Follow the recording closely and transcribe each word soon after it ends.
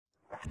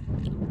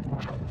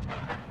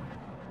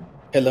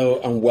Hello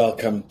and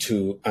welcome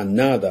to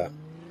another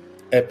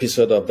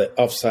episode of the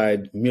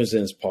Offside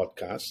Musings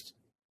podcast.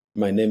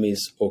 My name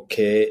is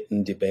Okey,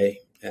 Ndibe,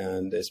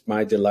 and it's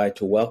my delight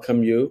to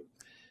welcome you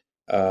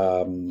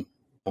on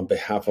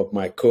behalf of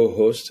my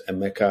co-host,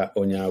 Emeka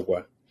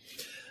Onagwa.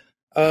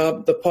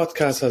 The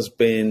podcast has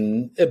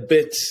been a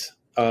bit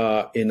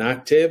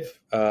inactive,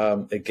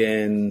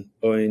 again,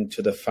 owing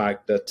to the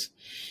fact that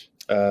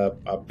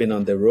I've been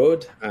on the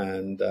road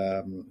and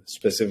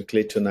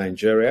specifically to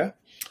Nigeria,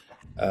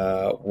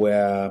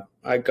 where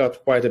I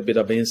got quite a bit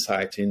of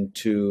insight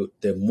into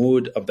the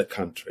mood of the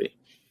country.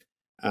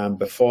 And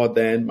before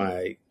then,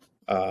 my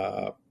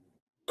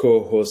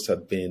co-host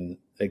had been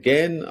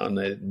again on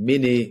a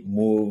mini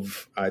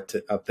move, I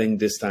think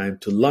this time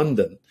to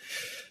London,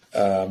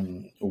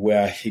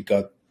 where he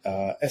got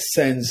a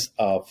sense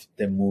of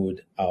the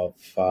mood of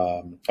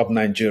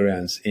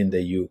Nigerians in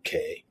the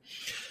UK.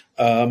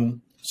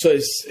 So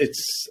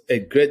it's a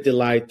great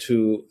delight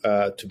to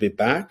be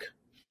back.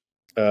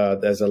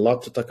 There's a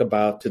lot to talk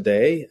about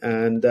today,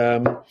 and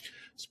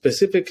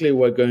specifically,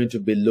 we're going to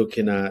be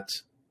looking at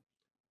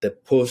the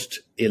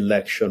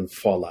post-election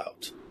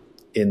fallout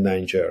in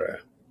Nigeria.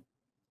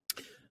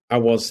 I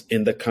was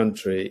in the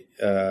country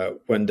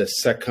when the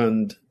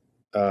second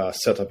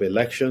set of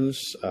elections,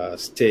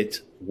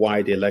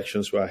 state-wide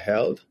elections, were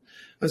held,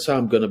 and so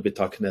I'm going to be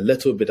talking a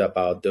little bit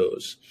about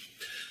those.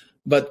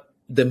 But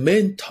the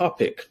main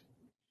topic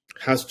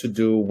has to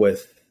do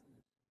with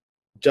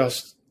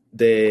just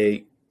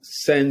the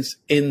sense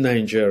in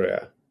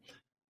Nigeria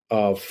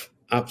of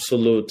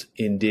absolute,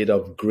 indeed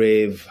of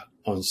grave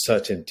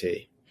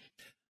uncertainty.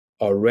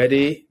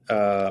 Already,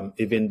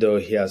 even though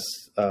he's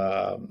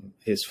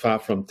far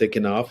from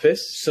taking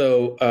office.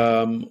 So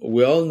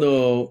we all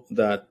know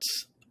that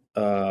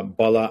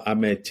Bola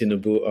Ahmed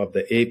Tinubu of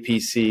the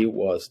APC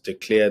was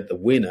declared the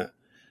winner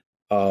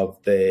of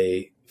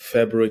the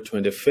February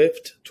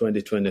 25th,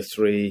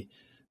 2023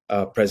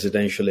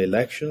 presidential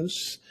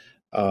elections.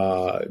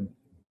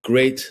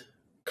 Great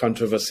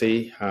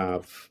controversy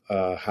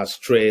has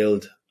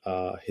trailed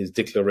his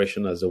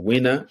declaration as a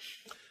winner,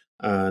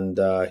 and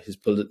his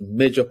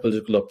major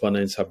political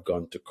opponents have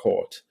gone to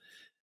court.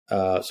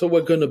 So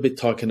we're going to be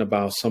talking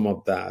about some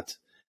of that,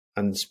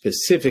 and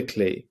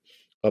specifically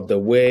of the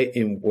way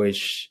in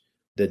which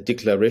the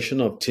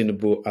declaration of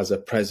Tinubu as a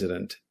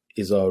president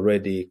is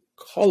already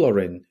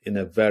coloring in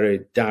a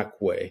very dark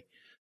way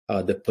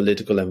the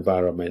political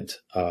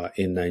environment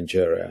in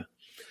Nigeria.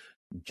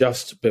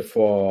 Just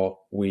before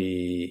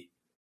we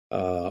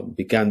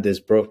began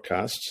this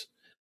broadcast,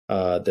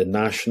 the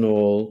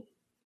National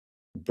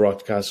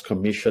Broadcast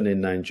Commission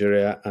in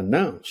Nigeria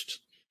announced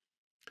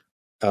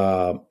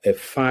a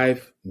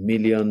 5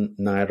 million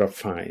naira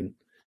fine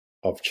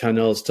of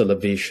Channels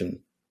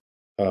Television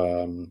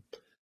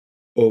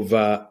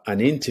over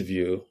an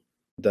interview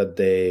that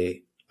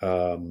the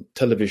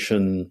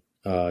television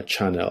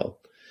channel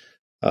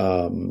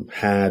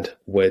had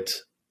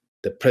with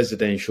the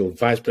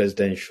vice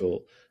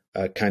presidential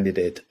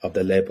candidate of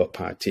the Labour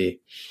Party,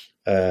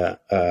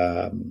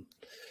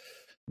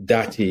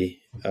 Datti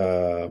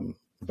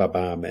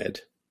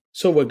Baba-Ahmed.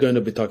 So we're going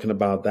to be talking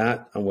about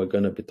that, and we're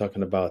going to be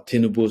talking about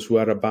Tinubu's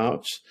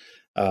whereabouts,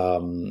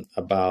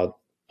 about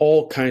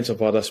all kinds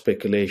of other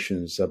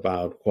speculations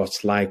about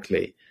what's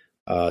likely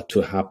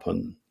to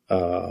happen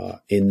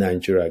in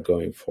Nigeria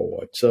going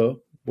forward.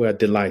 So we're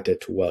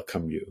delighted to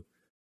welcome you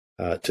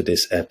to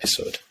this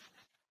episode.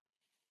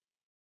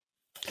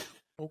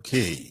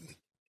 Okay.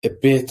 A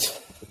bit,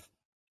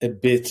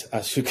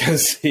 as you can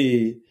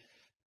see.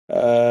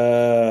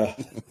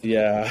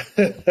 Yeah.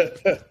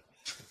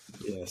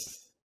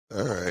 Yes.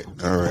 All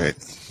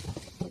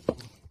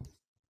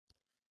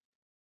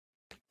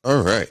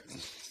right.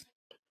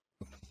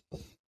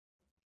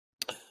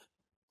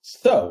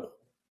 So,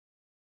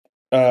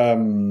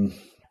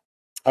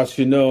 as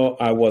you know,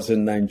 I was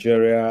in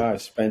Nigeria. I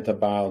spent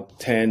about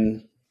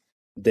 10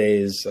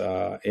 days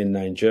in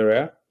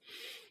Nigeria.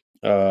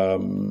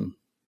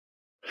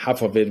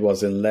 Half of it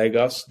was in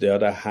Lagos, the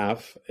other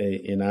half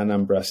in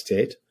Anambra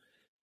State.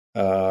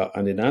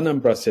 And in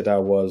Anambra State, I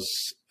was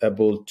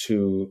able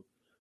to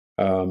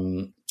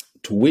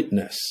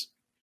witness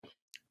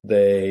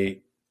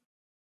the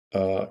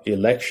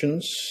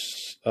elections,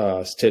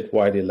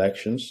 statewide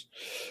elections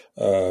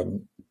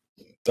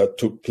that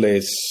took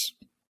place,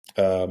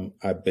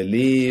 I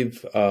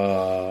believe,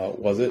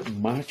 was it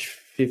March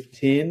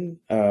 15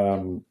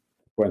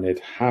 when it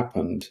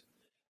happened?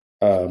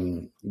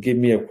 Give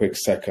me a quick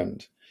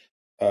second.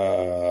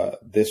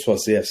 This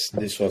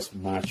was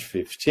March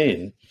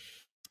 15.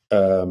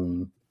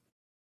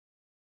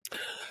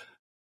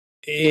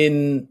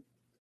 In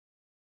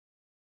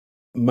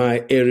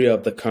my area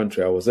of the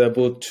country, I was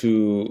able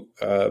to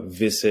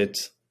visit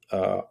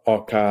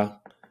Okey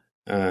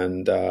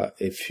and a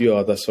few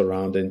other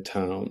surrounding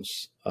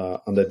towns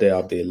on the day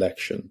of the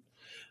election.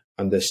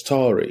 And the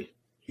story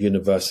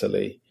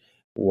universally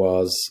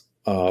was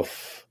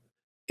of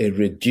a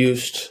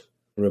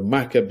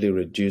remarkably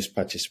reduced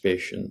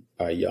participation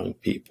by young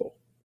people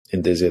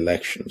in these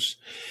elections.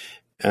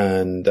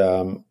 And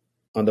on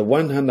the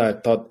one hand, I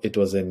thought it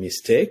was a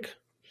mistake,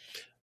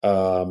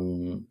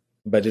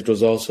 but it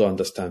was also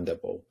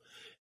understandable.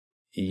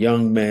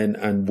 Young men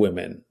and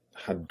women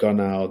had gone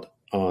out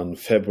on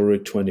February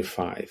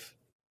 25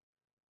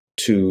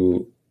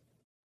 to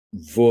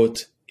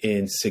vote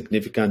in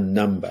significant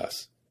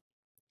numbers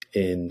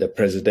in the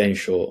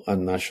presidential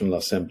and National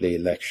Assembly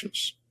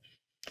elections.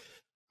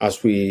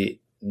 As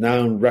we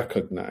now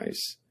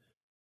recognize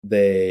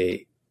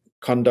the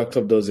conduct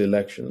of those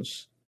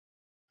elections,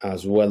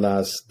 as well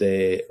as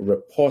the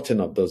reporting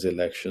of those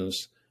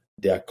elections,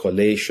 their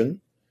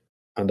collation,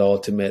 and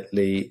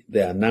ultimately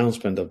the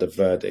announcement of the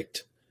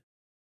verdict,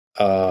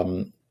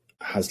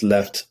 has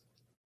left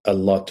a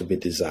lot to be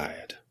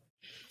desired.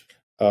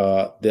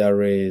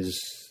 There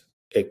is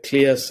a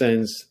clear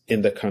sense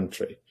in the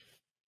country,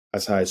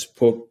 as I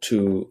spoke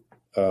to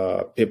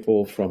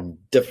people from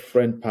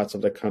different parts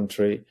of the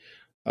country,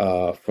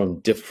 from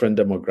different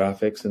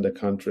demographics in the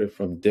country,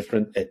 from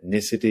different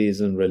ethnicities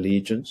and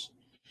religions,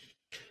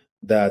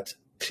 that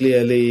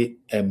clearly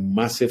a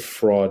massive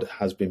fraud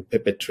has been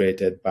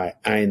perpetrated by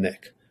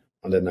INEC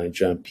on the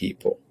Nigerian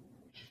people.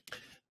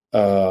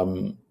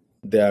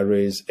 There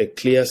is a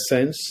clear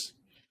sense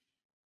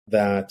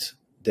that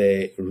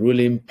the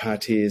ruling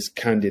party's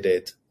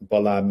candidate,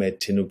 Bola Ahmed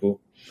Tinubu,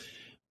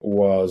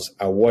 was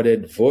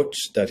awarded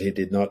votes that he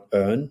did not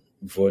earn,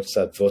 votes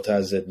that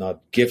voters did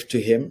not give to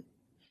him,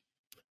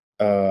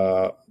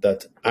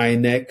 that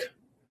INEC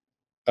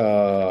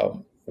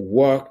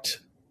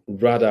worked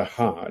rather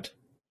hard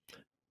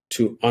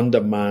to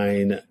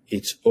undermine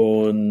its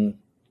own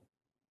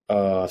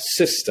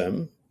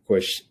system,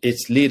 which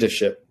its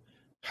leadership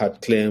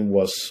had claimed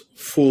was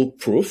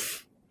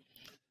foolproof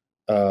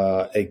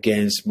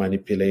against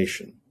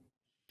manipulation.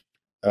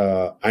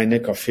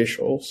 INEC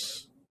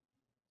officials,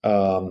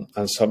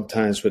 and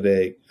sometimes with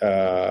the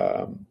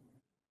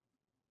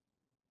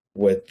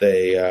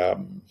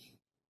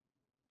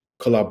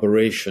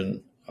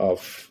collaboration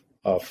of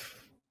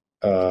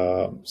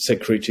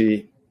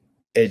security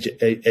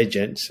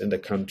agents in the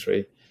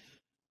country,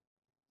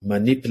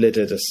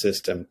 manipulated the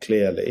system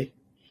clearly.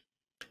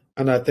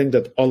 And I think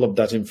that all of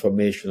that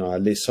information, or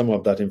at least some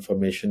of that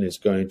information, is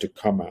going to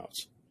come out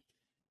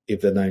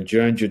if the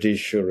Nigerian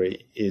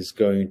judiciary is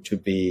going to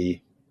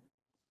be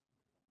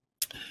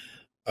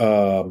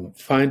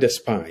find a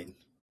spine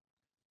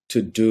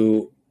to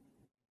do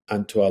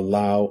and to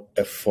allow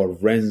a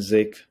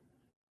forensic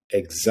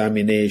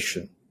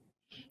examination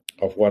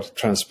of what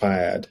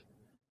transpired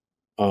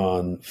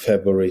on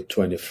February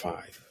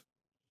 25.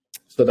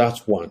 So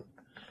that's one.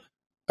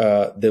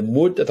 The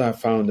mood that I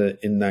found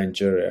in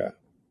Nigeria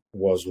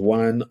was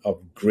one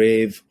of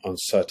grave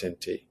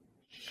uncertainty.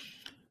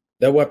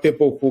 There were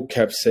people who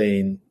kept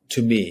saying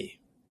to me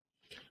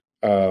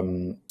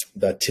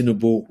that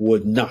Tinubu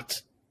would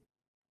not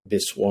be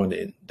sworn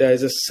in. There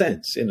is a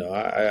sense, and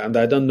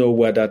I don't know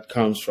where that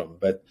comes from,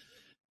 but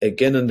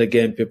again and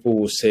again, people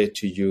will say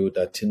to you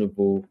that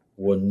Tinubu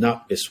will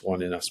not be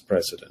sworn in as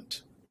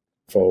president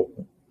for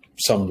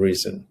some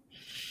reason.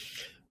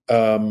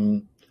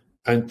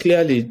 And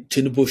clearly,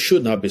 Tinubu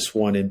should not be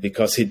sworn in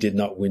because he did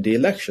not win the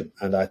election.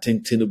 And I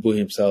think Tinubu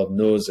himself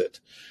knows it.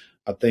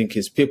 I think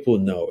his people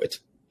know it,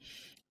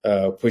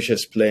 which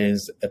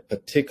explains a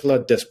particular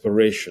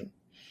desperation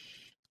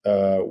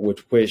with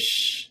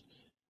which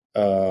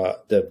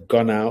they've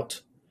gone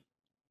out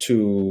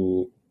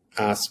to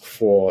ask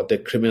for the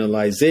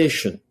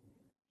criminalization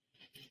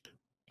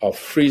of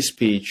free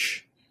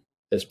speech,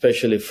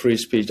 especially free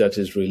speech that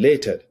is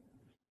related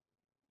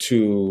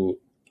to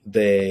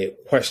the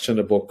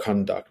questionable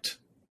conduct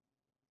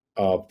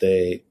of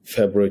the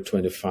February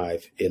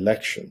 25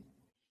 election.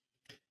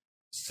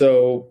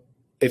 So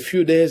a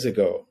few days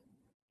ago,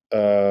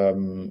 Bayo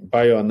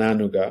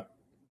Onanuga,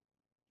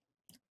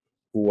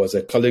 who was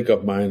a colleague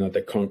of mine at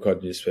the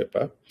Concord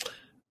newspaper,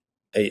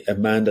 a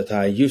man that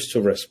I used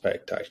to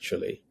respect,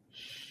 actually,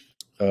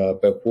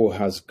 but who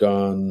has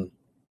gone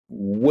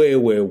way,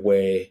 way,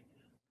 way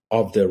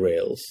off the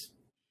rails,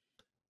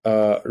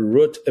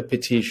 wrote a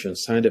petition,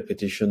 signed a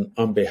petition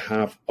on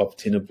behalf of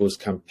Tinubu's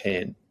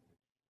campaign,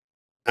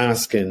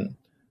 asking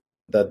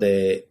that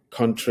the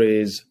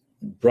country's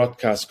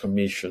broadcast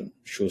commission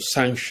should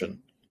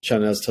sanction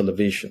Channels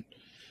Television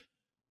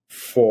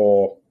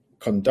for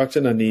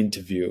conducting an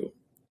interview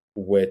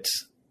with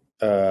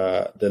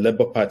the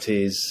Labour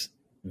Party's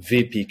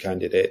VP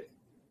candidate,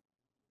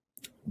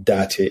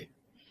 Datti,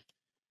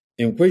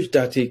 in which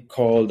Datti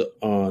called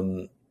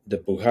on the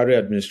Buhari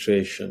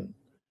administration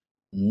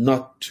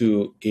not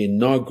to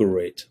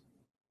inaugurate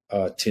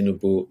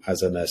Tinubu as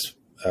the next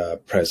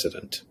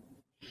president.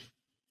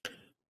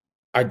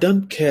 I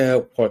don't care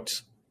what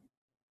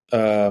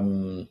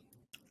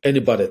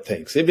anybody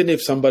thinks. Even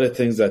if somebody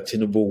thinks that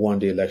Tinubu won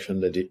the election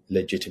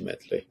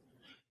legitimately,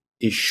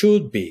 it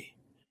should be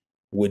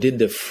within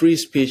the free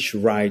speech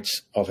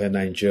rights of a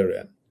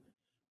Nigerian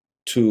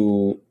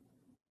to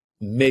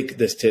make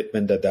the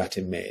statement that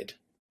he made.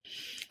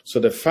 So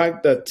the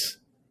fact that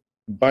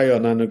Bayo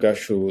Onanuga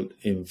should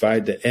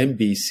invite the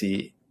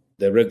NBC,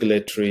 the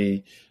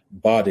regulatory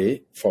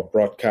body for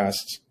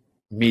broadcast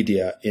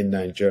media in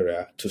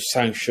Nigeria to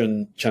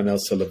sanction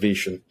Channels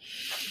Television,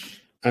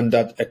 and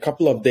that a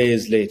couple of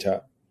days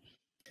later,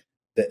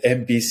 the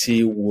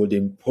NBC would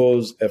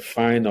impose a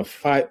fine of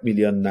 5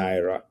 million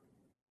naira,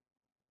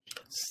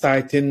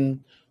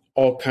 citing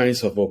all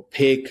kinds of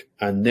opaque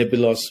and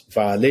nebulous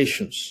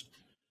violations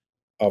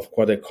of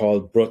what they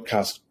call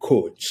broadcast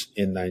codes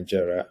in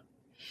Nigeria.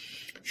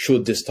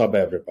 Should disturb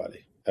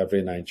everybody,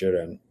 every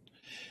Nigerian.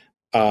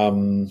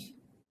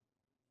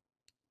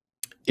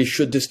 It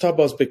should disturb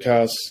us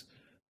because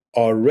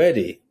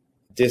already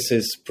this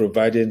is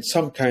providing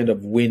some kind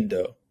of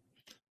window,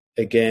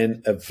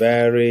 again, a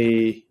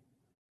very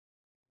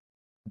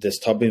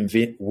disturbing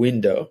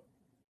window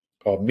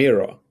or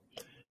mirror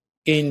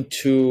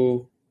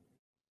into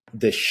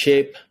the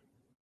shape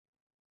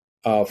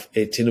of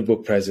a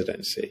Tinubu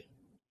presidency.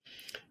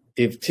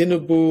 If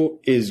Tinubu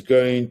is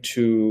going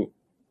to,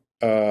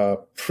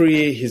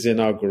 pre his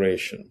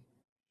inauguration,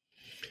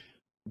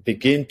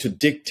 begin to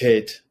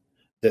dictate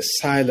the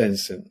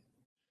silencing,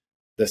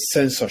 the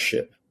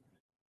censorship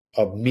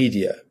of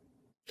media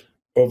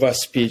over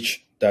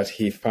speech that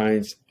he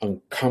finds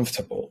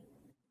uncomfortable,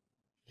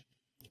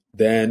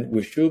 then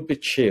we should be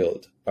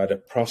chilled by the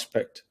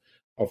prospect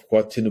of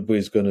what Tinubu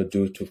is going to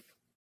do to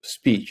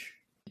speech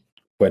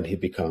when he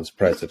becomes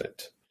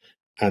president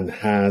and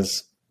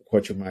has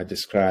what you might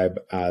describe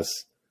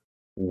as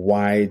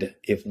wide,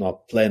 if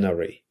not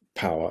plenary,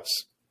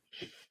 powers.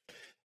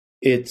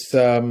 It's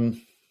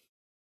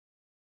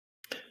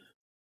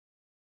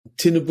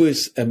Tinubu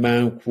is a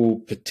man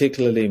who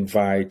particularly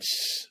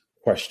invites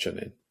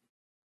questioning.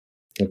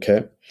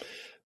 Okay.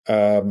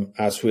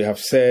 As we have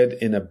said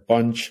in a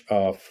bunch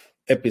of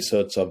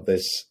episodes of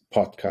this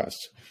podcast,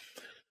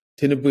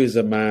 Tinubu is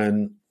a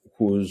man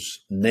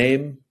whose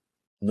name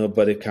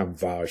nobody can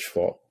vouch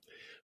for,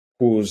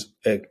 whose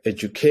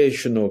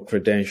educational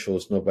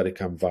credentials nobody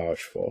can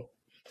vouch for,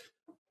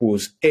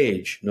 whose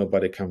age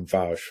nobody can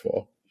vouch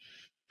for,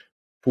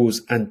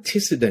 whose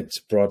antecedents,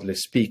 broadly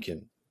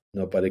speaking,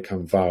 nobody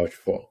can vouch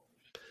for,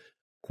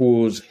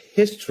 whose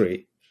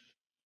history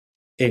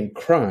in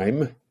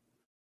crime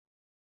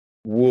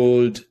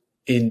would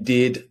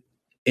indeed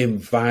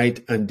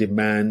invite and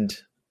demand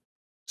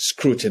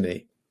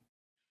scrutiny.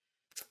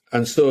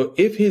 And so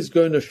if he's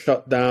going to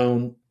shut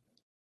down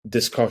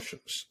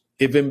discussions,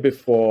 even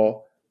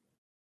before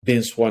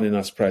being sworn in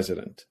as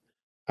president,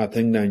 I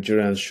think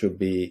Nigerians should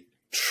be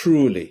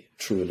truly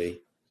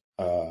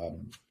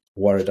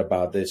worried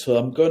about this. So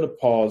I'm going to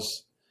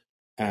pause,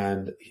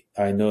 and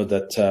I know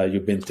that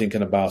you've been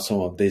thinking about some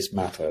of these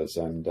matters,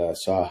 and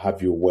so I'll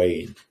have you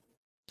weigh in.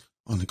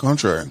 On the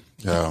contrary,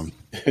 I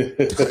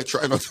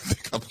try not to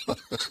think about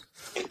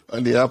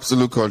on the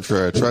absolute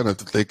contrary, I try not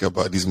to think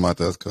about these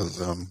matters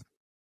because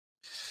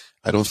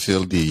I don't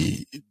feel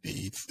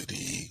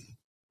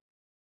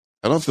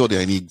I don't feel there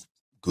are any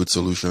good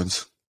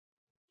solutions.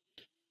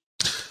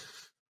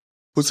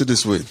 Put it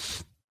this way.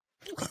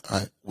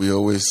 We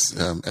always,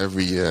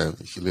 every year,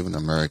 if you live in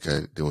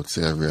America, they would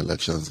say every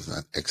election is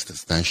an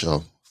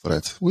existential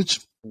threat,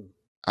 which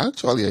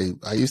actually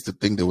I used to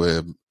think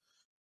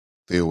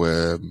they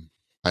were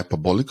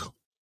hyperbolic,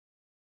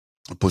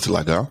 put it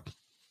like that.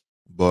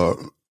 But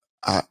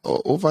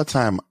over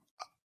time,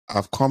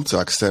 I've come to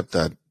accept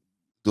that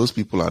those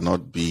people are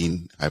not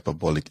being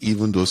hyperbolic,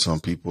 even though some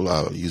people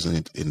are using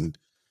it in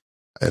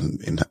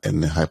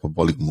a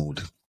hyperbolic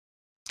mode.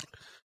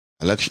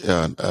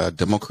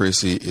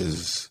 Democracy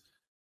is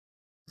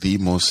the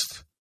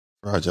most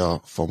fragile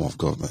form of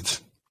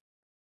government.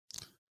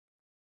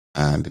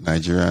 And the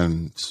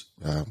Nigerian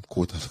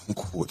quote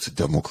unquote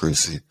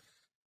democracy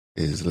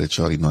is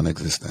literally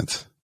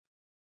non-existent.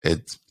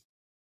 It,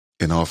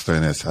 in all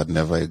fairness, had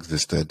never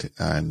existed.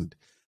 And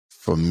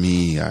for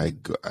me, I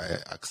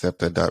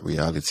accepted that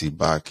reality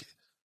back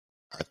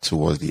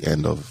towards the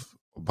end of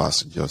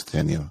Obasanjo's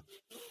tenure,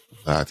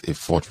 that a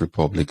fourth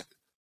republic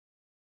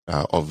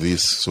of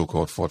this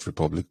so-called Fourth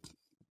Republic,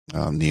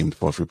 named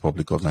Fourth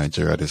Republic of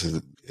Nigeria. This is,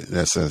 in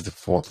essence, the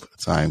fourth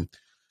time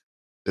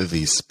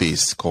the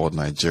space called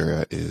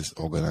Nigeria is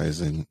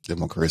organizing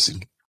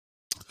democracy,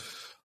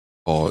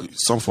 or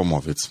some form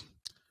of it.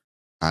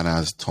 And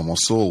as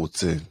Thomas Sowell would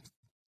say,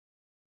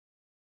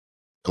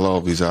 a lot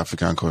of these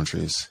African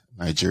countries,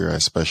 Nigeria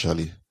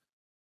especially,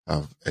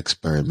 have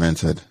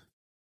experimented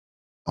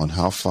on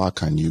how far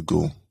can you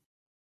go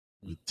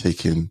with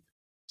taking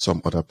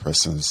some other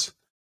person's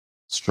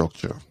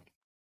structure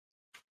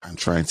and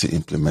trying to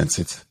implement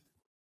it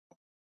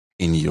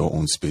in your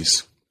own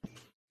space.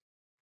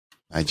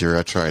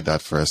 Nigeria tried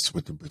that first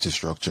with the British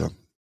structure.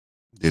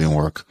 Didn't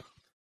work.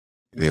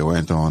 They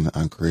went on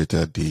and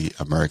created the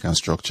American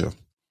structure,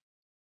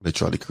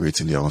 literally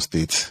creating their own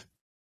state.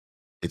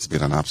 It's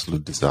been an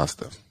absolute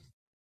disaster.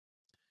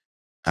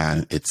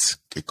 And it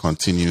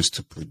continues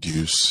to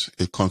produce,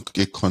 it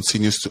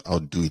continues to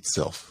outdo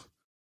itself.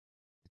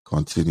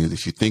 Continue.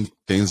 If you think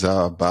things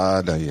are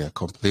bad and you're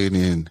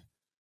complaining,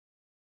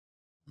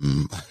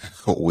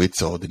 wait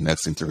till the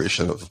next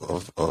iteration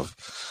of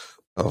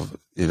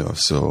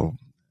so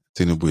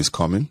Tinubu is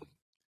coming.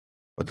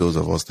 for those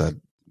of us that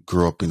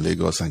grew up in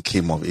Lagos and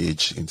came of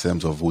age in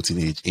terms of voting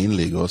age in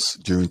Lagos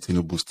during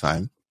Tinubu's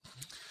time.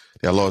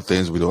 There are a lot of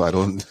things I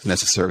don't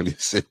necessarily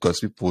say because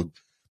people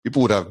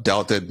would have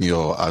doubted me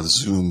or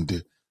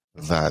assumed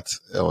that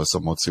there was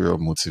some ulterior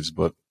motives,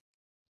 but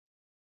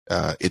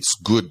it's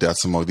good that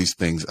some of these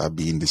things are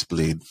being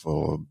displayed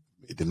for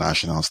the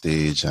national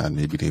stage and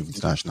maybe the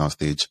international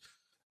stage,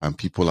 and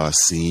people are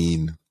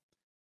seeing,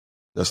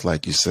 just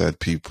like you said,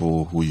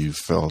 people who you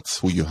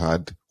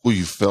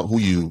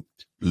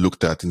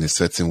looked at in a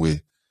certain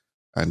way,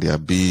 and they are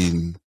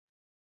being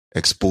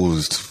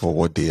exposed for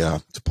what they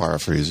are, to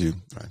paraphrase you.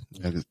 Right?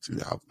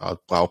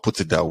 I'll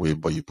put it that way,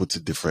 but you put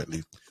it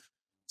differently.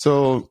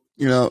 So,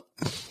 it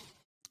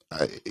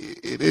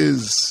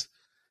is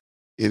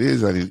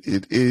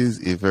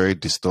a very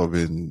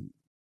disturbing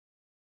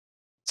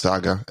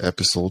saga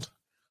episode.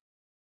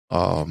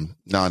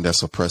 Now they're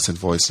suppressing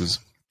voices.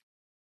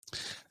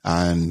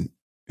 And,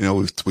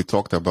 we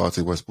talked about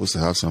it. We're supposed to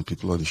have some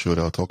people on the show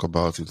that will talk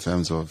about in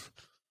terms of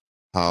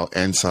how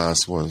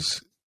NSAS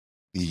was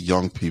the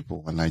young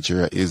people, and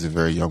Nigeria is a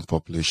very young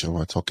population.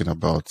 We're talking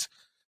about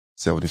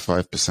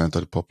 75%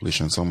 of the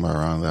population, somewhere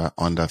around that,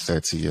 under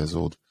 30 years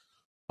old.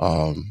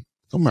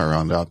 Somewhere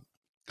around that.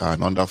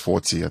 And under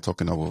 40, you're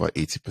talking of over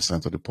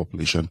 80% of the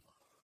population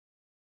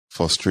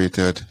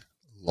frustrated,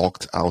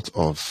 locked out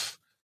of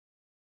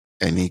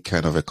any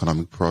kind of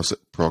economic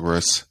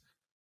progress.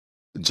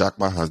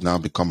 Jackpot has now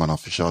become an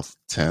official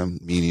term,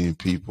 meaning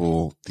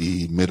people,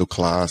 the middle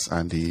class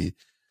and the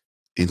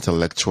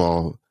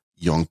intellectual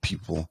young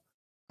people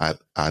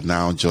are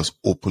now just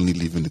openly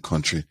leaving the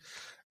country.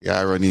 The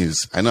irony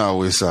is, I know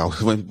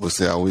when people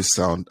say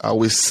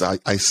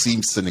I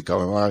seem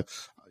cynical,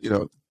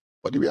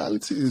 but the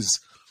reality is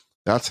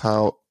that's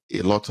how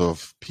a lot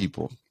of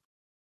people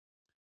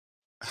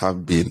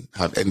have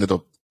ended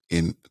up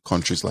in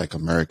countries like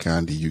America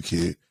and the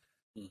UK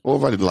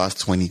over the last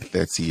 20,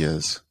 30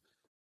 years.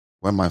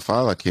 When my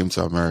father came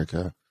to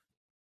America,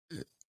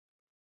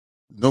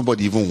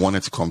 nobody even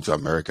wanted to come to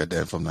America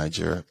then from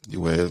Nigeria.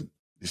 The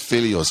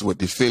failures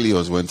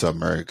went to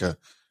America.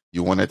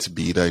 You wanted to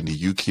be either in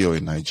the UK or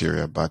in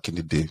Nigeria back in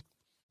the day.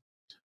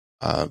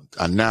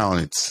 And now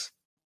it's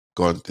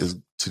gone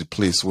to the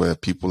place where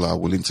people are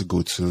willing to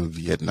go to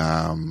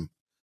Vietnam,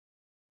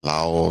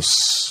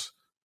 Laos,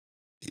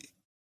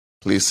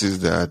 places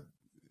that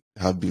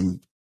have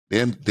been,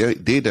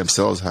 they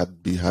themselves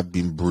have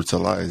been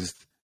brutalized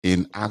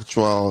in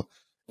actual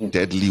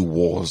deadly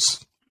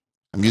wars.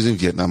 I'm using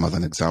Vietnam as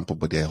an example,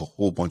 but there are a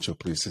whole bunch of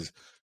places.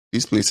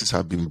 These places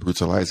have been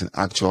brutalized in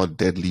actual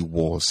deadly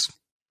wars.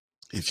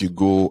 If you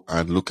go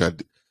and look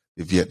at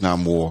the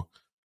Vietnam War,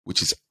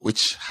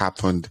 which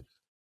happened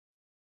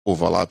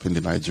overlapping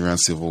the Nigerian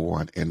Civil War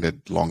and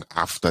ended long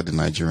after the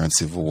Nigerian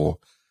Civil War,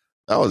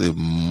 that was a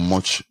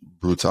much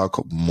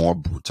more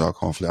brutal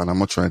conflict. And I'm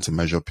not trying to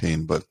measure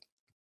pain, but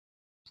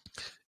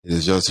it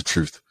is just the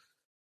truth.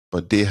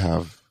 But they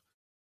have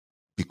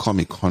become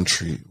a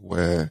country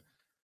where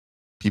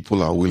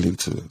people are willing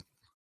to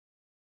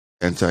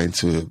enter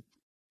into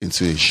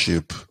a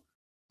ship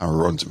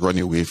and run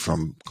away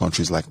from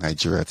countries like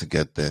Nigeria to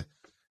get there.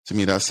 To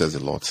me, that says a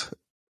lot.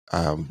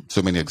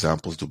 So many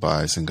examples: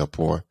 Dubai,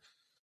 Singapore,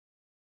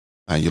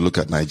 and you look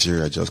at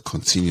Nigeria just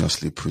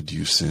continuously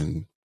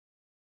producing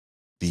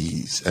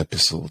these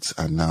episodes,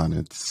 and now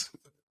it's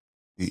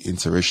the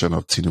iteration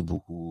of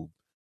Tinubu,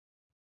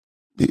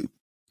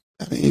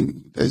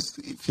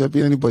 if you have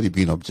been anybody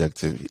being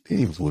objective, they didn't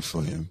even vote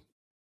for him.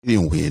 He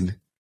didn't win.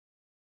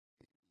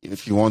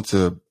 If you want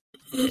to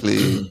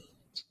play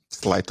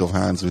sleight of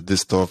hands with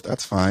this stuff,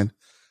 that's fine.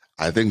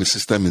 I think the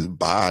system is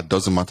bad.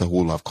 Doesn't matter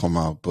who will have come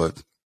out,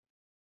 but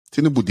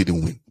Tinubu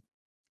didn't win.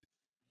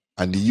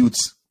 And the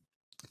youths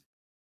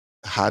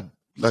had,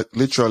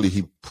 literally,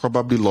 he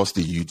probably lost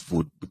the youth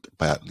vote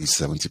by at least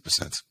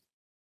 70%.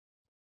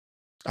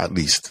 At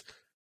least.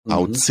 I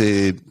would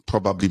say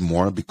probably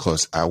more,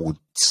 because I would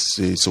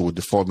say, so with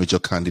the four major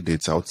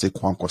candidates, I would say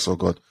Kwankwaso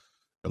got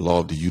a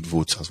lot of the youth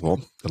votes as well.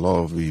 A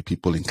lot of the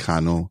people in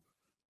Kano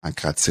and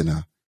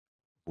Katsina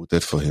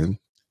voted for him.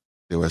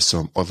 There were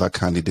some other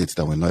candidates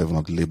that were not even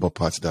of the Labour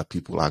Party that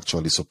people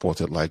actually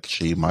supported, like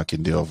Sheyi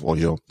Makinde of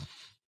Oyo.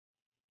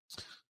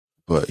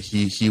 But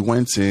he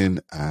went in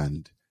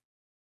and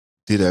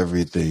did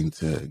everything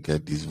to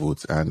get these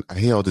votes. And I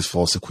hear all these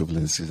false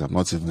equivalencies. I'm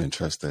not even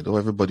interested. Oh,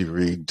 everybody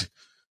rigged.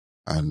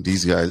 And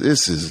these guys,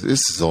 this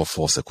is all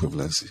false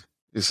equivalency.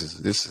 This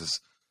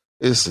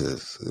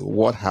is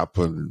what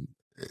happened.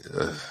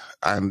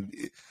 And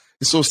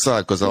it's so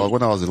sad, because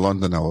when I was in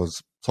London, I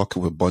was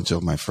talking with a bunch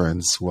of my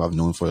friends who I've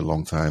known for a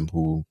long time,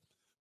 who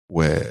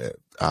were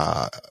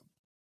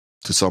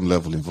to some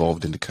level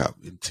involved in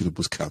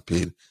Tinubu's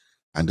campaign,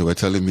 and they were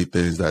telling me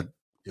things that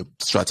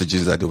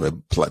strategies that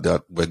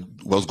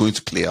was going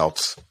to play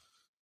out,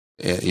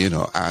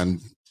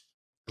 and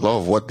a lot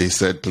of what they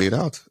said played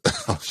out.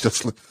 I was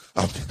just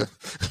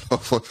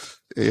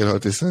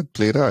they said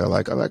played out.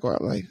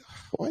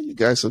 Why are you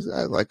guys so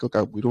like,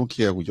 okay, we don't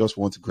care. We just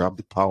want to grab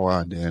the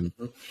power, and then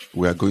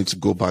we are going to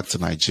go back to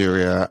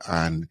Nigeria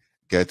and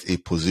get a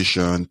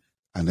position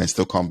and then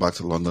still come back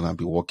to London and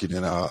be working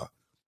in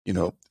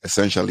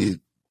essentially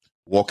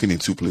working in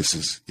two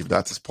places, if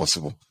that is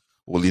possible,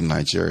 only in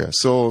Nigeria.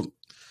 So,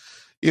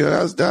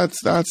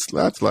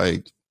 that's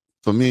like,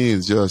 for me,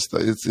 it's just,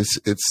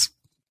 it's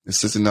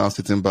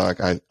sitting back.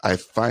 I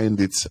find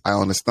it, I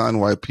understand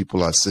why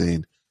people are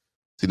saying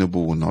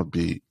Tinubu will not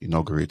be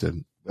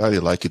inaugurated. Whether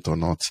you like it or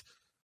not,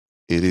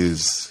 it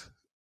is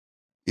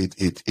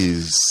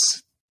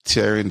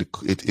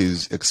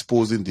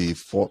exposing the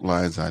fault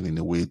lines and in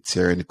a way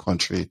tearing the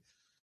country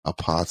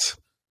apart,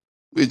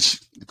 which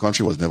the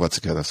country was never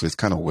together. So it's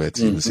kind of weird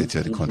to even say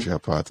tear the country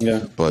apart.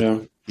 Yeah.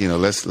 But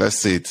let's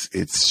say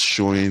it's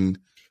showing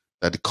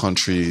that the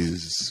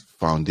country's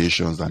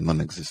foundations are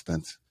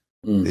non-existent.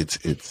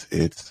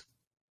 It's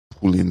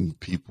pulling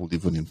people,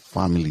 even in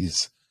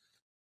families.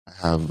 I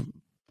have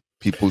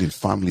people in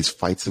families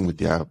fighting with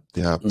their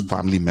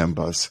family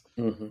members.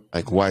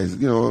 Like, why is,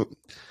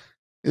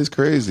 it's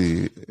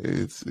crazy.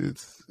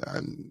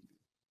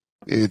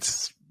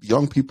 It's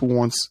young people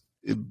want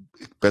a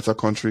better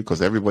country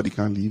because everybody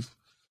can leave.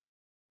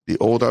 The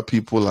older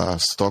people are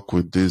stuck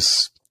with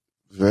this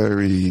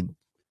very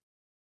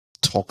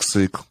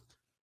toxic,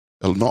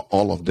 not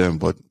all of them,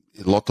 but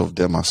a lot of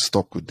them are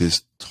stuck with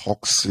this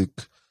toxic,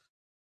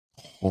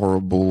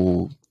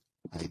 horrible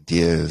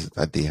ideas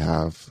that they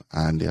have,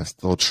 and they are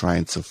still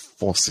trying to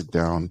force it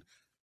down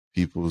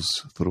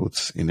people's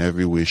throats in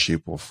every way,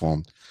 shape, or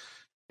form.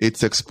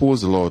 It's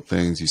exposed a lot of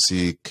things. You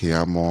see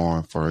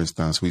Keyamo, for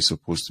instance, who is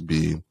supposed to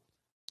be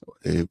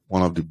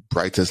one of the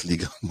brightest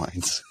legal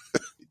minds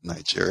in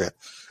Nigeria.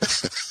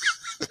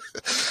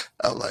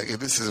 I'm like, if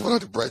this is one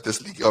of the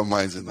brightest legal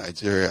minds in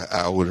Nigeria,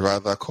 I would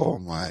rather call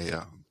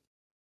my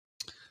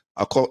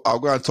I'll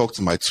go and talk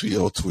to my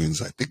 2-year-old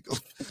twins. I think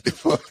they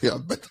probably are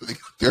better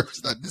legal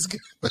theorists than this guy,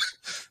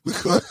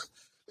 because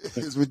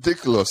it's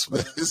ridiculous,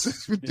 man.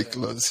 It's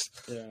ridiculous.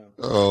 Yeah.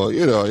 Oh,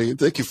 you can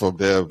take it from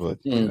there, but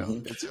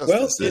it's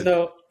just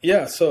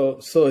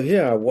So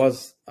here I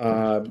was.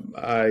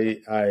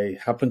 I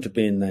happened to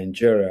be in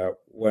Nigeria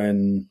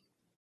when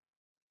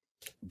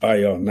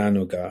Bayo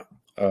Onanuga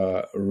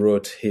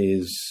wrote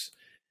his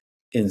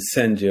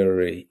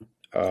incendiary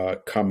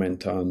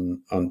comment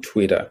on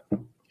Twitter,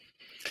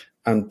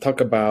 and talk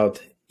about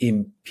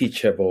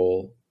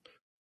impeachable,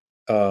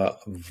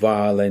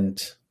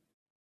 violent,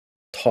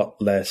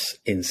 thoughtless,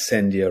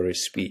 incendiary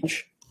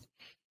speech.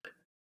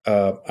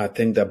 I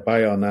think that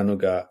Bayo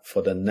Onanuga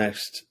for the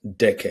next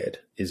decade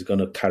is going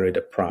to carry the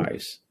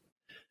prize.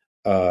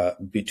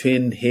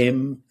 Between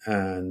him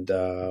and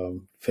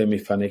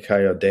Femi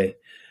Fani-Kayode,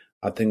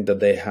 I think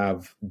that they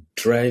have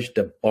dredged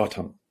the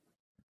bottom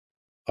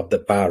of the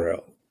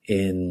barrel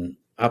in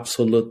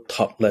absolute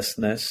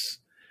thoughtlessness,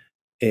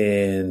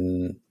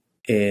 in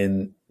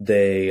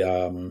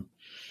the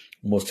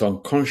most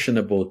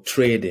unconscionable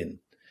trading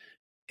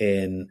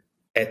in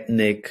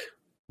ethnic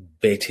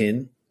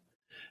baiting.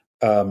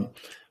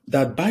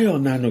 That Bayo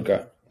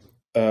Onanuga,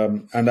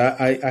 and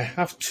I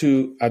have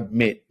to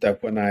admit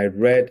that when I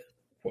read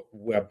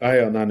where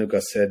Bayo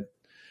Onanuga said,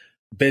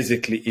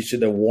 basically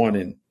issued a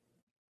warning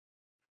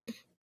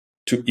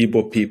to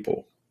Igbo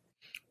people,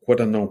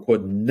 quote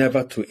unquote,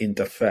 never to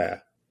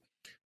interfere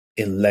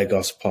in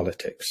Lagos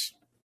politics.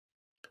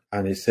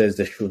 And he says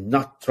they should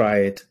not try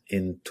it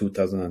in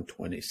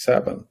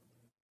 2027.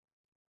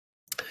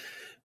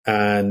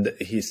 And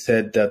he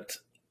said that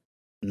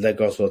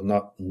Lagos was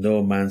not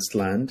no man's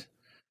land,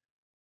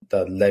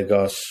 that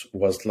Lagos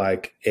was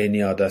like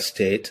any other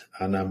state,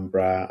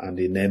 Anambra, and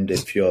he named a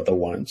few other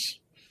ones.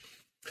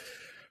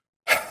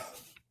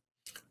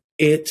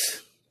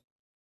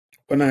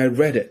 When I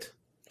read it,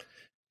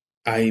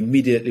 I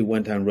immediately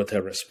went and wrote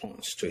a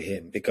response to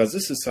him, because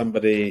this is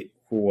somebody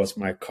who was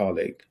my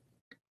colleague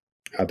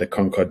at the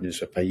Concord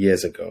newspaper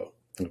years ago.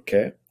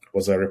 Okay,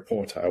 was a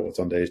reporter. I was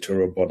on the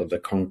editorial board of the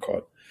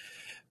Concord,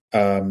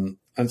 and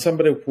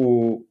somebody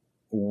who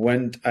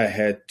went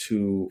ahead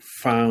to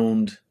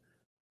found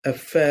a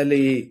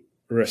fairly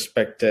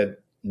respected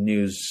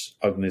news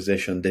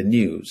organization, The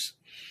News,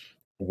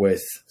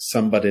 with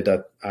somebody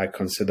that I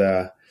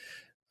consider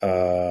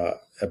a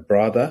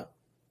brother,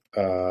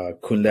 Kunle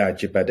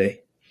Ajibade.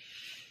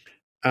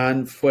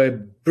 And for a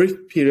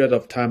brief period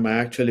of time, I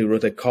actually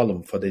wrote a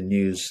column for the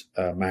News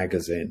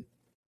magazine.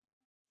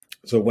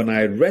 So when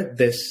I read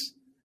this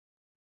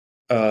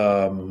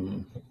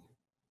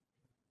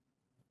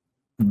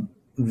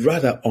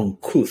rather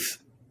uncouth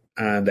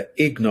and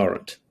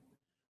ignorant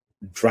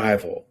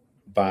drivel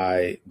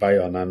by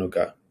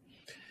Onanuga,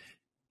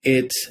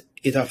 it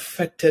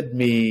affected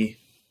me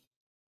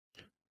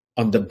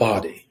on the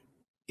body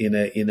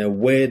in a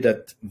way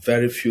that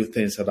very few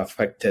things had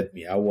affected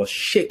me. I was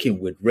shaking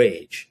with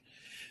rage.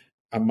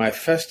 And my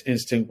first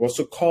instinct was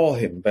to call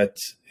him, but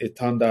it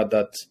turned out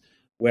that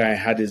where I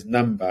had his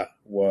number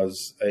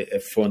was a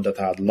phone that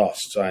I had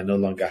lost, so I no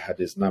longer had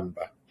his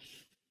number.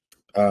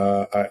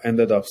 I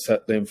ended up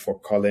settling for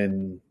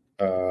calling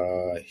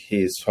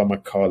his former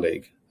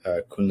colleague,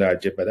 Kunle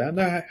Ajibade, and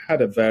I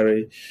had a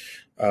very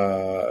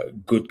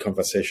good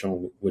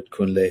conversation with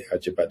Kunle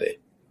Ajibade.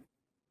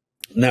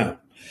 Now,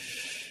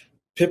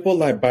 people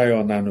like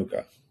Bayo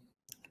Onanuga,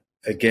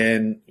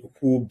 again,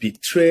 who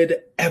betrayed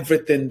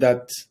everything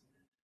that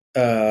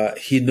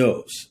he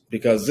knows,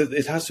 because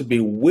it has to be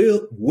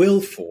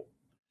willful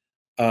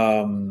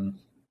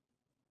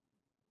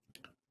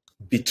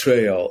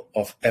betrayal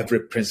of every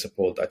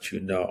principle that you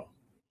know.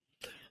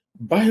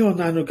 Bayo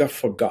Onanuga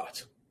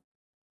forgot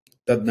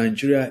that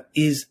Nigeria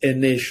is a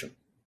nation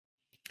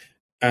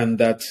and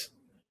that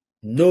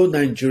no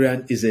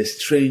Nigerian is a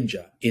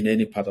stranger in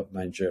any part of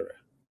Nigeria.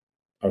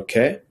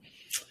 Okay?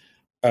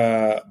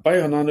 Bayo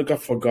Onanuga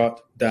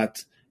forgot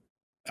that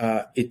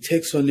it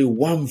takes only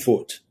one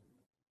vote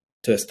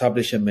to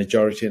establish a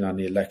majority in an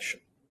election.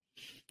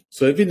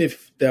 So even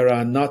if there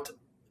are not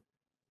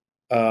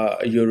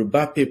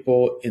Yoruba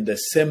people in the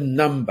same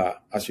number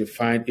as you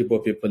find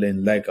Igbo people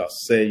in Lagos,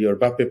 say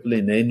Yoruba people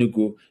in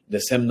Enugu, the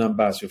same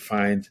number as you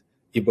find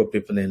Igbo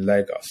people in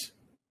Lagos,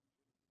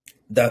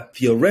 that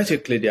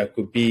theoretically there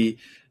could be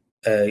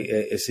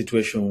a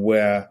situation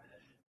where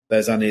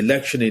there's an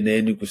election in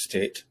Enugu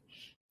state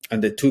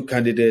and the two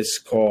candidates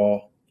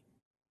score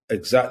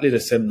exactly the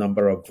same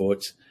number of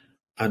votes,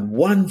 and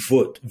one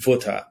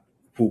voter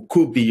who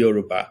could be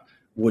Yoruba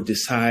would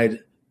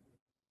decide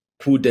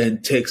who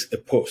then takes a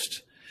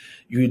post.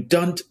 You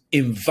don't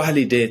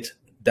invalidate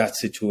that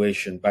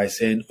situation by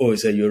saying, oh,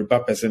 it's a Yoruba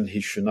person,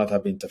 he should not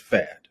have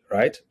interfered,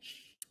 right?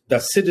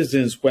 That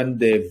citizens, when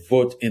they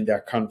vote in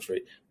their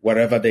country,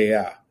 wherever they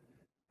are,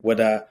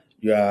 whether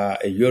you are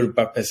a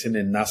Yoruba person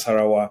in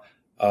Nasarawa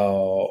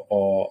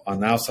or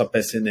an Hausa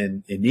person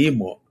in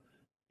Imo,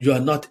 you are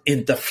not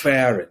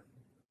interfering.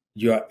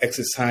 You are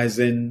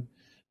exercising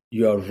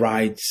your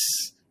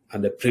rights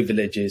and the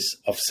privileges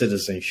of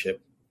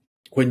citizenship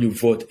when you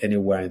vote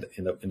anywhere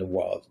in the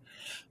world.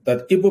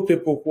 That Igbo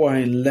people who are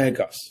in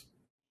Lagos,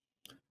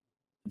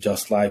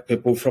 just like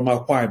people from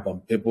Akwa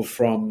Ibom, people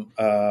from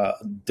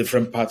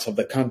different parts of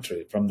the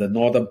country, from the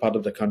northern part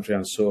of the country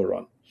and so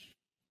on,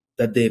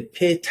 that they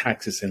pay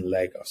taxes in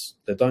Lagos.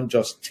 They don't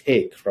just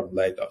take from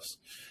Lagos.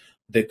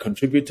 They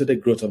contribute to the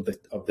growth of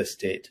the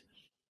state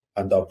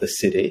and of the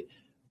city.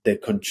 They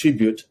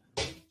contribute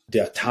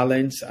their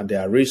talents and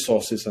their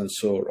resources and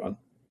so on.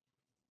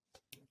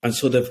 And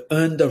so they've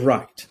earned the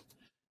right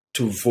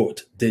to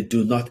vote. They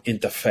do not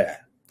interfere,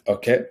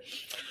 okay?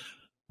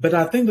 But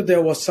I think that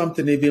there was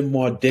something even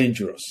more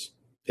dangerous,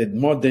 a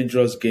more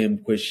dangerous game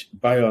which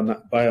Bayo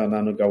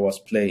Onanuga was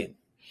playing.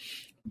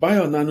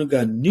 Bayo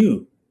Onanuga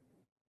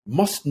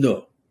must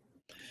know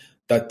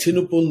that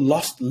Tinubu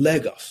lost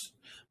Lagos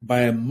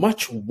by a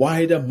much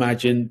wider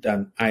margin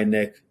than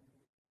INEC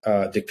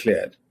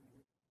declared.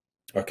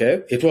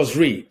 Okay, it was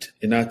rigged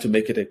in order to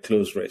make it a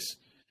close race,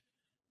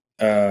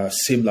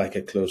 seem like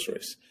a close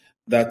race.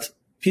 That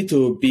Peter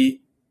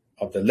Obi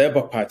of the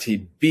Labour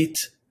Party beat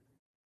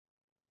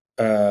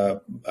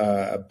Bola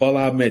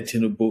Ahmed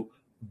Tinubu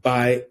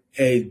by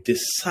a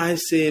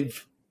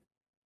decisive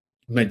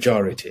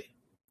majority,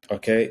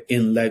 okay,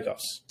 in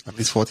Lagos. At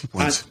least 40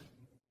 points.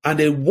 And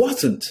it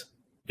wasn't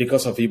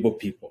because of Igbo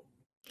people.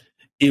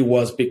 It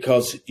was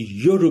because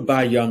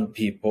Yoruba young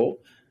people,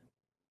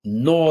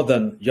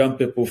 northern young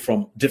people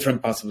from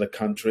different parts of the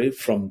country,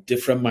 from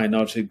different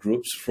minority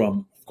groups,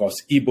 from, of course,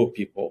 Igbo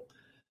people.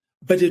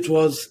 But it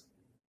was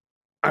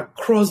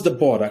across the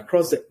board,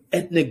 across the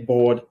ethnic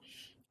board,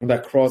 and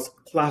across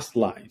class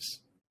lines.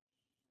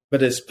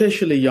 But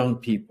especially young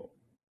people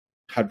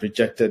had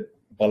rejected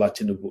Bola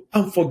Tinubu,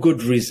 and for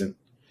good reason.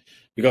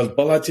 Because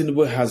Bola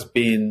Tinubu has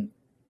been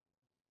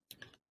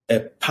a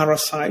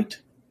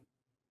parasite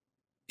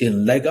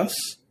in Lagos.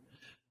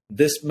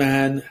 This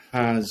man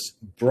has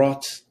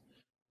brought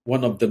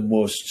one of the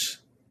most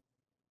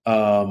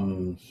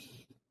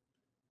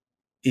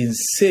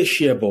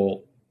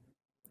insatiable,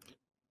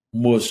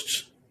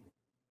 most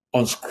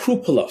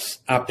unscrupulous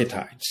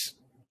appetites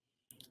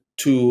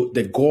to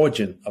the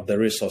gorging of the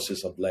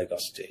resources of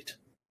Lagos State,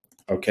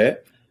 okay?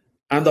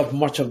 And of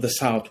much of the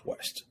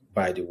Southwest,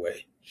 by the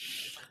way.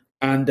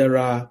 And there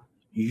are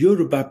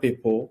Yoruba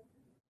people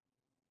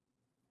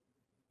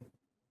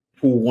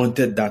who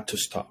wanted that to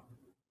stop.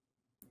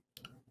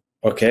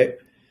 Okay?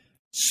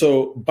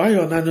 So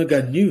Bayo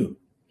Onanuga knew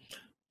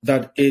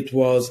that it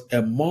was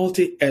a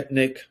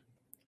multi-ethnic,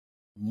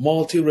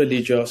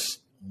 multi-religious,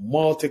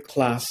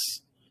 multi-class,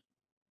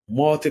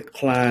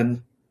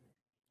 multi-clan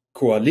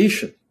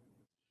coalition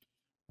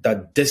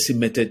that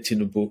decimated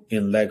Tinubu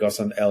in Lagos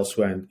and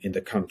elsewhere in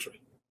the country.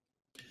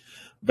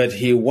 But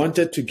he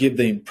wanted to give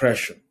the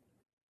impression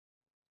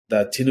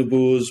that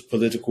Tinubu's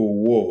political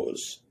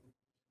woes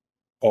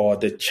or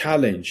the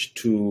challenge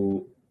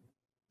to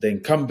the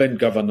incumbent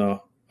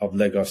governor of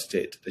Lagos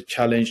State, the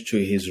challenge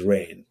to his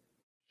reign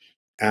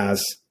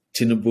as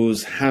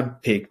Tinubu's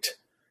hand-picked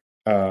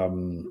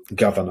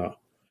governor,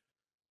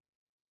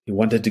 he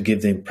wanted to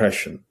give the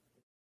impression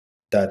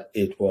that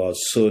it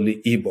was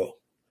solely Igbo.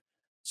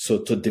 So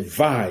to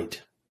divide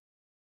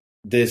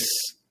this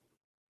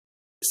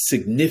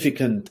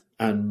significant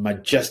and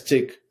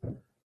majestic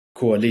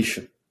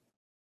coalition,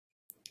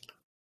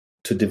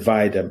 to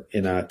divide them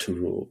in order to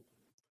rule.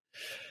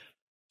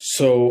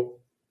 So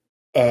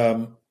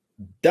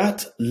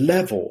that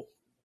level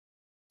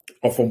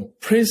of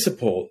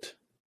unprincipled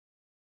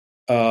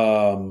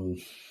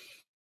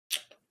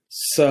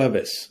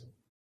service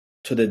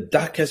to the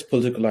darkest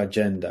political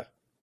agenda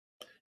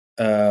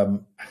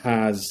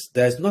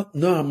there's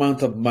no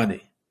amount of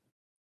money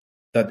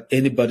that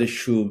anybody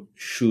should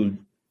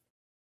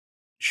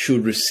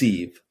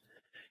receive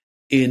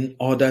in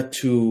order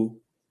to,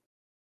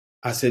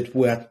 as it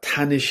were,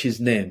 tarnish his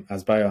name,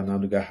 as Bayo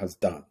Onanuga has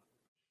done.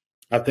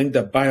 I think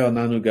that Bayo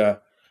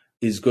Onanuga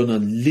is going to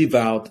live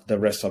out the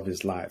rest of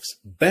his lives,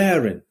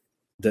 bearing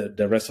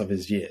the rest of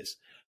his years,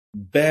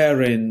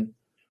 bearing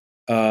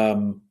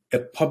a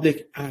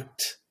public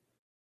act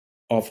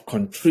of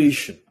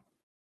contrition,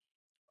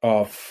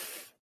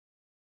 of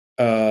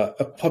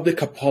a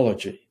public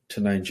apology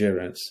to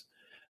Nigerians,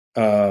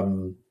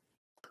 bearing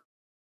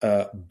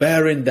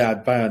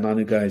that Bayo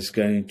Onanuga is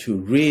going to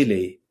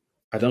really,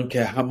 I don't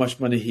care how much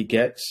money he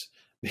gets,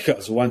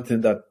 because one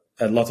thing that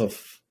a lot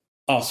of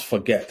us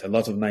forget, a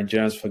lot of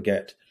Nigerians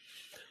forget,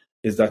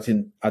 is that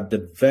at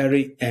the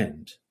very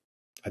end,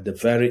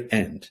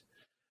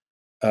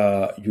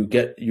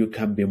 you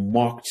can be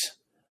mocked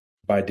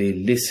by the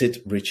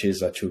illicit riches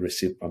that you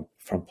receive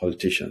from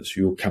politicians.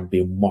 You can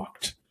be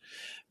mocked,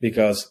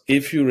 because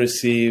if you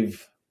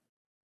receive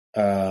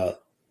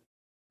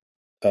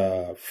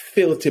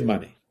filthy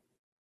money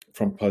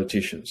from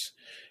politicians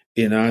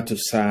in order to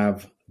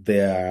serve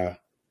their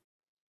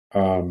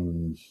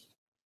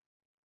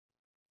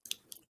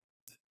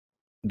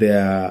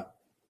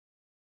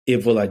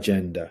evil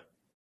agenda,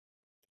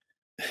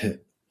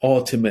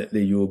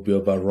 ultimately you will be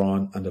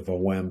overrun and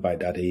overwhelmed by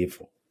that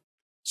evil.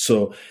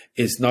 So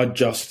it's not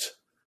just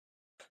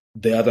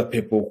the other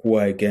people who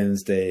are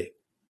against the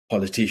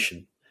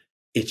politician,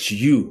 it's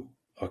you,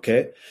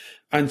 okay?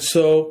 And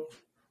so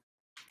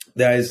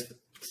there is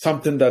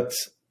something that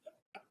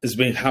has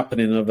been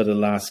happening over the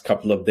last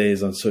couple of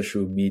days on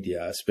social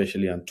media,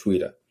 especially on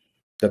Twitter,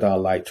 that I'd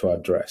like to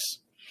address.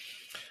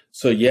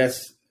 So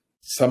yes,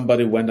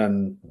 somebody went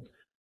and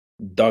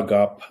dug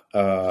up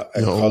a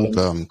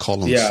column.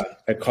 Columns. Yeah,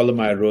 a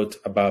column I wrote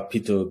about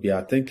Peter Obi,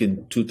 I think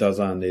in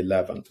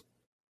 2011.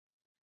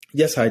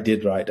 Yes, I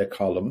did write a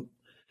column.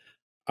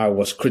 I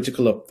was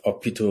critical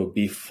of Peter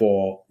Obi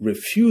for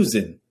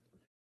refusing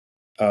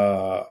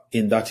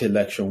in that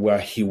election, where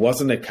he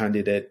wasn't a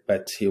candidate,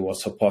 but he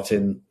was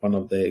supporting one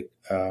of the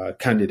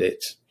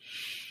candidates,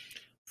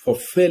 for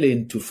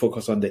failing to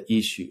focus on the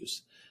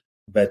issues,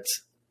 but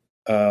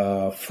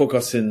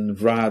focusing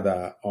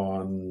rather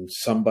on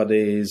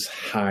somebody's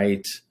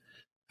height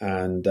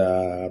and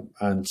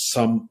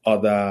some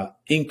other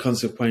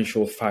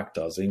inconsequential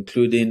factors,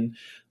 including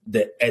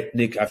the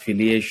ethnic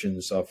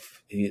affiliations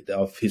of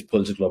his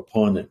political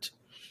opponent.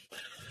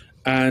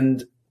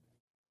 And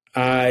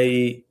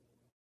I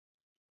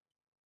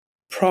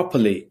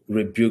properly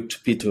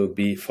rebuked Peter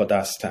Obi for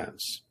that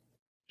stance.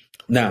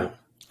 Now,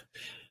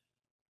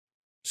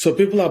 so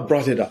people have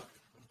brought it up,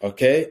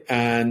 okay?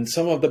 And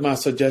some of them are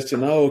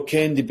suggesting,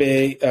 Okey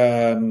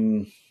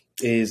Ndibe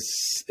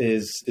is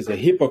a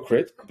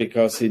hypocrite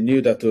because he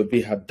knew that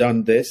Obi had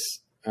done this,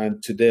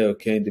 and today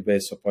Okey Ndibe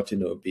is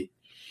supporting Obi.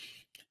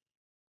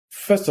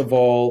 First of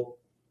all,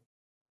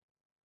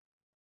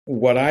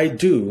 what I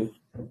do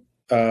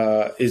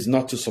is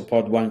not to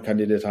support one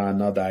candidate or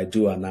another. I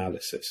do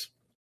analysis.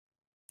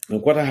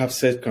 And what I have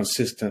said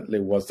consistently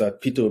was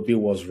that Peter Obi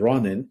was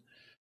running,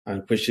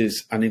 and which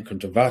is an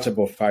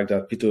incontrovertible fact,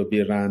 that Peter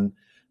Obi ran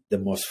the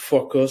most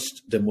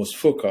focused,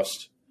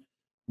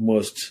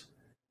 most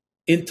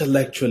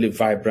intellectually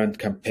vibrant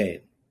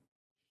campaign,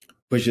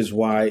 which is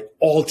why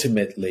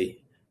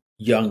ultimately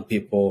young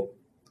people,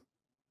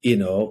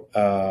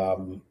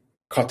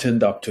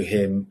 cottoned up to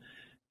him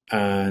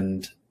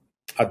and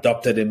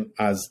adopted him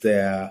as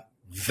their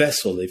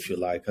vessel, if you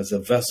like, as a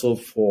vessel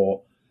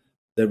for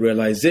the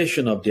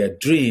realization of their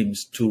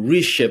dreams to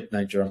reshape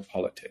Nigerian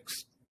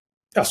politics.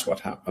 That's what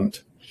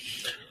happened.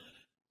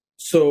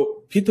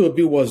 So Peter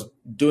Obi was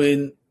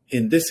doing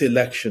in this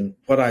election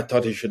what I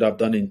thought he should have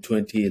done in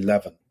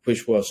 2011,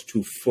 which was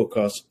to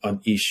focus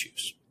on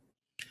issues.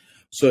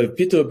 So if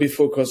Peter Obi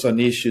focused on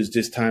issues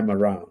this time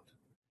around,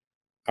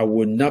 I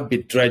would not be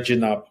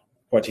dredging up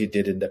what he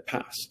did in the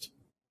past,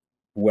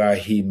 where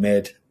he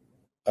made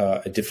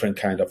a different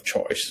kind of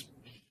choice.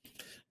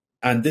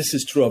 And this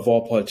is true of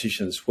all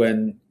politicians.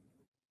 When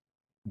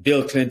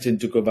Bill Clinton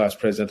took over as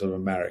president of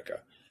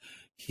America,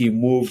 he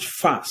moved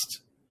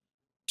fast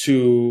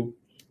to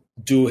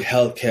do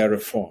healthcare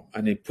reform,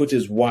 and he put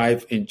his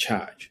wife in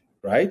charge,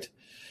 right?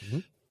 Mm-hmm.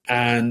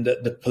 And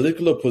the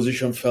political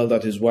opposition felt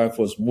that his wife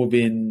was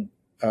moving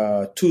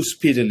too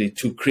speedily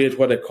to create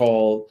what they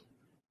call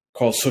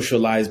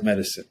socialized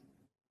medicine.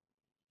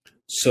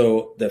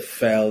 So they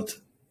felt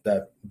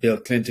that Bill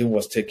Clinton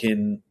was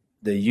taking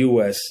the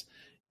U.S.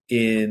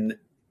 in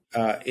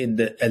a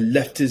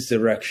leftist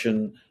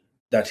direction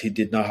that he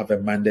did not have a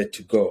mandate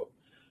to go.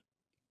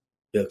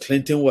 Bill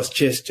Clinton was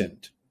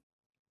chastened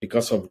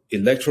because of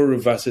electoral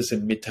reverses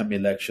in midterm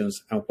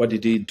elections. And what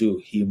did he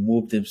do? He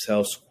moved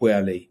himself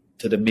squarely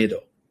to the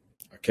middle.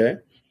 Okay?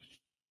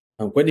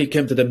 And when he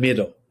came to the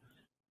middle,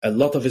 a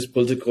lot of his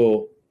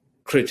political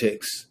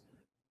critics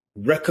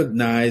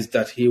recognized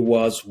that he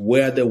was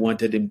where they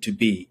wanted him to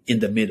be, in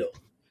the middle.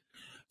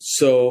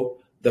 So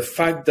the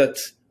fact that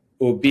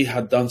Obi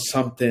had done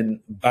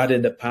something bad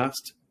in the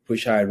past,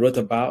 which I wrote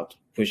about,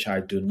 which I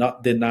do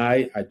not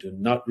deny, I do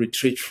not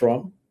retreat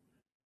from,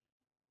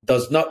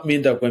 does not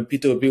mean that when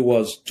Peter Obi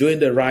was doing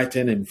the right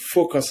thing and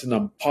focusing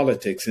on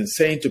politics and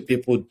saying to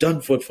people,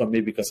 don't vote for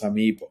me because I'm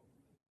Igbo,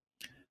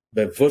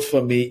 but vote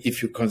for me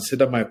if you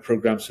consider my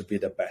programs to be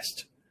the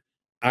best.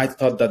 I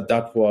thought that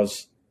that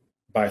was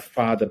by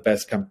far the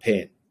best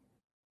campaign,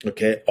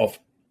 okay, of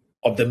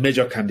the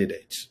major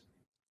candidates.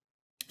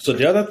 So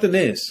the other thing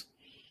is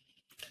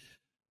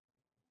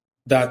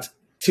that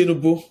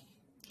Tinubu,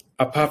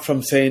 apart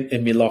from saying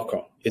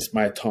Emiloko, it's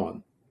my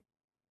turn,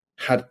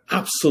 had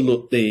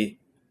absolutely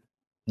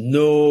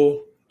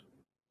no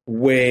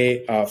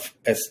way of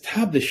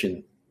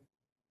establishing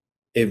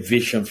a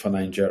vision for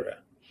Nigeria.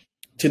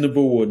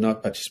 Tinubu would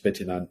not participate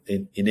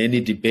in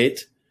any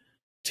debate.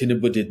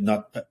 Tinubu did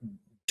not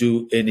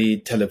do any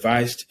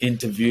televised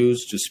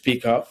interviews to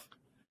speak of.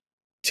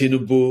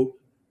 Tinubu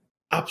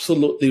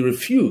absolutely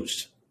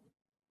refused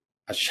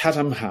at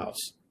Chatham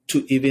House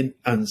to even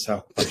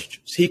answer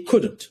questions. He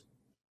couldn't.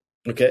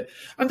 Okay?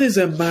 And there's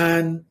a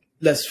man,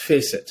 let's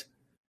face it,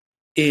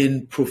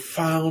 in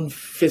profound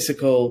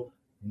physical,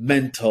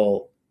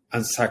 mental,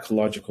 and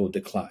psychological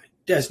decline.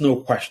 There's no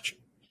question.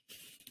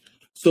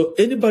 So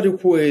anybody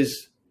who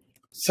is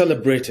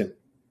celebrating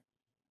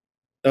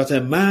that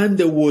a man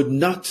they would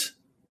not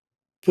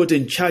put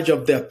in charge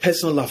of their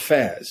personal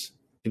affairs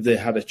if they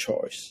had a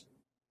choice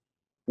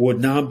would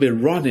now be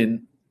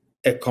running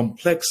a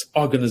complex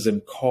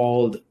organism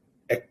called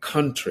a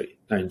country,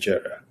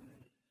 Nigeria.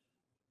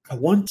 I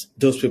want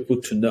those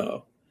people to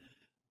know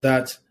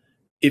that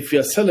if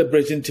you're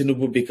celebrating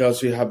Tinubu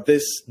because you have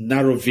this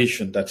narrow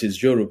vision that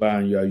is Yoruba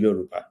and you are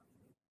Yoruba,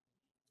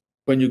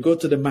 when you go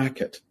to the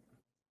market,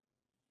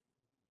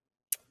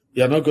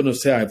 you're not going to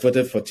say, I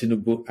voted for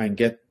Tinubu and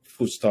get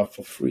foodstuff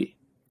for free.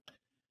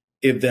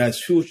 If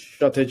there's food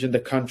shortage in the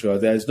country or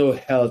there is no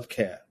health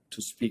care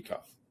to speak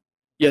of,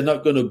 you're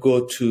not going to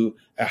go to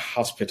a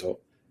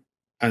hospital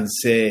and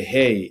say,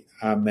 hey,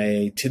 I'm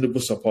a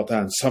Tinubu supporter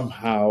and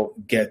somehow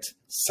get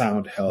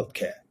sound health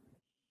care.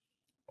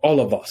 All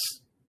of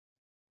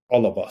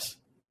us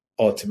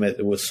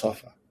ultimately will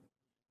suffer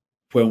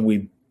when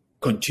we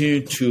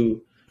continue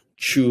to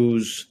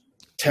choose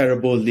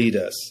terrible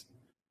leaders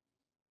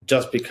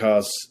just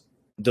because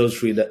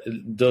those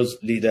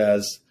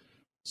leaders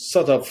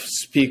sort of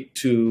speak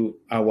to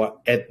our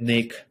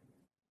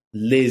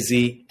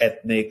lazy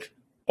ethnic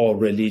or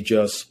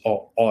religious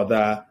or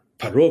other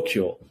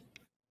parochial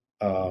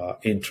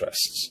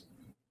interests.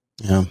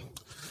 Yeah.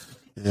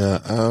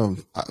 I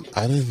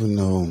don't even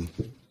know.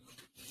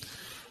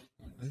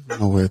 I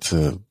don't know where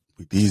to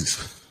with these.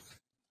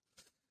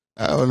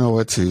 I don't know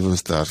where to even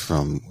start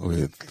from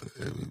with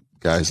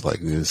guys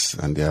like this,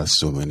 and there are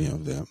so many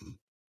of them,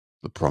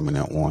 the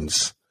prominent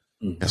ones.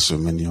 Mm-hmm. There's so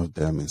many of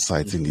them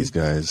inciting these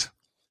guys.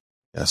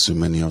 There are so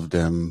many of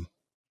them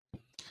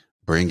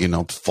bringing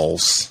up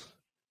false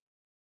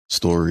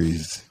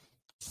stories,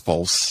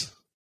 false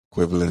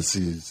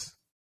equivalencies.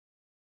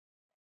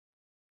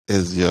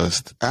 It's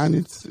just, and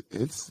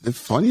it's the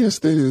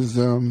funniest thing is,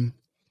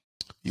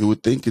 you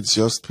would think it's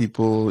just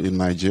people in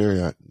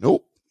Nigeria.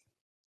 Nope.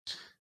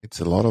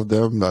 It's a lot of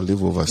them that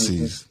live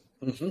overseas.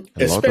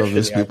 Mm-hmm. A lot of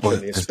these people,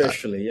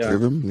 especially,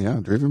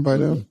 driven by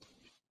them.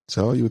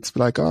 So you would be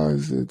like,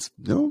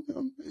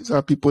 these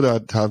are people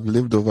that have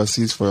lived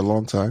overseas for a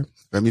long time.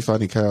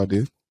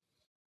 Fani-Kayode,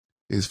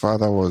 his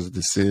father was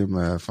the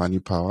same Fani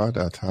Power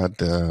that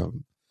had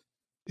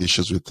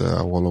issues with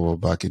Awolowo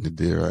back in the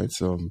day, right?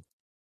 So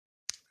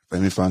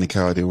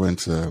Fani-Kayode went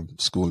to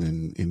school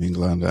in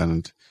England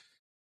and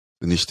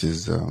finished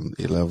his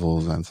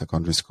A-levels and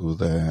secondary school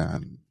there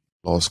and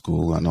law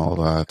school and all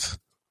that.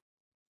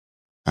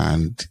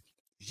 And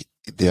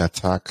the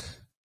attack,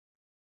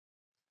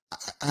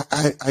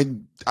 I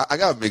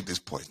gotta make this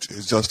point.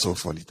 It's just so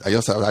funny. I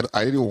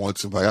didn't want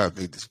to, but I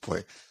gotta make this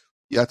point.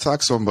 He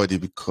attacked somebody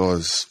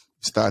because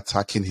he started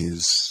attacking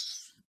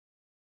his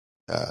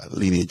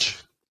lineage.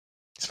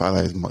 His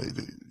father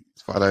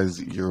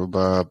is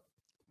Yoruba,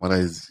 mother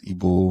is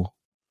Igbo.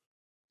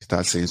 He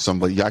started saying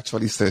somebody. He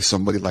actually says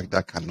somebody like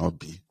that cannot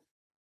be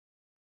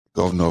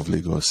governor of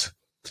Lagos.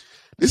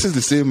 This is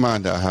the same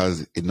man that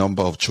has a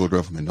number of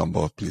children from a number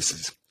of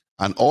places,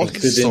 and all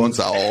his sons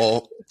are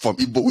all from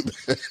Igbo.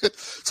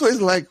 So it's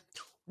like,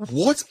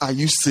 what are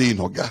you saying,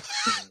 Oga?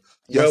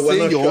 You're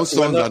saying your own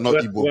sons are not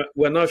Igbo.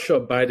 We're not sure,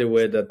 by the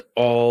way, that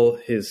all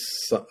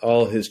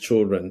his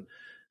children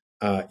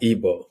are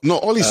Igbo. No,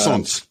 all his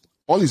sons,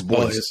 all his boys.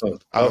 All his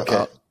sons.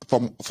 Okay.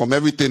 From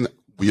everything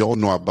we all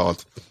know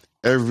about,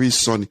 every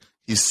son,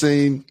 he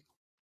said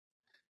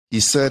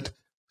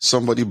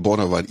somebody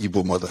born of an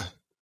Igbo mother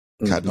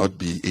cannot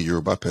be a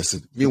Yoruba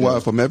person. Meanwhile,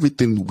 from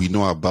everything we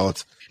know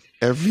about,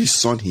 every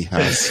son he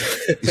has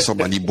is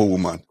from an Igbo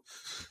woman.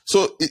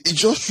 So it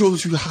just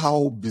shows you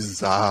how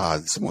bizarre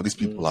some of these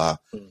people are.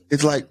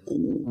 It's like,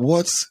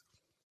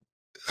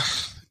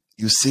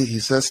 you see, he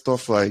says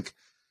stuff like,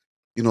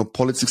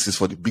 politics is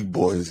for the big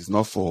boys. It's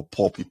not for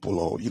poor people,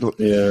 or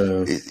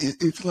Yeah.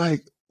 It's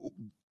like,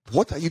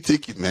 what are you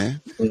taking,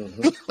 man?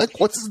 Mm-hmm. Like,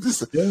 what is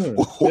this? Yeah.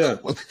 Yeah.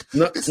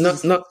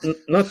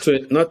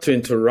 Not to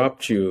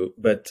interrupt you,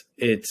 but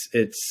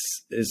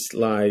it's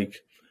like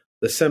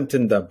the same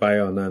thing that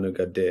Bayo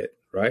Onanuga did,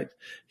 right?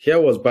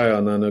 Here was Bayo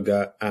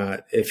Onanuga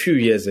a few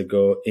years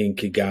ago in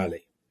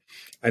Kigali,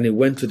 and he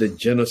went to the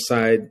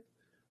Genocide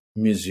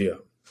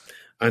Museum,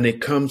 and he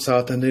comes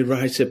out and he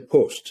writes a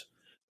post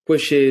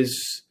which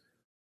is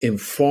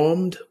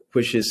informed,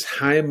 which is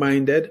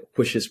high-minded,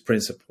 which is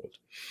principled.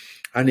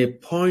 And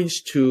it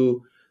points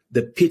to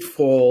the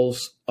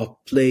pitfalls of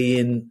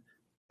playing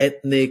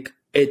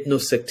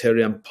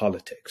ethno-sectarian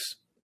politics,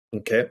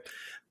 okay?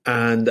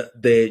 And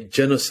the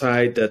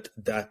genocide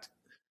that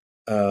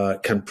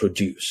can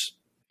produce.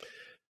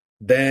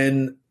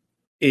 Then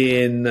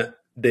in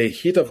the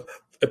heat of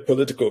a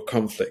political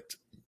conflict,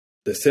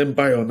 the same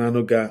Bayo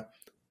Onanuga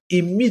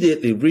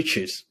immediately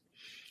reaches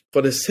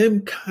for the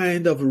same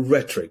kind of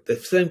rhetoric, the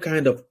same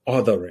kind of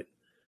othering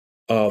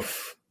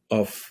of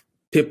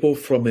people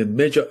from a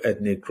major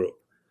ethnic group,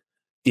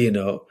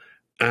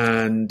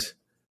 and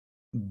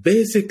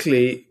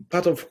basically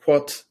part of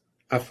what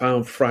I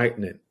found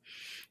frightening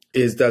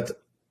is that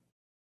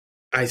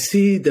I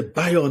see the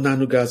Bayo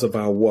Onanugas of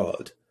our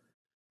world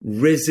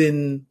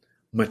raising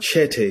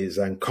machetes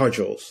and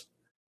cudgels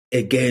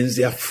against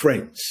their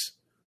friends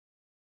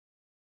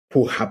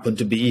who happen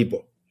to be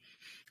Igbo.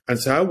 And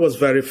so I was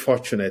very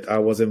fortunate. I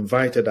was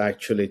invited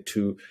actually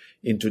to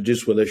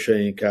introduce Wole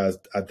Soyinka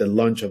at the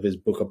launch of his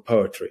book of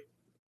poetry,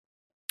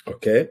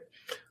 okay,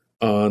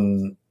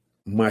 on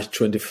March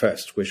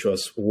 21st, which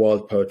was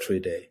World Poetry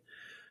Day.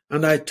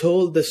 And I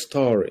told the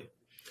story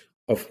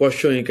of what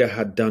Soyinka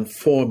had done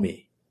for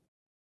me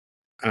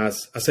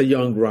as a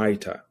young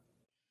writer,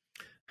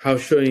 how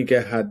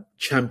Soyinka had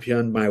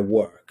championed my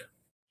work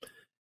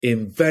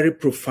in very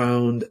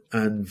profound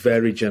and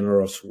very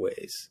generous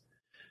ways.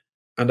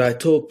 And I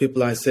told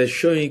people, I said,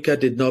 Soyinka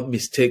did not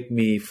mistake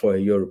me for a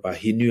Yoruba.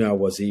 He knew I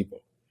was Igbo.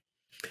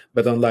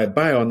 But unlike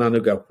Bayo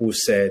Onanuga, who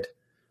said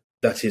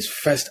that his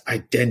first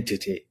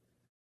identity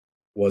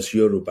was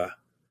Yoruba,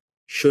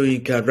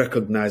 Soyinka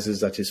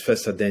recognizes that his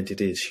first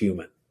identity is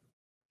human,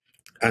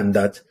 and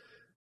that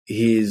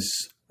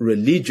his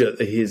religious,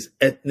 his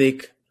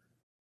ethnic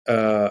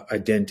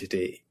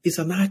identity is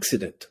an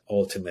accident,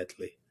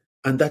 ultimately.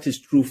 And that is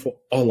true for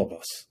all of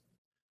us.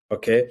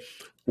 Okay?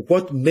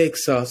 What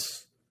makes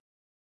us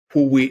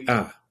who we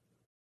are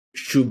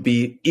should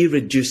be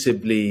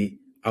irreducibly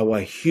our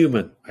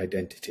human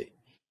identity,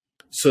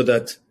 so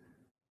that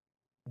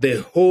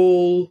the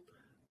whole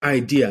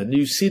idea, and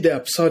you see the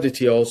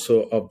absurdity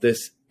also of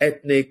this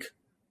ethnic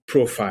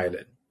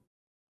profiling,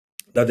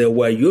 that there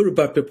were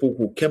Yoruba people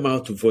who came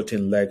out to vote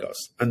in Lagos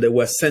and they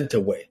were sent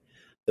away.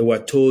 They were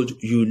told,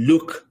 you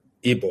look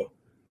Igbo,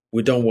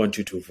 we don't want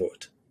you to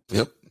vote.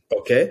 Yep.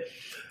 Okay?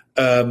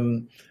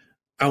 And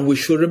we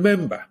should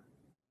remember,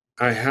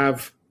 I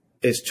have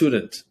a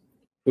student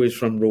who is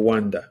from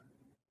Rwanda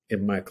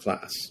in my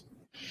class.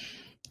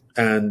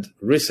 And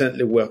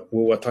recently we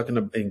were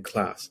talking in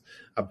class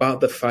about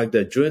the fact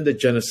that during the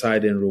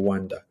genocide in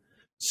Rwanda,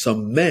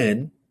 some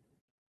men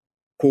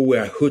who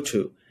were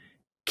Hutu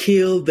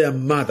killed their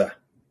mothers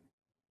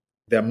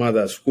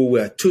who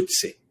were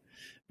Tutsi,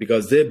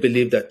 because they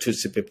believed that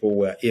Tutsi people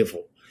were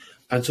evil.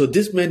 And so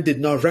these men did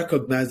not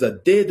recognize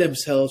that they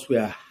themselves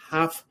were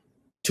half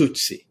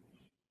Tutsi.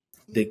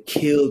 They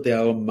killed their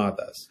own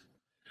mothers.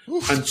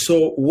 Oof. And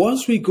so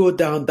once we go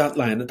down that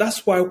line, and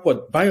that's why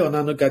what Bayo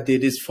Onanuga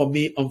did is, for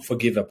me,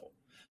 unforgivable.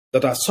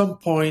 That at some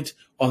point,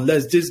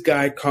 unless this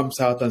guy comes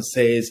out and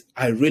says,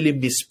 I really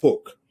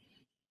misspoke,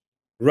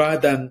 rather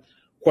than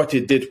what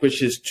he did,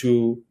 which is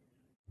to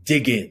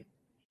dig in.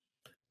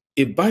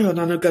 If Bayo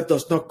Onanuga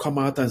does not come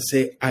out and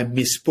say, I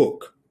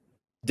misspoke,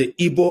 the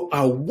Igbo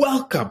are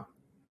welcome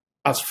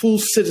as full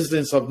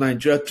citizens of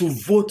Nigeria to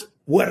vote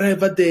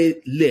wherever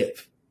they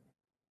live.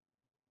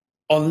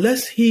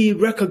 Unless he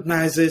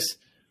recognizes,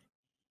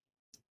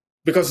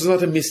 because it's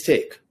not a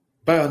mistake,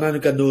 Bayo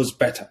Onanuga knows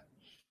better.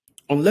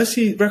 Unless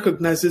he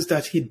recognizes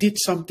that he did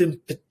something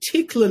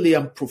particularly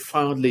and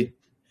profoundly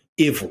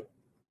evil,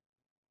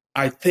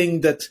 I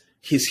think that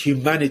his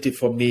humanity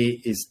for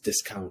me is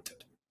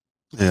discounted.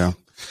 Yeah.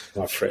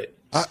 I'm afraid.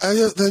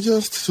 There are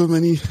just so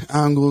many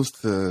angles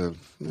to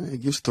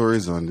give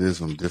stories on this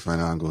from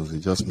different angles. It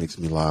just makes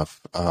me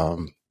laugh. I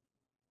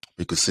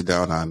could sit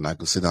down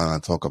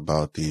and talk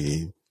about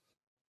the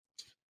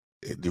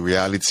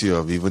reality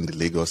of even the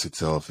Lagos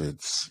itself.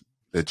 It's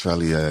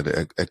literally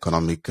an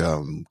economic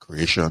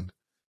creation.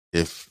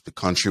 If the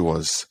country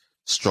was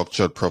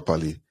structured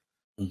properly,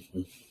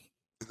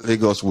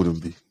 Lagos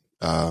wouldn't be.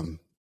 And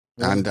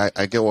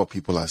I get what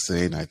people are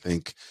saying. I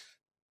think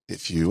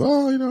if you,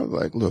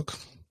 look,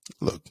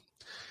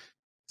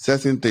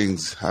 certain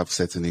things have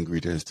certain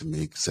ingredients to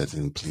make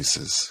certain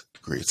places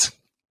great.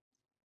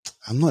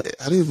 In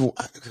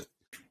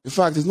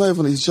fact, it's not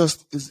even,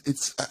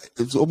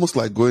 it's almost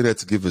like going there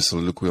to give a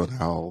soliloquy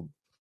on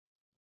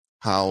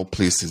how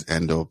places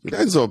end up. It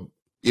ends up,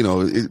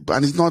 and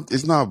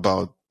it's not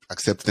about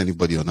accepting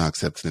anybody or not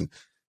accepting.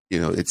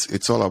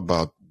 It's all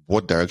about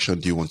what direction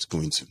do you want to go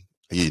into.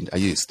 Are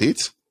you a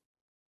state?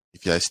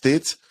 If you're a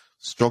state,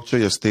 structure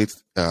your state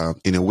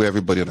in a way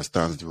everybody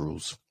understands the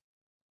rules,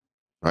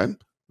 right?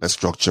 Let's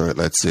structure it.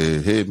 Let's say,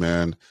 hey,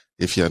 man,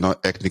 if you're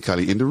not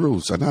ethnically in the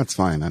rules, and that's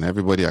fine, and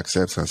everybody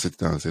accepts and sits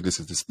down and say,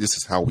 this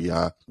is how we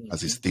are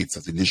as a state,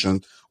 as a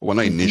nation. Well,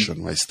 we're not a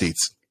nation, we're a state.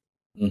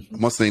 I'm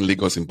not saying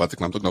Lagos in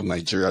particular. I'm talking about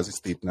Nigeria as a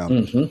state now.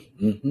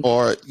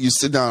 Or you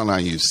sit down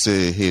and you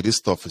say, hey, this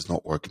stuff is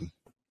not working.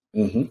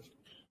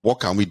 What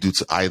can we do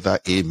to either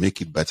A,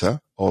 make it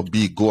better, or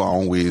B, go our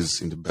own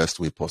ways in the best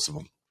way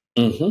possible?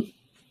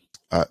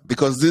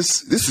 Because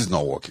this is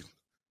not working.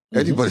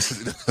 Anybody,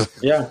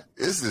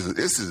 this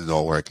is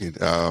not working.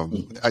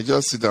 I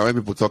just sit down when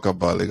people talk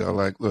about it. I'm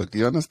like, look,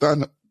 you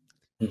understand?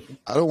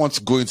 I don't want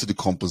to go into the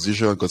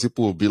composition because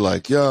people will be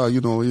like, yeah,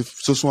 if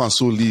so and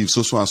so leave,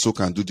 so and so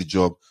can do the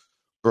job.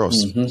 Bros,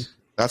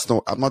 that's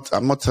not.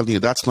 I'm not telling you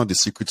that's not the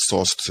secret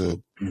sauce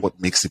to what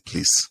makes a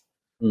place.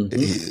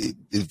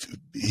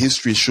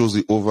 History shows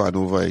it over and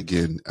over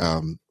again.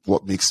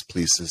 What makes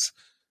places.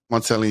 I'm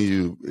not telling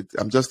you.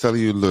 I'm just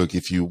telling you. Look,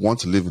 if you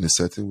want to live in a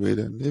certain way,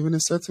 then live in a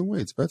certain way.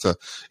 It's better.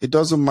 It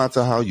doesn't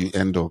matter how you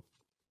end up.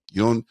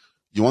 You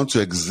want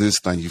to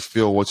exist, and you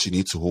feel what you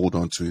need to hold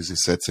on to is a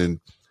certain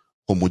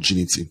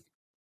homogeneity,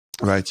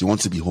 right? You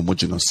want to be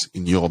homogeneous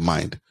in your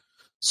mind.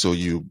 So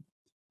you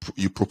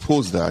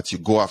propose that, you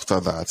go after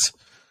that.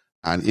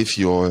 And if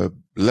your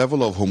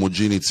level of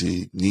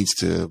homogeneity needs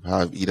to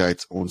have either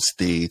its own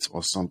state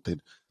or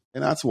something,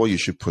 then that's what you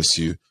should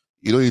pursue.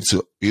 You don't need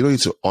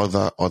to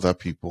other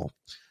people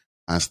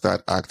and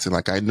start acting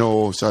like, I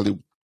know, especially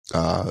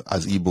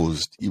as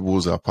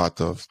Igbos are part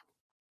of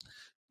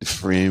the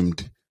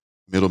framed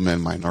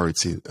middleman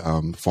minority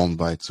formed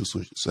by two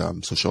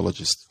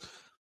sociologists.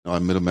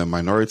 Middleman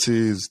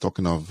minorities,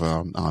 talking of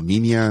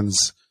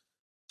Armenians,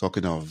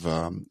 talking of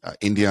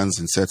Indians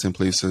in certain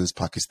places,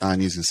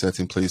 Pakistanis in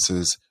certain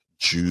places,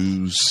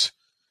 Jews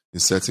in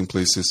certain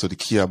places. So the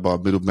key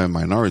about middleman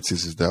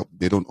minorities is that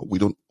we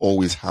don't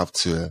always have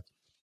to,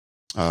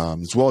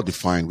 it's well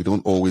defined. We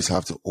don't always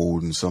have to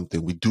own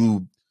something. We're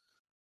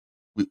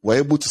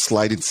able to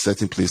slide into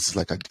certain places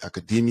like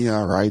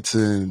academia,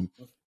 writing,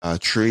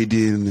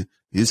 trading,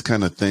 these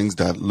kind of things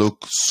that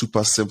look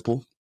super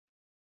simple.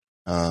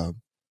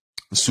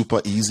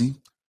 Super easy,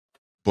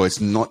 but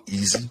it's not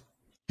easy.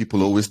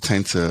 People always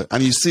tend to,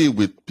 and you see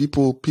with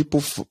people,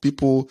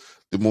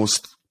 the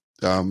most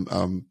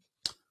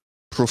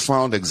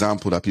profound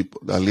example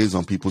that lays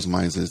on people's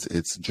minds is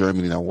it's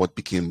Germany and what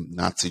became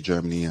Nazi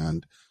Germany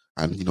and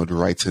the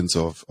writings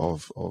of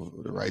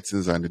the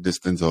writings and the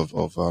distance of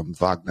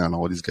Wagner and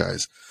all these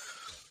guys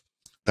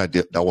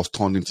that was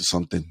turned into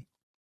something.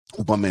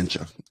 Übermensch,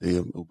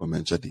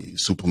 the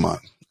Superman.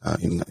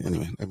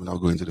 Anyway, let me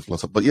not go into the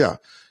philosophy, but yeah.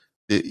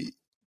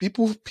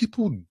 People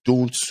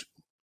don't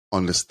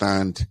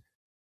understand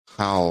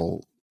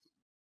what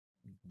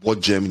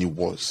Germany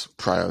was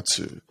prior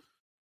to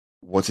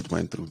what it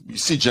went through. You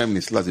see Germany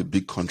still as a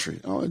big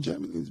country. Oh,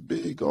 Germany is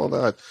big, all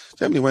that.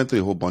 Germany went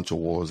through a whole bunch of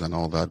wars and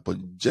all that,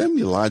 but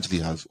Germany largely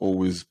has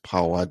always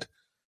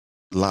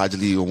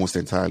almost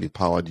entirely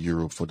powered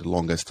Europe for the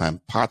longest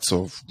time. Parts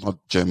of, not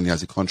Germany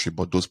as a country,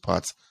 but those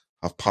parts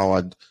have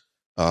powered,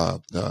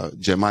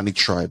 Germanic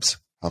tribes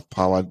have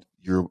powered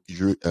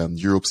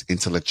Europe's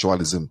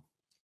intellectualism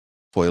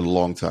for a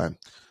long time.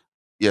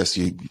 Yes,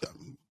 I'm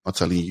not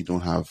telling you don't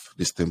have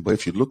this thing, but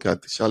if you look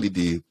at especially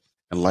the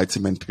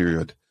Enlightenment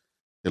period,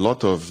 a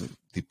lot of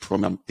the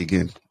prominent,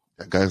 again,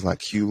 there are guys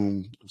like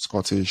Hume,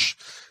 Scottish,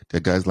 there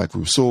are guys like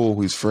Rousseau,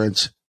 who is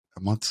French.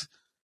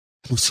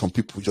 Some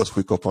people just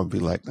wake up and be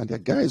like, now there are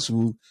guys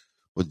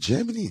but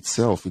Germany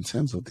itself, in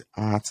terms of the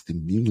arts, the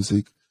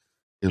music,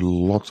 a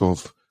lot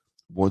of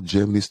what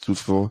Germany stood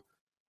for,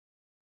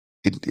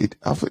 it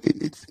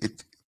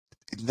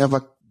never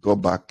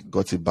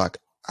got it back.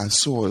 And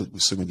so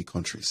with so many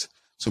countries,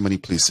 so many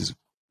places.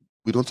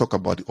 We don't talk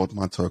about the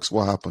Ottoman Turks.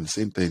 What happened?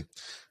 Same thing.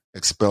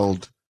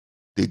 Expelled.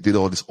 They did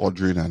all this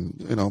ordering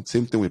and,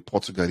 same thing with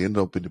Portugal. They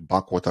ended up in the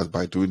backwaters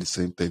by doing the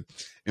same thing.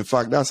 In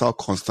fact, that's how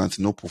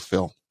Constantinople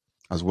fell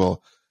as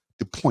well.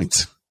 The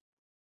point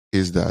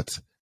is that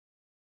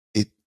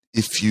the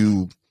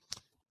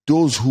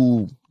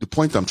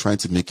point I'm trying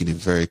to make in a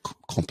very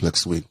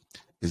complex way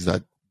is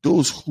that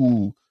those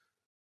who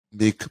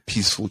make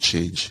peaceful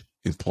change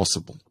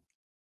impossible,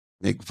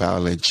 make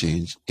violent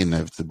change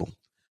inevitable.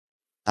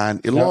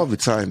 And a lot of the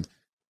time,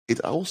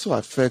 it's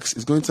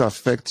going to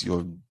affect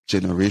your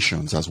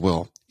generations as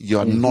well.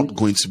 You're not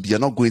going to be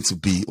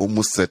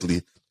almost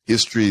certainly.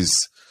 History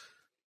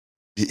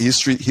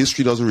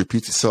doesn't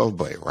repeat itself,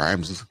 but it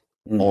rhymes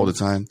all the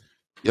time.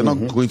 You're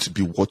not going to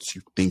be what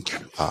you think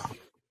you are.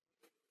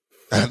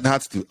 And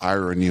that's the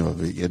irony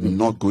of it. You're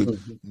not going.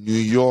 New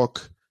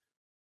York,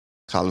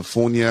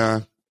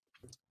 California,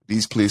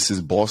 these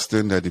places,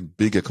 Boston, they're the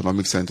big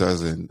economic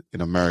centers in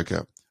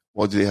America.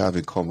 What do they have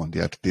in common?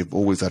 They've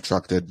always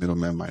attracted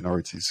middlemen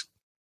minorities,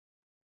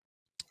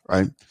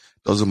 right?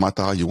 Doesn't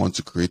matter how you want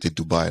to create a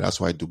Dubai. That's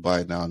why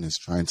Dubai now is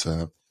trying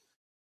to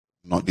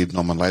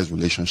normalize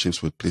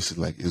relationships with places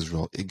like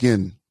Israel.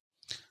 Again,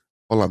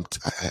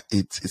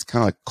 it's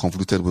kind of like a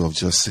convoluted way of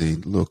just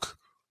saying, look,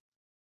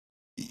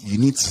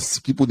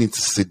 people need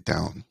to sit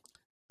down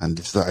and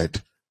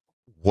decide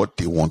what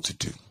they want to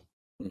do.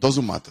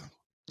 Doesn't matter.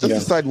 Just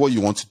decide what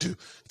you want to do.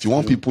 If you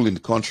want people in the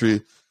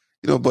country,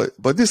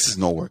 but this is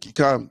no work. You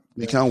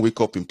can't wake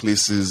up in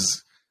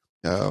places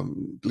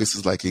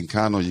like in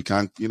Kano. You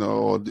can't,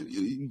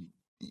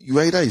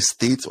 you're either a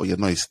state or you're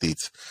not a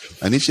state.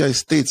 And if you're a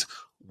state,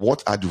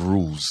 what are the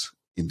rules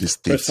in this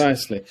state?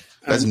 Precisely.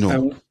 Let's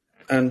know.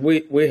 And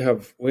we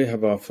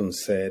have often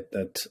said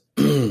that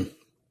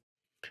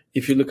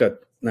if you look at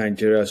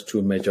Nigeria's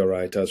two major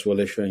writers, Wole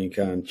Soyinka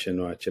and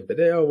Chinua Achebe,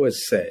 they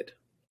always said,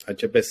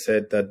 Achebe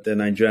said that the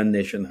Nigerian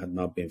nation had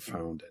not been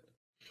founded.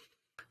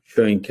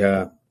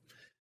 Soyinka,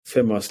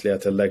 famously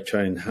at a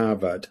lecture in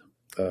Harvard,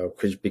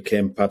 which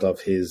became part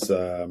of his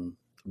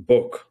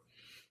book,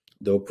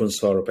 The Open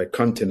Soul of a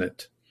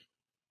Continent,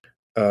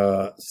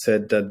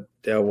 said that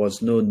there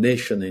was no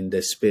nation in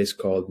the space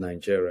called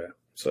Nigeria.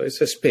 So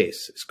it's a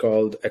space. It's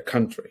called a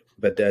country,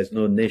 but there's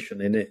no nation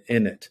in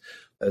it.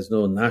 There's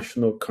no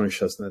national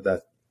consciousness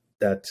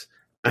that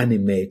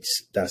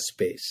animates that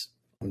space.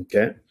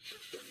 Okay?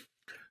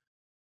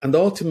 And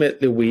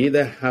ultimately, we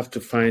either have to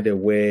find a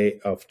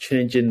way of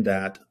changing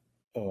that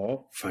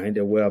or find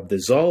a way of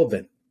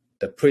dissolving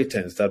the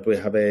pretense that we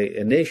have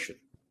a nation.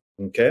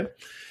 Okay?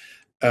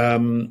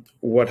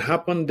 What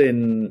happened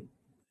in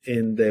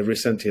the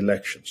recent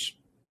elections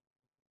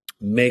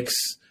makes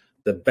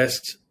the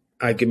best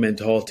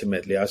argument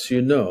ultimately. As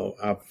you know,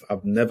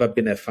 I've never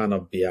been a fan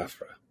of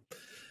Biafra.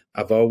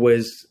 I've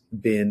always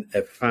been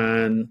a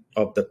fan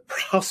of the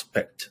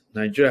prospect.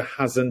 Nigeria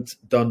hasn't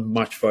done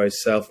much for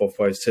itself or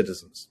for its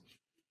citizens.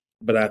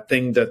 But I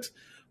think that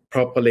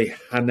properly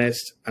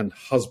harnessed and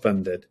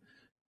husbanded,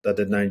 that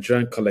the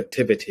Nigerian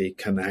collectivity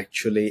can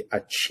actually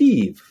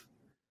achieve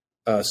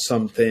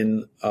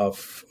something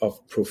of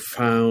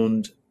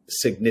profound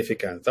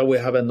significance, that we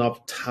have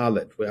enough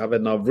talent, we have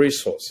enough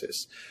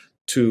resources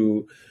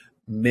to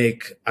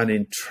make an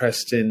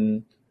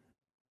interesting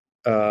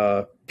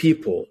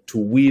people, to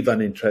weave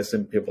an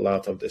interesting people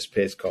out of the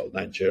space called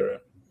Nigeria.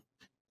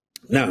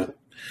 Now,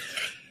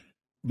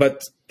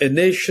 but a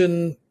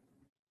nation,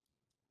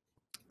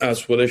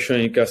 as Wole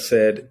Soyinka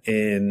said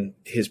in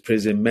his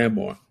prison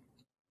memoir,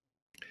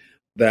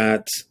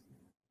 that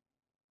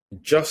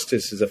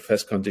justice is the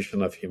first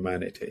condition of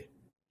humanity.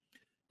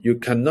 You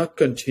cannot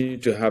continue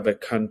to have a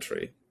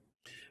country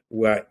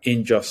where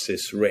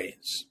injustice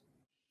reigns.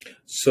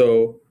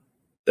 So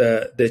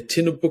the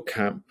Tinubu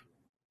camp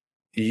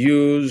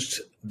used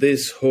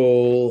this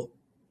whole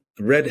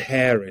red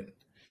herring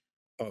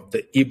of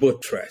the Igbo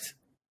threat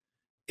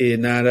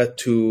in order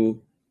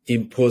to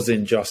impose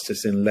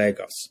injustice in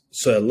Lagos.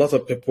 So a lot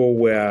of people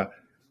were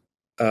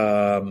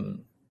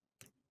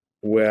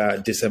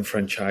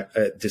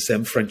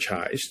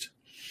disenfranchised.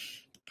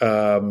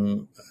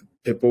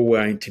 People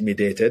were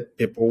intimidated.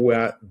 People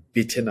were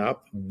beaten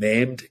up,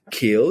 maimed,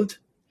 killed,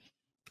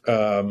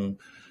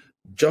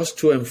 just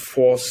to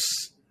enforce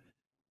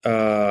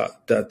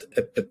that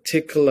a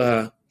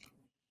particular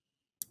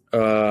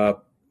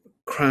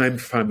crime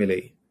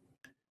family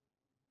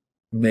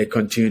may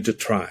continue to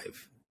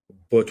thrive,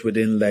 both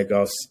within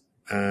Lagos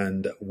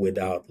and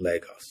without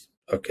Lagos.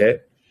 Okay?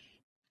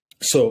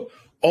 So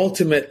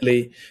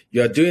ultimately,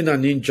 you are doing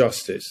an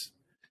injustice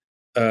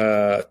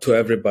to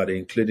everybody,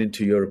 including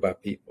to Yoruba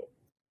people.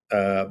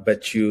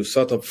 But you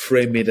sort of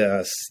frame it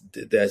as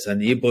there's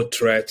an Igbo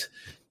threat.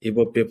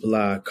 Igbo people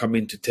are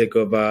coming to take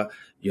over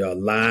your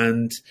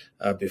land.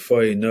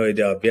 Before you know it,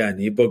 there'll be an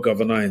Igbo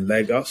governor in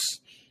Lagos,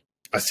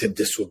 as if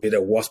this would be the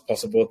worst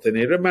possible thing.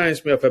 It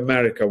reminds me of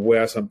America,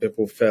 where some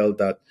people felt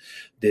that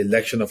the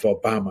election of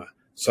Obama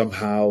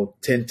somehow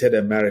tainted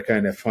America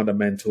in a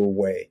fundamental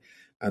way,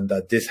 and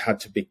that this had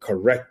to be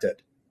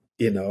corrected,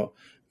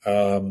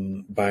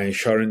 by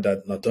ensuring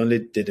that not only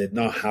did it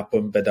not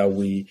happen, but that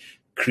we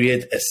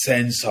create a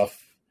sense of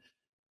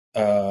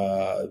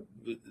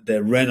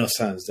the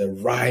renaissance, the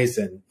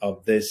rising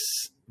of this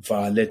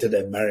violated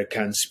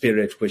American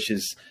spirit, which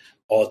is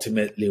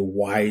ultimately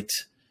white,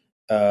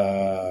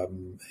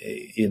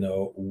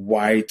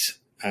 white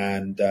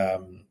and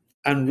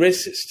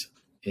racist,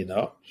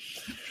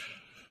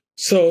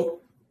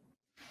 So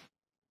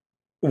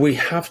we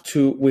have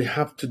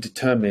to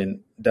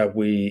determine that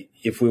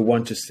if we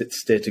want to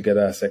stay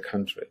together as a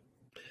country.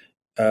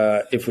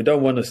 If we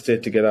don't want to stay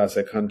together as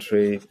a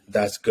country,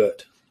 that's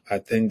good. I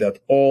think that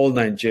all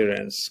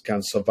Nigerians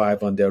can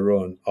survive on their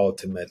own,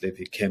 ultimately, if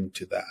it came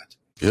to that.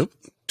 Yep.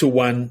 To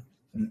one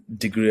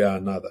degree or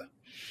another.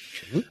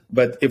 Mm-hmm.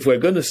 But if we're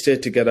going to stay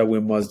together, we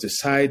must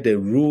decide the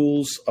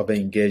rules of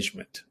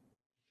engagement.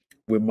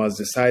 We must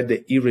decide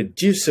the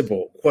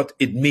irreducible, what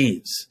it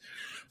means.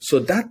 So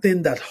that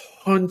thing that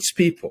haunts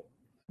people.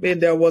 I mean,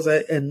 there was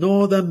a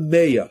northern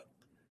mayor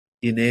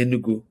in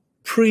Enugu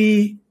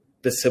pre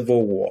the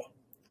Civil War.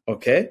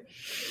 Okay?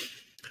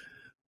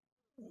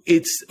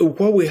 it's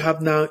what we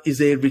have now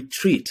is a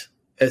retreat,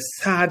 a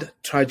sad,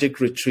 tragic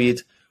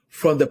retreat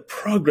from the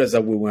progress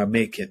that we were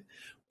making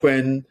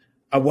when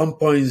at one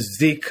point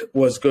Zeke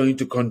was going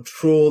to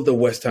control the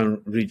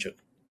Western region.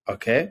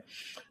 Okay.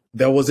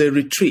 There was a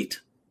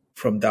retreat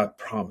from that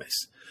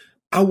promise.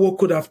 Awo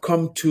could have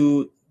come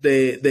to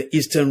the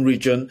Eastern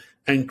region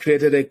and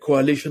created a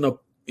coalition of,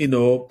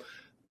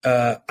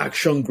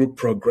 action group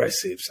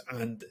progressives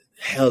and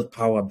held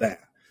power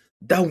there.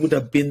 That would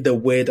have been the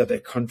way that the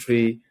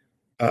country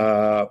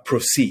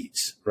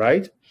proceeds,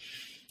 right?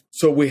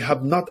 So we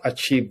have not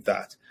achieved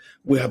that.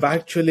 We have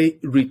actually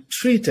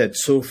retreated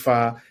so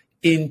far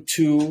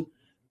into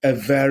a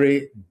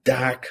very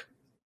dark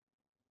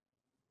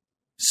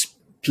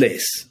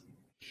place.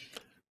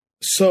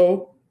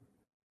 So,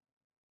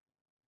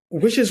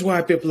 which is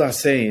why people are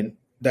saying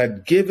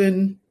that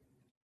given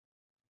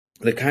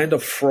the kind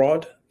of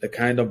fraud, the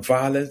kind of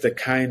violence, the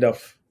kind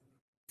of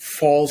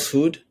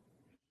falsehood,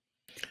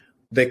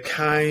 the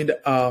kind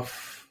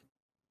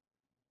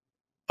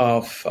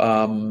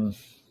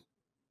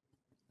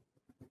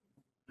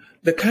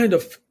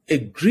of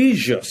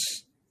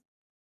egregious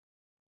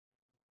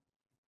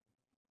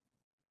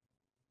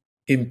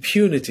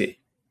impunity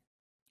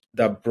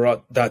that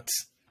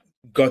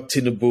got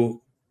Tinubu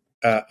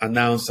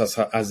announced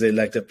as the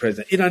elected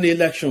president in an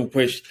election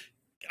which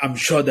I'm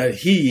sure that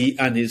he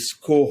and his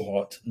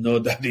cohort know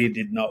that he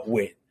did not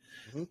win.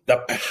 Mm-hmm.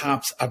 That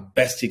perhaps at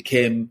best he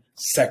came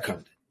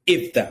second,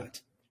 if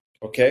that.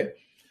 Okay?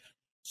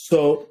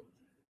 So,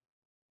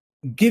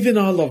 given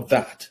all of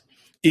that,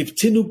 if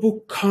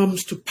Tinubu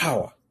comes to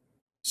power,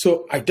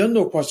 so I don't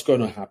know what's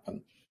going to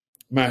happen.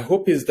 My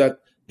hope is that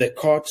the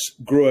courts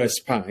grow a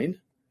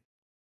spine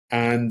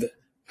and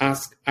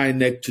ask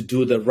INEC to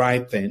do the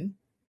right thing,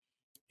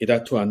 either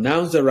to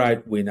announce the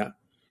right winner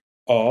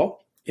or,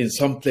 in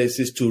some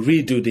places, to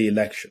redo the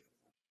election.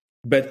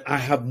 But I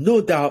have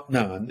no doubt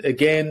now, and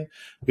again,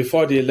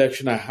 before the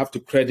election, I have to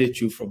credit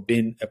you for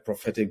being a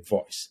prophetic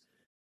voice.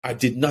 I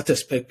did not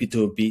expect Peter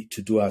Obi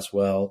to do as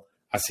well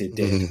as he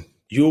did. Mm-hmm.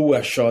 You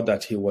were sure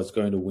that he was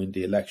going to win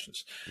the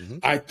elections. Mm-hmm.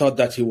 I thought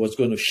that he was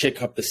going to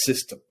shake up the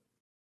system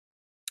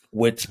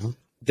with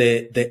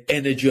the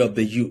energy of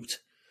the youth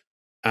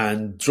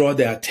and draw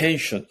the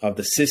attention of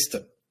the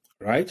system,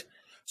 right?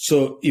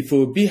 So if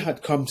Obi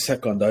had come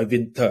second or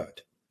even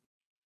third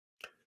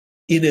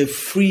in a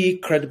free,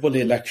 credible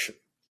election,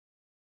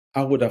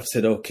 I would have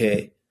said,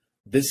 okay,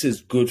 this is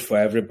good for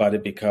everybody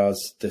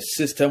because the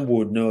system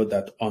would know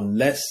that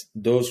unless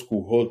those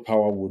who hold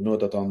power would know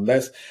that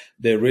unless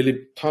they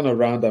really turn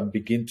around and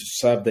begin to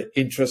serve the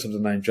interests of the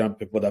Nigerian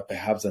people, that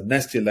perhaps the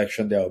next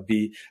election there will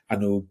be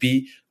an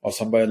Obi or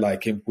somebody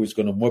like him who is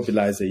going to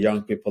mobilize the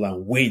young people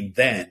and win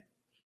then.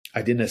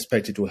 I didn't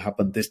expect it to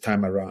happen this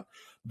time around.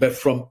 But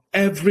from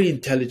every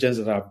intelligence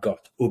that I've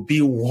got,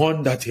 Obi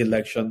won that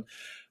election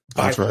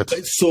outright.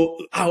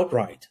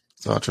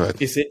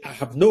 Outright. You see, I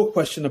have no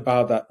question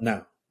about that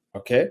now.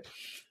 Okay?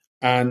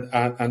 And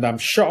I'm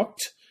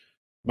shocked.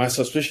 My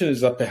suspicion is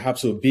that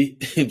perhaps Obi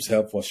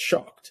himself was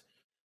shocked.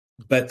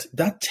 But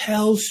that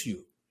tells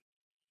you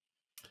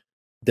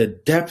the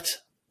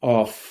depth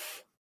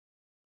of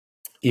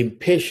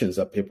impatience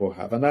that people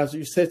have. And as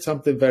you said,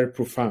 something very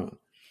profound,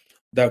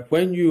 that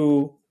when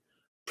you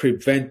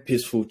prevent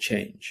peaceful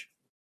change,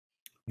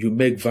 you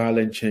make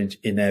violent change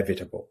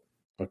inevitable.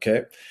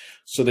 Okay?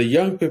 So the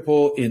young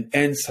people in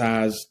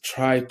NSAS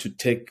tried to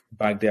take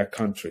back their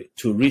country,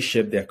 to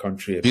reshape their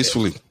country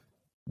peacefully.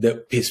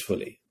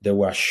 They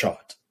were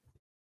shot.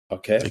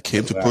 Okay? They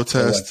came to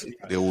protest.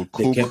 They will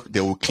cook.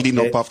 They will clean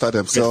up after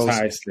themselves.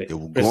 Precisely. They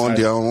will go on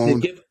their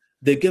own.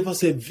 They gave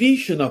us a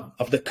vision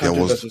of the country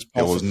that was possible.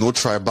 There was no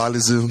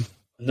tribalism.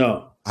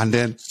 No. And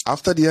then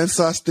after the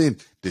NSAS thing,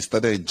 they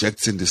started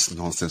injecting this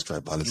nonsense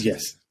tribalism.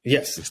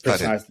 Yes,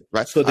 precisely.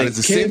 Right? So and it's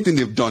the same thing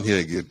they've done here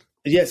again.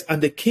 Yes,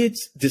 and the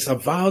kids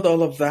disavowed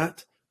all of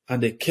that,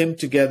 and they came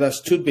together,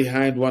 stood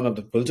behind one of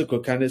the political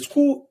candidates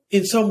who,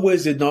 in some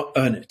ways, did not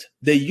earn it.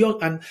 The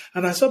young, and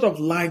I sort of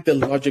like the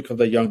logic of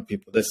the young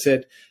people. They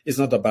said, it's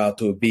not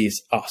about Obi, it's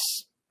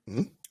us.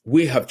 Mm-hmm.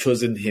 We have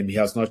chosen him, he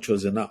has not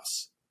chosen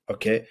us.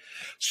 Okay?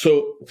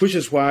 So, which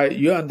is why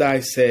you and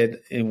I said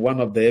in one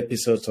of the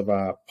episodes of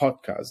our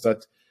podcast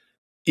that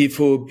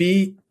if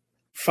Obi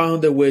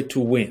found a way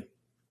to win,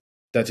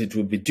 that it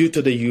would be due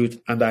to the youth.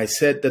 And I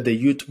said that the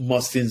youth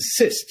must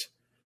insist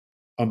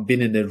on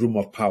being in a room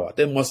of power.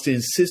 They must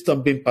insist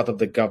on being part of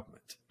the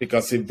government.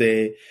 Because if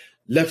they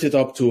left it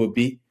up to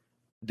Obi,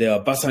 the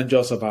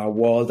Obasanjos of our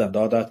world and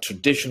other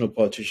traditional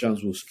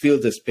politicians will fill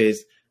the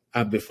space.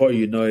 And before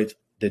you know it,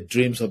 the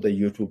dreams of the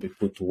youth will be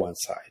put to one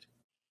side.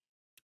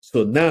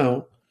 So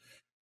now,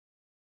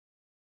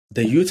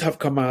 the youth have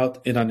come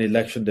out in an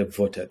election, they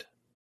voted.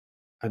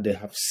 And they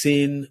have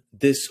seen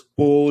this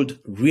old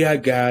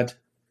rearguard,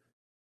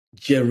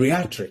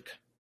 geriatric,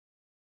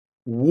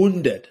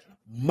 wounded,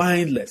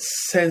 mindless,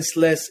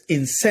 senseless,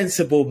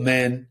 insensible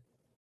men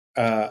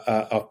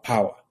of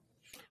power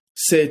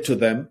say to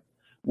them,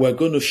 we're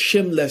going to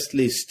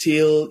shamelessly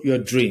steal your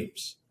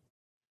dreams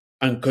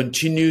and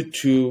continue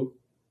to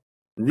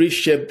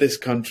reshape this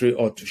country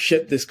or to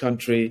shape this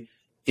country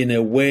in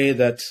a way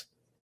that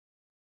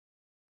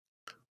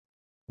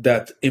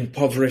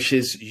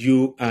impoverishes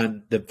you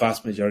and the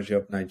vast majority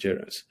of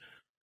Nigerians.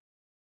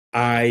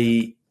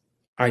 I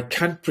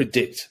can't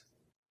predict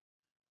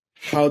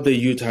how the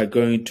youth are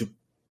going to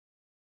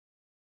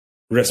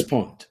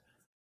respond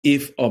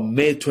if on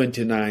May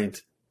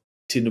 29th,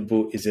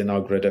 Tinubu is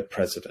inaugurated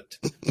president.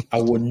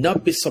 I would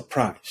not be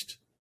surprised.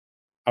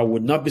 I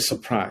would not be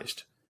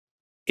surprised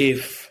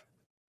if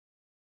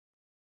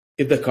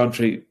the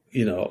country,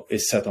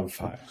 is set on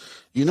fire.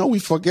 We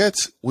forget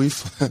we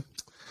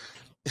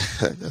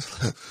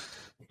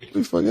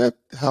forget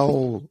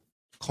how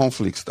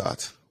conflicts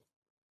start.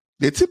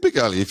 They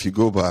typically, if you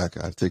go back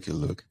and take a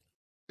look,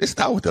 they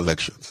start with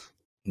elections.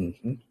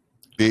 Mm-hmm.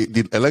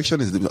 The election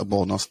is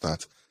not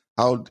start.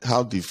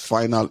 How the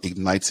final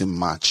igniting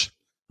match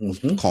of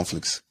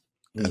conflicts,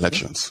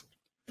 elections.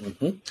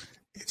 Mm-hmm.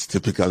 It's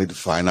typically the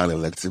final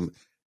electing.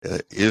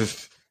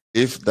 If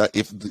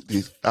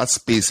that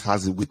space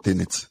has it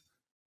within it,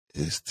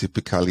 it's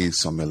typically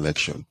some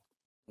election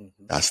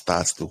that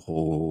starts the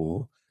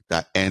whole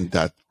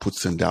that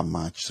puts in that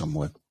match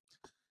somewhere.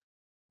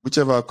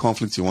 Whichever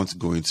conflict you want to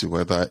go into,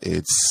 whether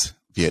it's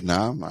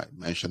Vietnam, I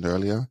mentioned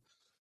earlier,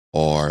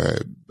 or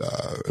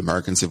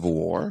American Civil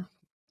War.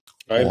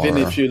 Even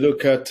if you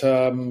look at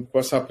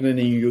what's happening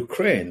in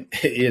Ukraine,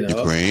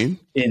 Ukraine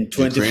in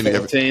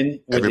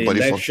 2014 with the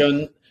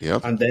election,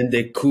 and then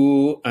the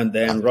coup, and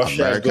then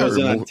Russia America goes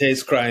in and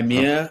takes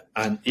Crimea,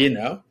 and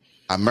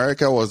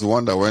America was the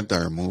one that went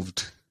and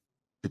removed.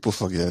 People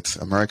forget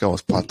America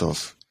was part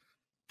of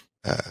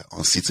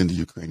unseating the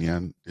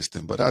Ukrainian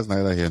system, but that's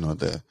neither here nor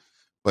there.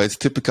 But it's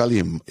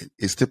typically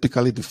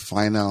the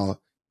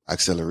final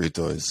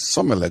accelerator is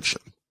some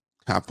election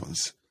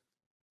happens,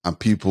 and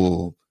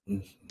people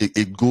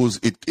it goes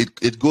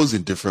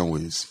in different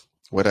ways.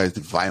 Whether it's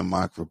the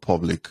Weimar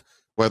Republic,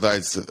 whether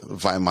it's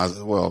Weimar,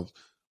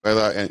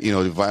 whether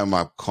the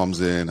Weimar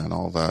comes in and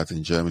all that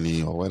in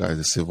Germany, or whether it's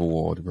the Civil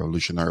War, the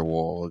Revolutionary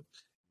War,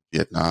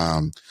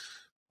 Vietnam,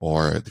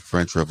 or the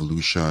French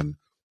Revolution.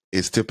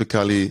 It's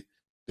typically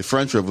the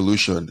French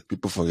Revolution.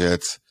 People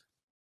forget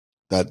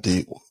that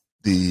the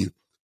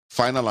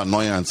final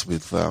annoyance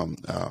with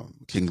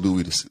King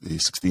Louis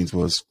XVI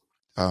was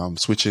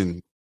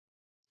switching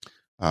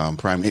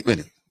prime.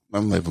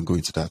 I'm not even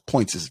going to that.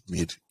 Point is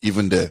made.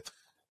 Even there,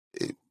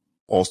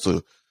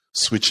 also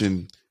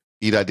switching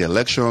either the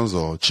elections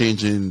or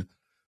changing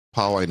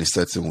power in a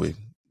certain way.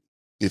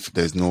 If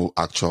there's no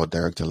actual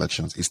direct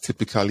elections, it's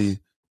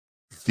typically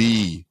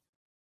the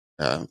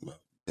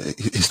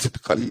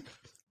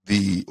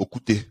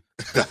okute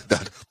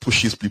that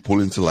pushes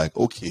people into like,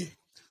 okay.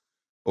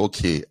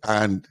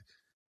 And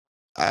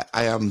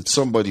I am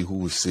somebody who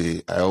will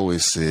say, I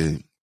always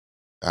say,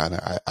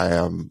 and I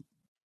am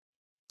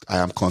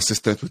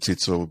consistent with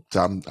it. So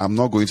I'm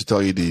not going to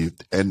tell you the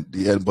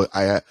end, but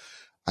I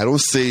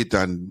don't say it,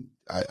 and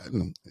I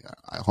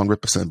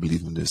 100%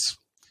 believe in this.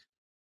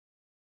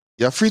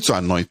 You're free to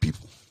annoy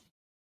people.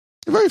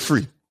 You're very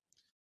free.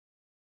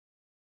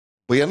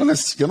 But you're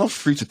not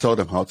free to tell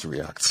them how to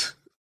react.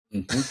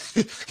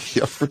 Mm-hmm.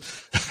 You're free.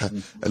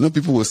 I know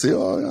people will say,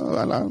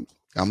 oh,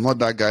 I'm not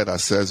that guy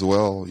that says,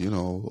 well,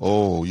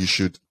 you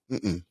should.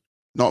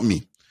 Not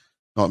me.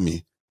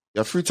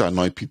 You're free to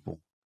annoy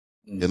people.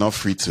 You're not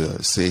free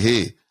to say,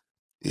 hey,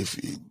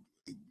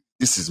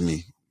 this is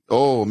me.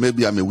 Oh,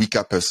 maybe I'm a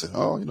weaker person.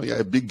 Oh, you're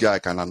a big guy, I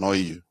can annoy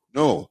you.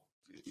 No.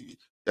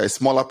 You're a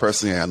smaller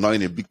person, you're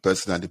annoying a big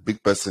person, and the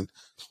big person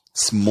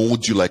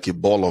smolds you like a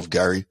ball of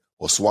Gary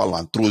or swallow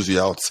and throws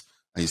you out,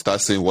 and you start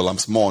saying, well, I'm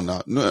small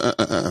now. No,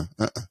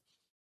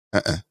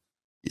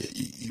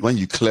 When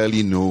you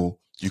clearly know,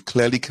 you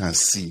clearly can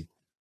see,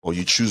 or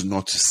you choose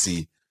not to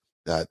see,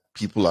 that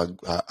people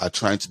are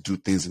trying to do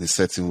things in a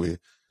certain way.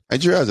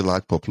 Nigeria has a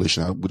large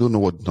population. We don't know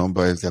what the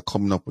number is. They're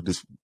coming up with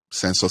this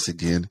census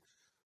again.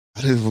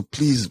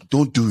 Please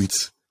don't do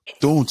it.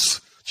 Don't.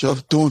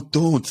 Just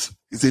don't.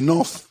 It's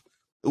enough.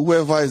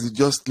 Whoever is,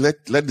 just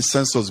let the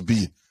census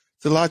be.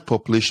 It's a large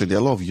population. There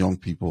are a lot of young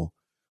people.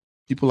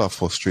 People are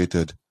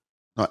frustrated.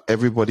 Not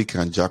everybody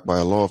can jack, but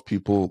a lot of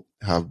people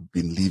have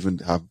been leaving.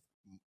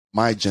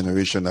 My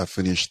generation that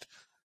finished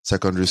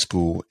secondary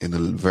school in the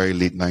very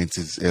late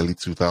 90s, early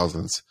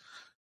 2000s.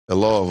 A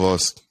lot of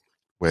us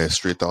were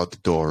straight out the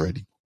door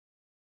already.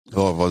 A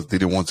lot of us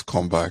didn't want to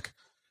come back.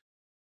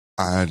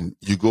 And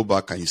you go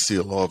back and you see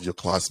a lot of your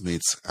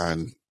classmates,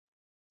 and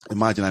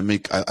imagine I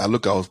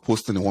was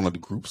posting in one of the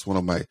groups, one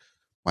of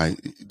my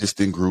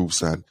distinct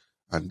groups, and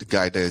the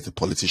guy there is a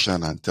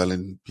politician, and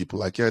telling people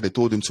like, yeah, they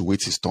told him to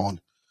wait his turn.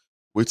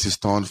 Wait his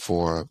turn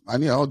for,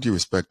 and all due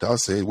respect, I'll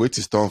say wait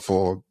his turn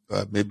for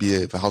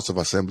maybe a House of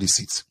Assembly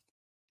seat,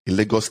 a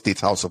Lagos State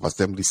House of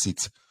Assembly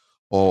seat,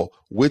 or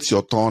wait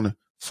your turn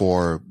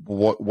for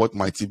what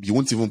might be, you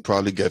won't even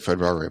probably get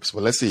federal reps,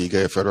 but let's say you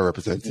get a federal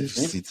representative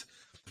seat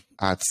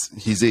at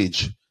his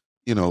age,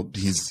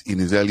 he's in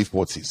his early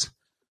 40s.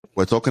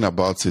 We're talking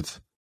about it.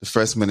 The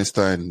first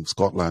minister in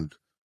Scotland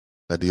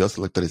that they just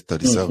elected is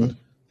 37.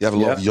 You have a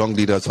lot of young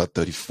leaders at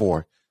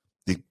 34.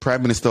 the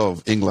Prime Minister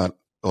of England,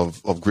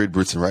 of Great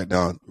Britain right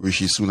now,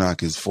 Rishi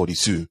Sunak, is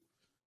 42.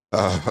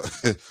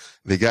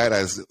 The guy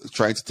that's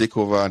trying to take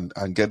over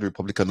and get the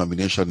Republican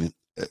nomination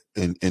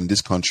in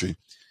this country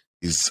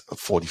is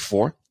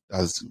 44.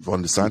 That's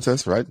Ron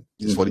DeSantis, right?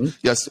 He's 40.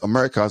 Yes,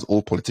 America has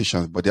old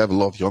politicians, but they have a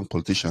lot of young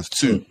politicians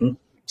too.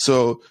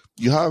 So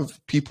you have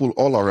people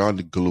all around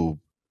the globe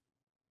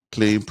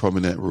playing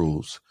prominent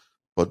roles.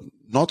 But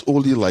not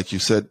only, like you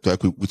said,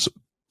 like we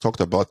talked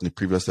about in the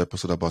previous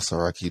episode about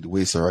Saraki, the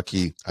way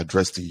Saraki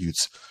addressed the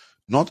youths.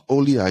 Not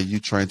only are you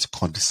trying to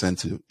condescend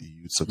to the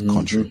youths of the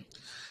country,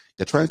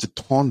 you're trying to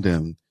turn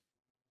them.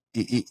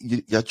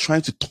 You're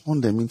trying to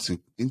turn them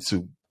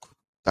into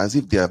as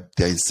if they're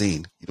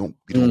insane.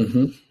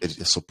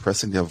 You're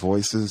suppressing their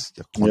voices.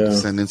 You're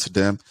condescending to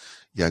them.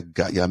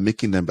 You're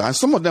making them. And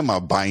some of them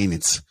are buying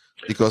it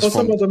because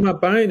some of them are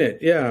buying it.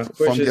 Yeah,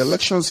 from the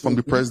elections, from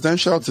the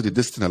presidential to the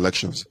distant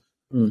elections,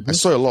 I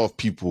saw a lot of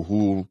people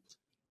who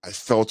I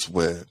felt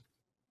were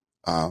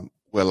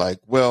like,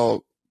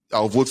 well,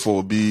 I'll vote for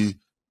Obi,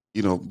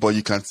 but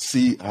you can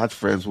see, I had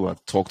friends who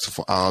had talked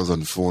for hours on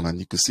the phone, and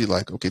you could see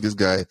like, okay, this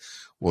guy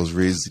was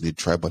raised in a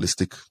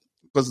tribalistic,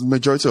 because the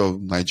majority of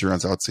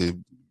Nigerians, I would say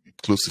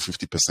close to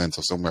 50%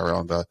 or somewhere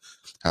around that,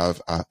 are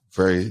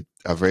very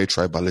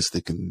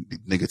tribalistic in the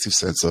negative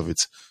sense of it,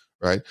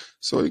 right?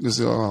 So you can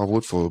say, oh, I'll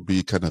vote for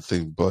Obi kind of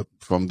thing. But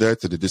from there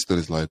to the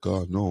distance, it's like,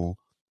 oh, no,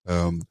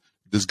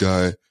 this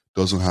guy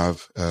doesn't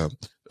have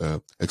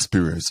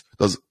experience.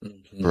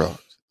 Bro,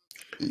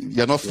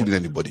 you're not fooling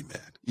anybody, man.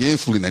 You ain't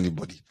fooling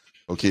anybody.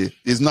 Okay,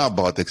 it's not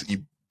about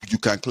you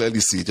can clearly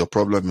see it. Your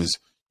problem is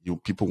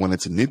people wanted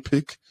to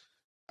nitpick,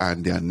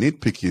 and their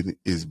nitpicking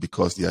is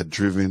because they are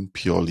driven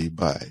purely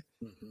by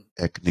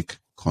ethnic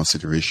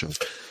considerations.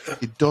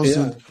 It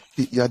doesn't.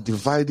 You're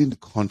dividing the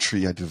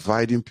country. You're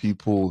dividing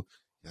people.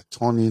 You're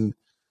turning.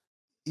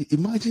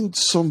 Imagine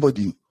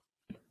somebody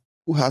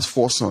who has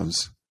 4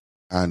 sons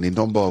and a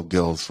number of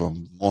girls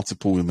from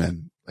multiple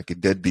women, like a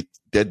deadbeat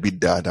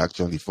dad,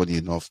 actually, funny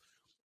enough,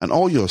 and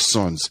all your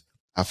sons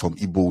are from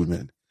Igbo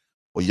women.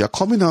 But you're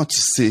coming out to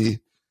say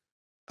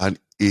an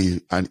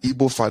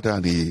Igbo father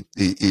and an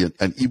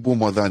Igbo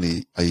mother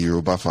and a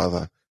Yoruba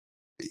father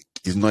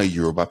is not a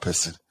Yoruba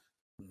person.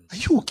 Are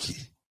you okay?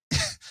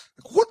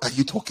 What are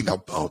you talking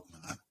about,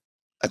 man?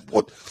 Like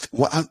what?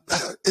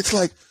 It's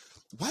like,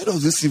 why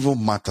does this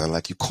even matter?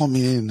 Like, you come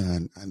in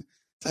and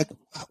it's like,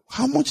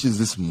 how much is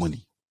this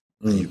money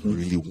that you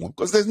really want?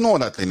 Because there's no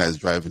other thing that's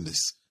driving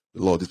this.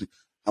 The Lord,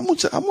 how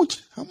much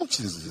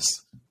is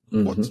this?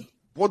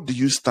 What do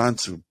you stand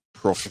to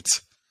profit?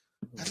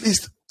 At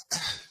least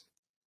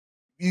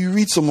you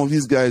read some of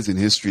these guys in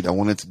history that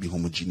wanted to be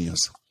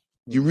homogeneous.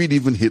 You read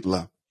even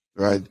Hitler,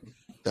 right?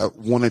 That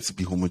wanted to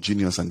be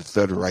homogeneous, and the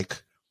Third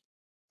Reich.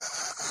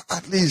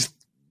 At least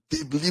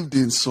they believed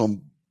in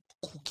some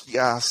kooky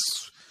ass,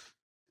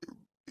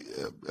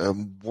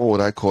 what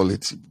would I call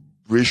it?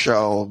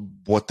 Racial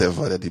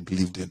whatever that they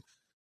believed in.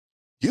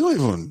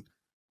 You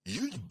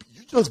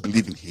just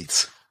believe in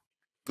hate.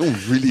 You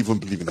don't really even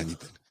believe in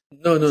anything.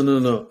 No.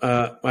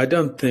 I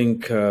don't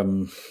think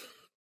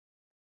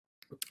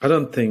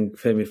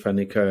Femi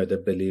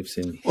Fani-Kayode believes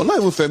in. Well, not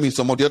even Femi.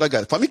 Some of the other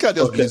guys. Fani-Kayode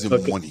just believes in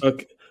money.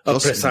 Okay.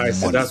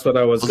 Precisely. Money. That's what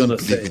I was going to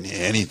say. In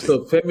anything.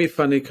 So Femi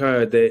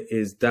Fani-Kayode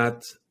is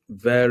that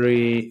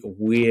very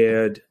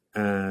weird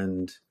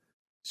and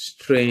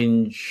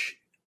strange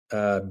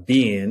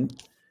being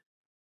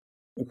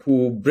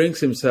who brings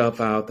himself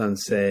out and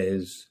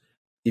says,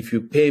 if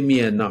you pay me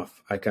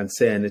enough, I can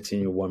say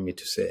anything you want me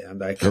to say,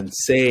 and I can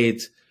say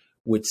it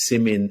with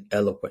seeming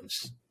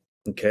eloquence.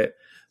 Okay,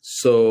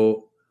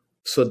 so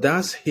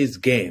that's his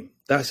game.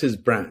 That's his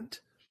brand.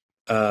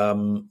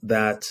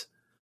 Femi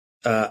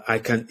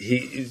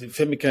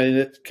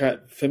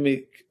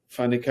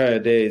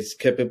Fani-Kayode is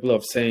capable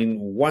of saying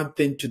one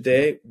thing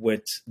today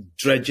with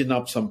dredging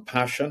up some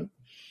passion,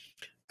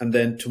 and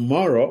then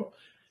tomorrow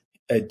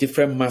a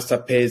different master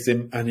pays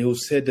him, and he will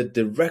say the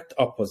direct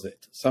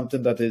opposite,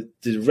 something that is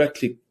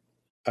directly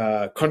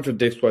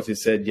contradicts what he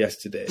said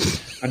yesterday,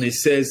 and he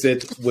says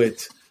it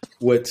with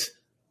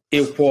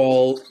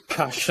equal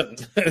passion,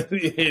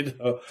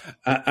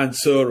 and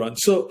so on.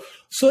 So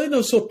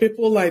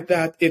people like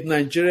that, if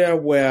Nigeria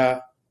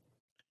were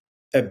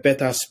a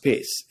better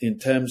space in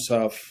terms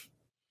of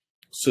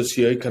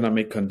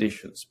socioeconomic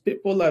conditions,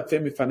 people like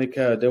Femi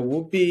Fani-Kayode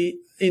would be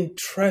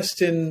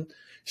interesting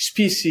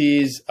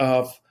species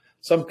of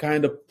some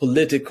kind of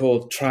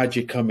political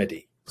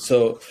tragicomedy.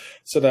 So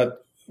that,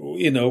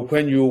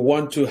 when you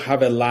want to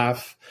have a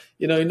laugh,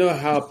 you know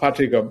how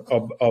Patrick of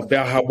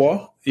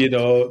Belhabo,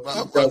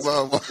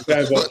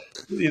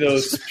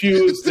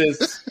 spews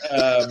this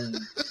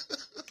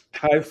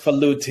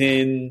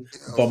highfalutin,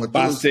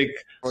 bombastic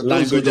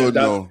language.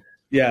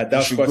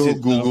 That's what it's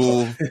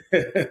Google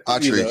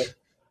Patrick.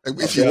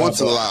 If you want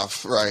to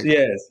laugh, right?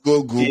 Yes.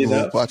 Go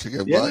Google Patrick.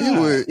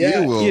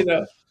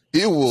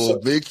 He will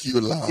make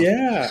you laugh.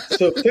 Yeah.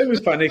 So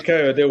Femi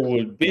Fani-Kayode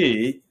would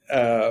be,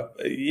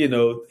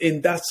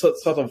 in that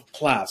sort of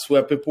class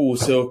where people will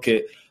say,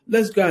 okay,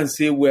 let's go and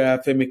see where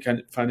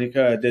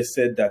Fani-Kayode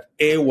said that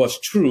A was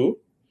true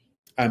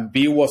and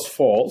B was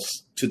false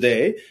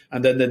today.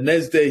 And then the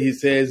next day he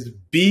says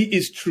B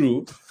is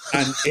true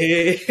and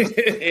A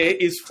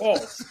is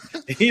false,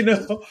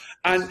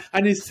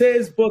 and he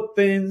says both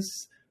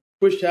things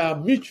which are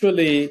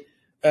mutually,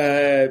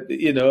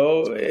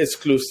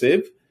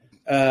 exclusive.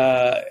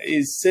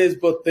 It says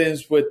both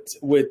things with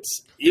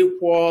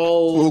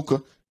equal. Okay.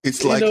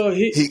 It's like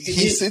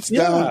he sits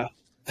down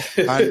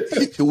and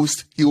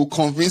he will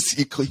convince.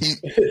 You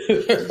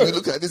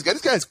look at this guy.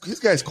 This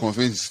guy is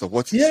convinced of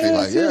what he's saying.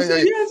 Like,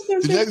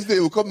 the next day he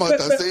will come out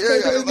and say,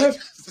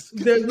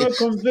 There's no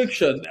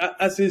conviction.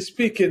 As he's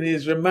speaking,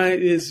 he's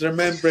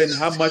remembering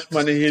how much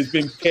money he's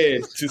been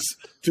paid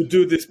to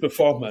do this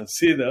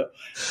performance.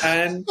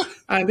 And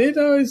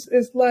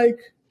it's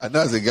like. And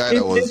that's a guy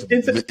that was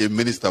a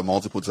minister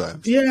multiple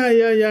times.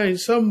 Yeah. In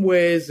some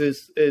ways,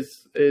 it's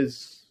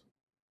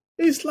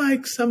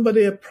like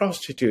a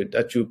prostitute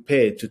that you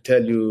pay to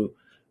tell you,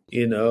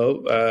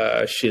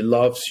 she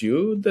loves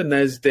you. The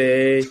next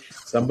day,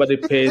 somebody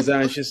pays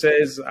her and she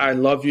says, "I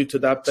love you" to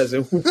that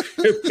person who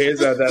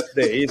pays her that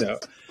day.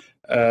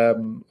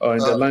 Or in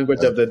the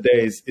language of the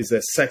day, is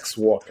a sex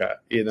worker.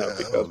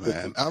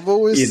 Because I've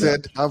always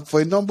said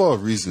for a number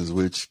of reasons,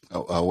 which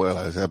I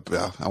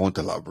won't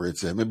elaborate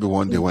here. Maybe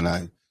one day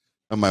when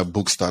my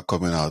books start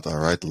coming out, I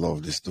write a lot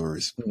of these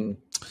stories. Mm-hmm.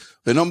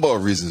 For a number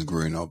of reasons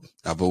growing up,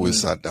 I've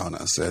always sat down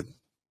and said,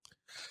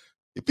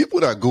 the people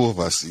that go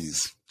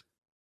overseas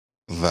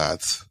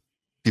that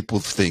people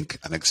think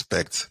and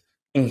expect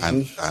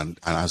and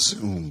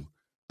assume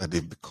that they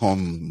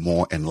become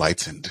more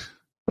enlightened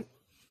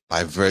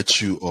by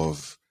virtue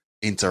of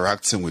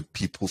interacting with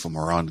people from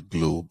around the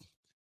globe.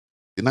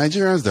 The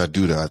Nigerians that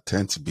do that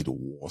tend to be the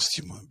worst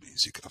human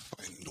beings you can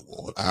find in the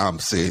world.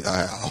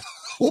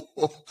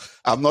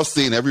 I'm not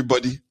saying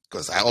everybody,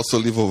 because I also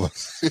live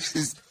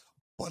overseas,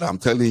 but I'm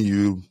telling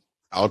you,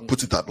 I would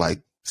put it at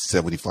like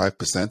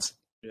 75%.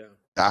 Yeah.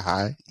 That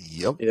high?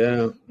 Yep.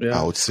 Yeah.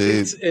 I would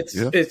say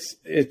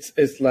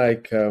it's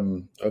like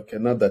okay,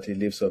 not that he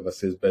lives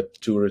overseas, but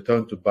to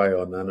return to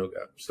Bayo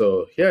Onanuga.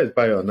 So here is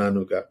Bayo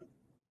Onanuga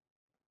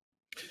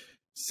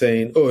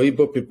saying,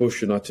 Igbo people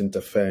should not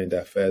interfere in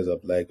the affairs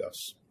of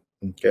Lagos.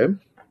 Okay.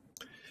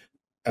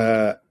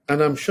 And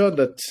I'm sure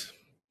that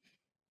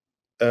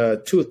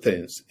two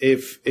things.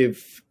 If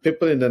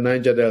people in the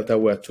Niger Delta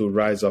were to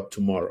rise up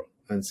tomorrow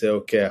and say,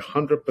 okay,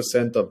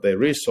 100% of the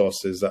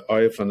resources, the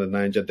oil from the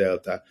Niger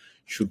Delta,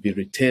 should be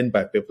retained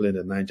by people in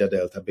the Niger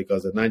Delta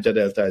because the Niger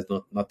Delta is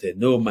not a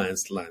no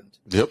man's land.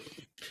 Yep.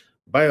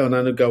 Bayo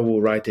Onanuga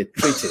will write a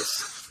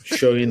treatise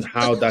showing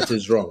how that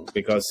is wrong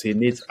because he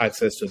needs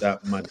access to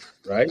that money,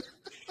 right?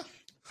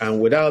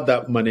 And without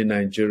that money,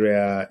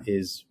 Nigeria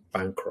is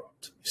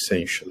bankrupt,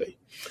 essentially.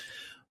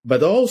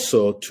 But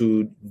also,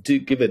 to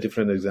give a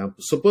different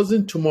example,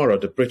 supposing tomorrow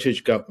the British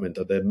government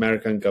or the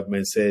American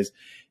government says,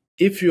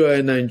 if you are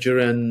a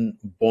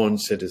Nigerian-born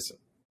citizen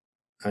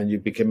and you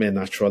became a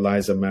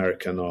naturalized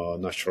American or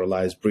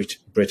naturalized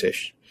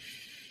British,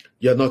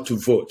 you're not to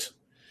vote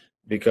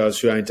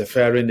because you are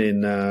interfering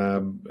in,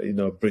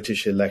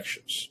 British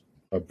elections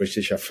or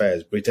British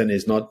affairs. Britain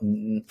is not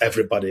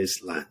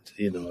everybody's land.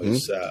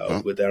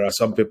 There are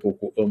some people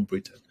who own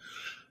Britain.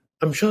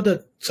 I'm sure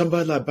that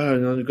somebody like Bayo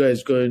Onanuga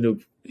is going to,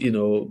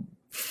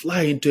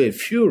 fly into a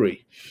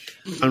fury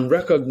and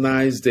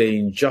recognize the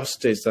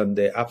injustice and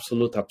the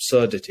absolute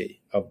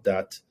absurdity of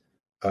that,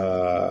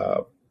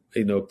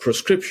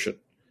 proscription.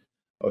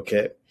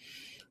 Okay.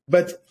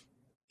 But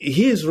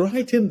he is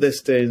writing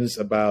these things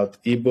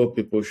about Igbo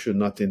people should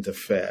not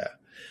interfere.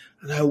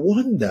 And I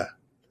wonder,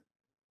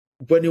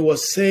 when he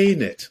was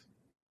saying it,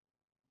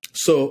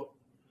 so,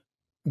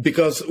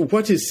 because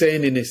what he's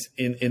saying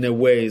in a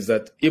way is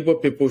that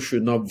Igbo people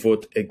should not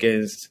vote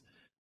against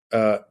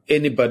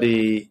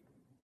anybody,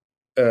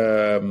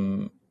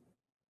 anybody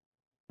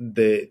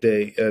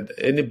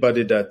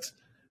that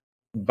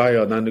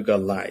Bayo Onanuga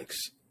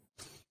likes.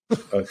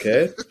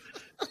 Okay,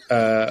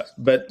 but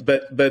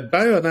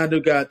Bayo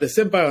Onanuga, the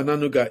same Bayo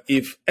Onanuga,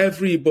 if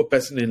every Igbo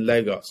person in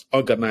Lagos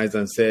organized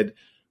and said,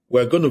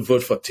 we're going to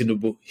vote for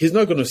Tinubu, he's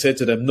not going to say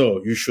to them, no,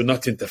 you should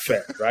not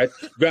interfere, right?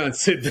 Go and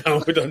sit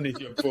down, we don't need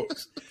your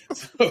votes.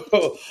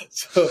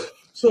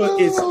 So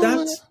it's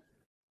that,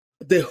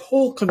 the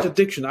whole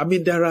contradiction. I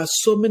mean, there are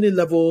so many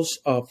levels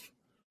of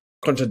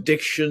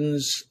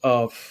contradictions,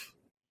 of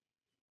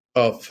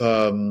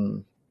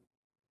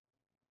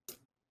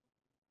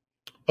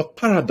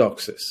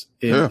paradoxes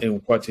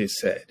in what he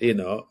said,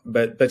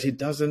 but he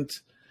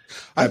doesn't.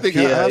 I think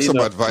I have some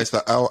advice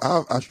that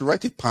I should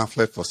write a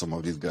pamphlet for some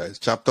of these guys.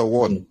 Chapter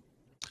 1.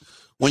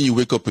 When you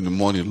wake up in the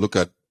morning, look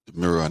at the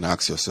mirror and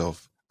ask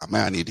yourself, am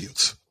I an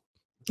idiot?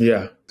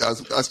 Yeah.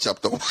 That's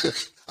chapter 1.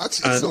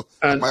 Ask yourself,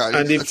 am I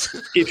an idiot?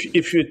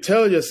 if you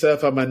tell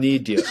yourself I'm an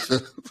idiot,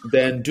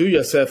 then do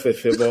yourself a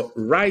favor,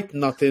 write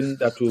nothing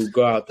that will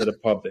go out to the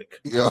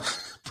public. Yeah,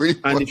 pretty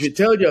much. And if you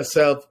tell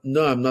yourself,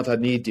 no, I'm not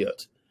an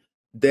idiot,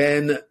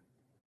 then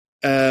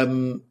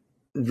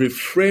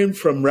refrain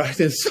from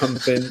writing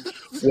something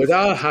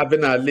without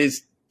having at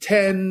least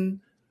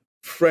 10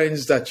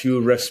 friends that you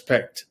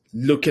respect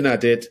looking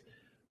at it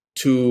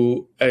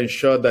to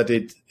ensure that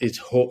it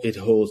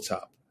holds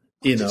up,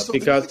 So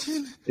because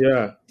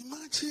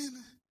imagine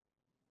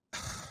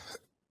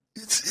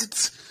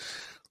it's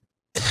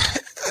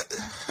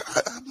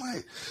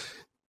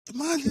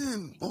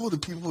imagine all the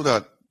people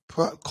that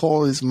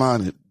call this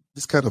man,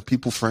 this kind of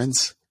people,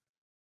 friends.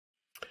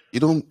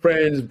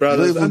 Friends,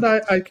 brothers, and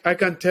I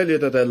can tell you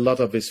that a lot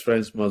of his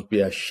friends must be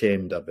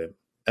ashamed of him.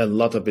 A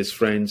lot of his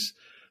friends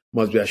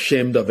must be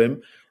ashamed of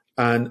him.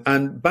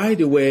 And by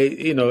the way,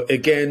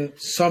 again,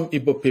 some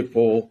Igbo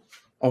people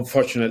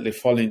unfortunately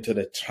fall into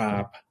the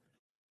trap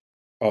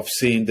of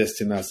seeing this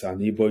thing as an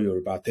Igbo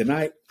Yoruba thing.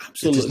 I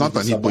absolutely it is not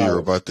an Igbo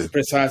Yoruba thing.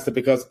 Precisely,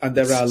 because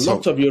there are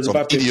lots of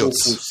Yoruba people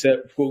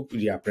who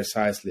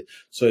precisely.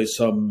 So it's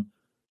some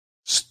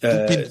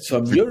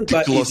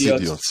Yoruba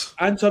idiots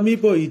and some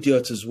Igbo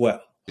idiots as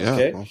well. Yeah,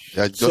 okay? Well,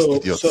 they are just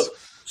idiots.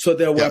 So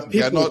there were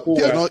people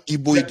they are not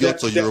Igbo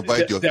idiots or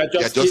Yoruba idiots. They are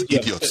just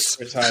idiots.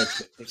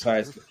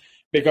 Precisely.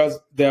 Because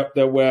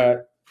there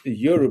were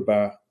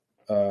Yoruba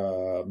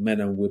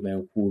men and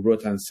women who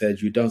wrote and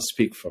said, "You don't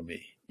speak for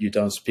me. You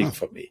don't speak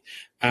for me."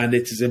 And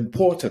it is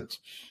important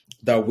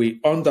that we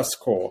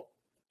underscore,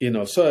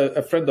 So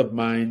a friend of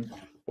mine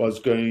was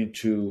going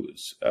to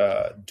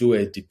do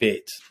a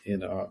debate,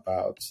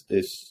 about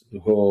this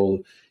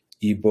whole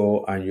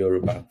Igbo and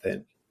Yoruba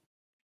thing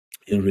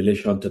in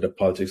relation to the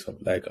politics of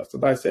Lagos.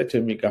 And I said to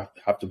him, you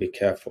have to be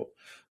careful.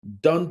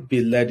 Don't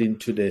be led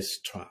into this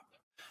trap.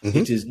 Mm-hmm.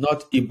 It is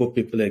not Igbo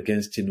people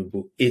against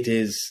Tinubu. It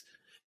is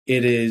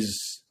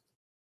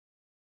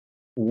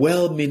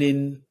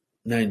well-meaning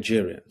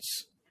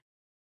Nigerians,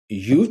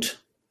 youth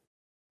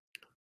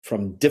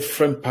from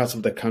different parts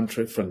of the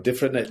country, from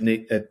different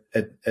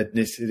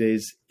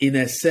ethnicities, in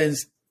a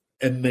sense,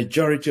 a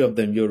majority of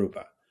them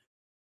Yoruba.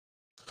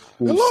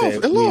 A lot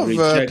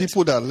of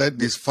people that led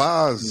these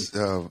fires,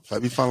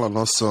 Femi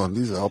Falana's son,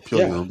 these are all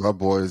pure Yoruba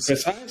boys.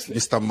 Precisely.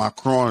 Mr.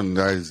 Macron,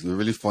 that is a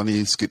really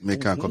funny skit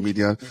maker and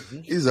comedian.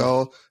 These are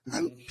all,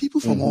 and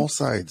people from all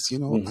sides,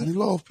 and a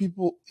lot of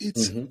people,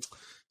 it's,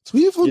 to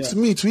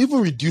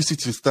even reduce it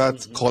to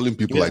start calling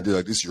people like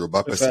this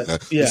Yoruba person,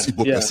 this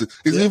Igbo person,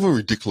 it's even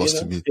ridiculous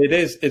to me. It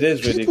is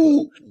ridiculous.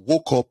 People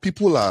woke up,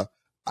 people are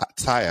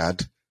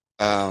tired.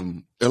 A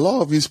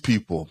lot of these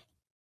people,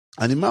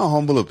 and in my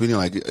humble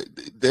opinion, at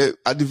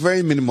the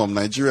very minimum,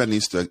 Nigeria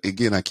needs to,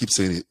 again, I keep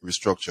saying it,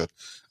 restructured.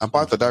 And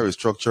part of that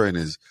restructuring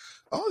is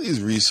all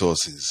these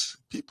resources.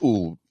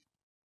 People,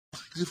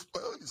 if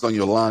it's on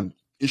your land,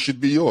 it should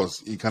be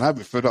yours. You can have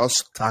a federal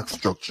tax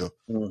structure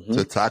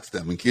to tax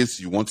them in case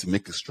you want to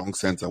make a strong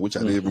center, which I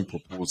didn't even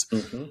propose.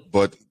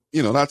 But,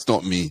 that's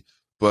not me.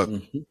 But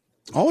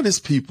all these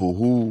people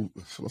who,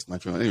 what's my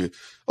train? Anyway,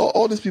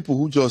 all these people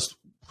who just,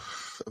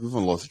 I've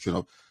even lost the train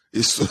of,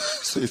 it's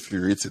so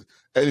infuriating.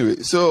 Anyway,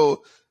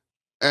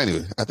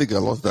 I think I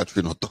lost that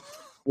train of thought.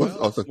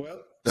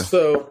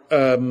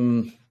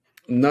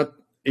 Not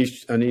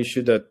an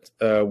issue that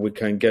we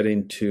can get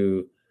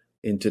into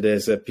in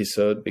today's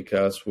episode,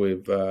 because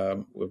we've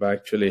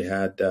actually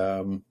had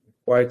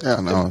quite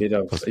a bit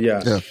of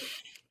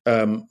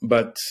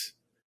but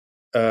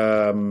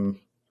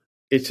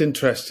it's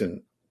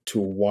interesting to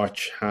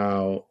watch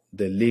how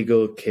the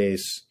legal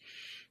case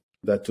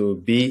that will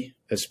be,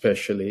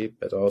 especially,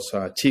 but also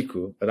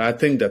Atiku. But I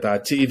think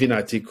that even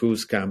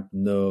Atiku's camp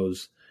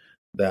knows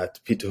that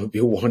Peter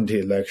Obi won the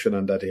election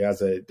and that he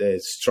has a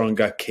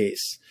stronger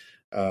case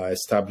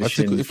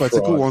establishing if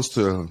Atiku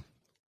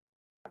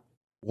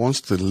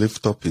wants to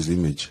lift up his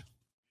image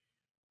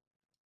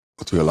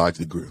to a large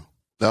degree,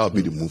 that would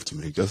be the move to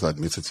make. Just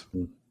admit it.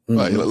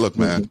 Look,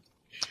 man,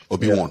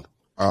 Obi won.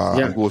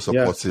 I'm going to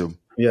support him.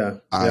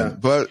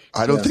 But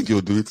I don't think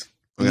he'll do it.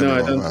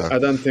 I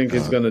don't think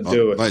he's going to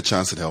do it. Not a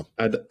chance in hell.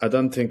 I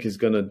don't think he's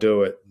going to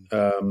do it.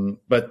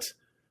 But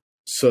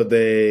so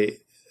they,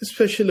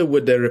 especially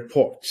with the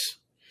reports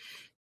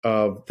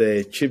of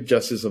the Chief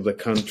Justice of the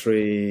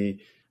country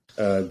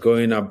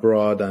going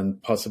abroad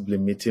and possibly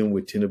meeting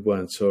with Tinubu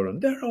and so on,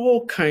 there are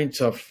all kinds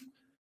of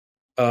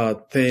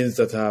things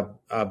that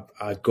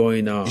are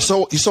going on. You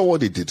saw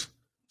what they did.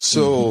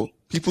 So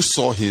people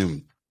saw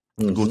him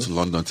go to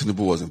London.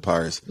 Tinubu was in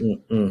Paris.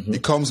 He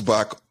comes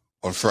back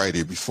on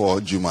Friday before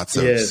Jumat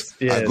service.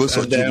 Yes. Goes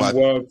for Jumat.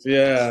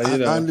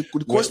 And the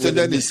question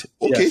then is,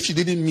 if you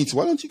didn't meet,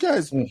 why don't you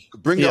guys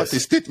bring out a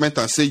statement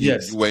and say you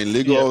were in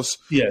Lagos,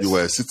 you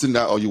were sitting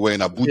there, or you were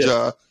in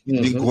Abuja,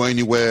 you didn't go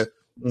anywhere.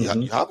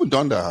 You haven't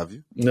done that, have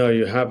you? No,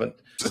 you haven't.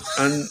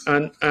 and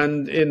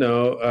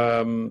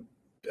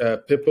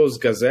People's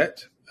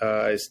Gazette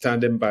is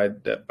standing by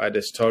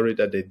the story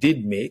that they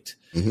did meet.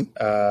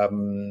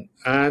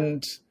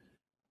 And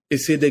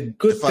is it a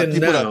good thing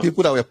now?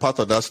 People that were part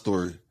of that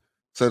story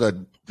said that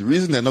the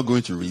reason they're not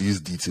going to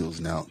release details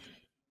now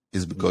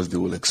is because they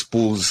will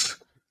expose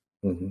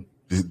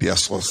their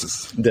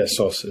sources. Their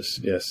sources,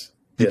 yes.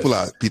 People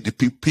are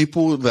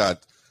people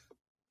that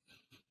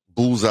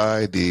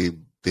bullseye.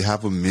 They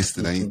haven't missed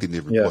in anything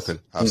they've reported.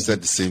 Have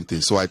said the same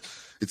thing. So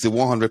it's a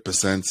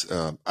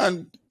 100%,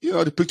 and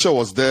the picture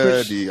was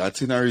there, the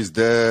itinerary is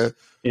there.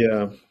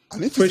 Yeah.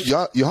 And if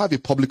you have a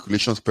public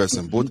relations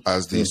person, both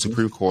as the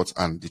Supreme Court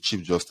and the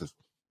Chief Justice,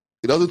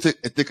 it doesn't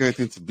take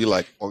anything to be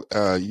like,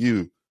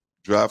 you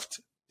draft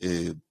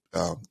a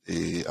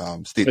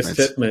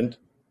statement.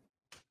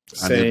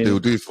 And they will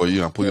do it for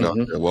you and put it out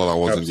there. Well, I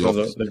was in the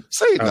office.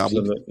 Say it now.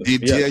 They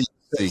dare you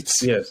say it.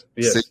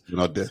 Yes. Say you're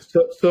not there.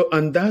 So,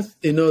 and that's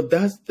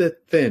the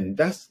thing.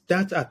 That's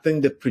I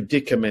think the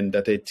predicament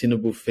that a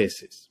Tinubu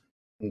faces.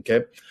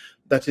 Okay,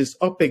 that is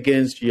up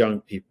against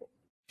young people,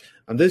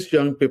 and these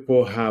young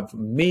people have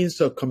means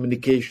of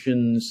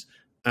communications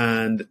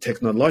and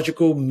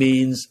technological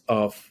means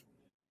of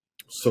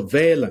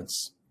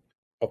surveillance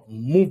of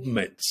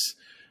movements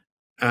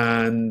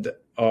and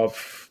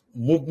of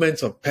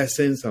movements of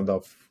persons and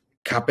of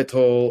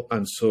capital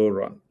and so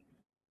on,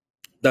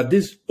 that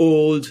these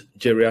old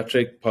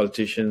geriatric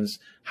politicians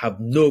have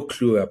no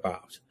clue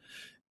about.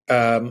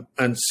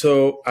 And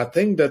so I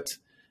think that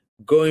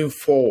going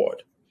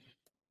forward,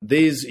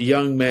 these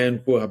young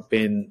men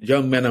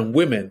and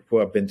women who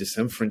have been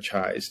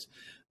disenfranchised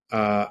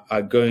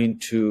are going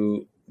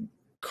to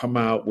come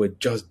out with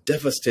just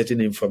devastating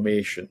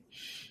information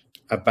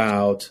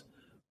about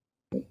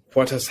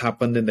what has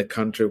happened in the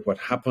country, what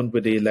happened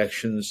with the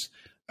elections,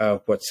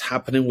 what's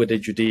happening with the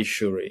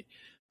judiciary.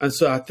 And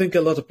so I think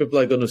a lot of people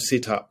are going to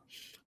sit up,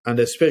 and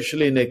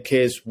especially in a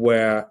case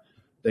where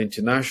the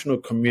international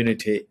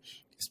community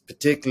is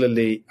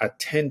particularly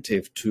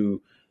attentive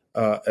to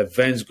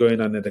events going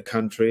on in the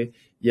country.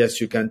 Yes,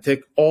 you can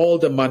take all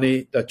the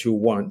money that you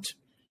want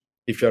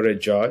if you're a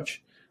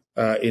judge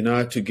in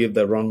order to give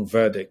the wrong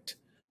verdict,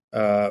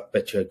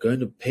 but you're going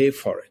to pay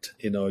for it.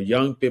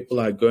 Young people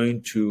are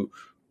going to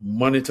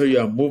monitor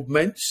your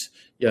movements.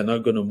 You're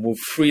not going to move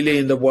freely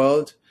in the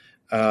world.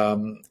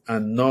 And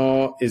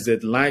nor is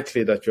it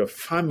likely that your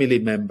family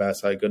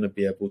members are going to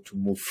be able to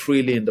move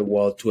freely in the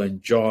world to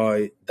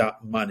enjoy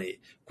that money,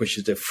 which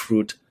is the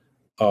fruit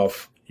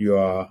of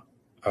your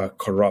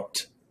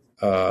corrupt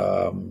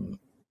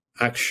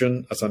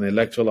action as an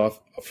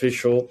electoral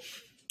official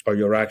or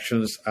your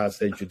actions as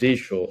a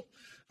judicial.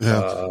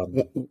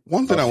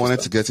 One thing I wanted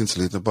to get into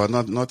later, but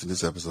not in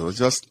this episode,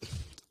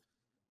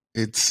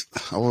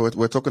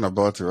 we're talking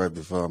about it right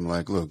before. I'm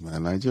like, look,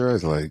 man, Nigeria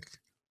is like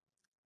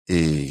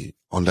a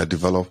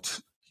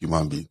underdeveloped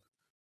human being,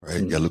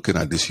 right? You're looking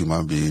at this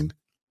human being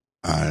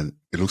and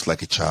it looks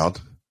like a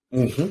child,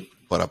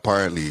 but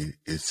apparently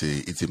it's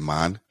a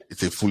man,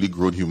 it's a fully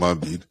grown human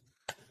being.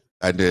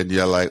 And then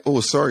you're like, oh,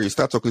 sorry, you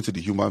start talking to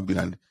the human being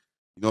and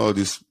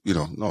this,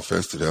 no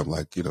offense to them,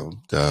 like,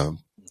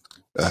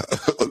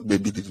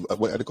 maybe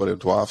what they call them,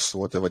 dwarfs,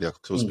 whatever they're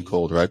supposed to be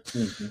called, right?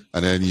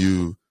 And then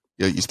you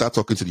start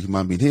talking to the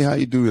human being. Hey, how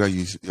you doing? And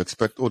you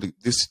expect,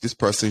 this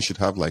person should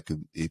have like a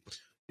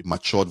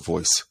matured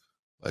voice,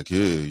 like,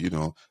 hey,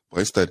 But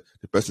instead,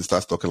 the person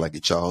starts talking like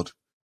a child.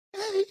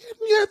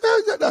 Yeah,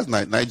 that's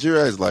nice.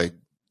 Nigeria is like,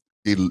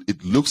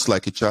 it looks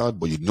like a child,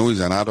 but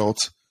he's an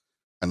adult.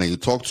 And then you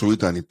talk to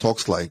it, and it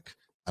talks like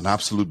an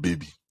absolute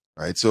baby,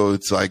 right? So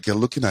it's like you're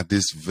looking at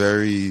this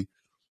very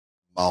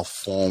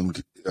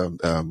malformed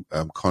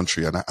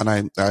country, and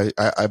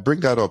I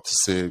bring that up to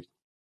say,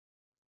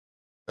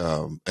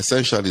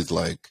 essentially, it's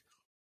like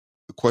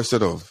the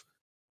question of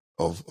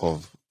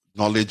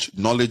knowledge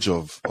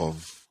of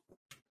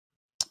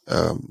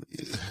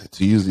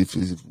to use if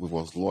it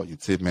was law,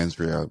 you'd say mens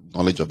rea,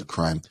 knowledge of the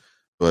crime,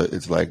 but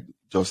it's like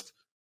just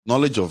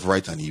knowledge of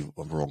right and evil,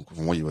 of wrong,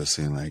 from what you were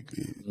saying, like,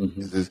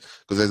 because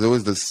there's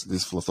always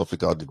this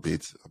philosophical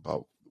debate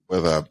about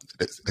whether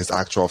there's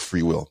actual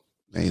free will.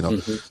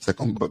 And,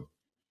 second, but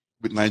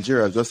with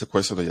Nigeria, it's just a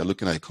question that you're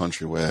looking at a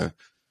country where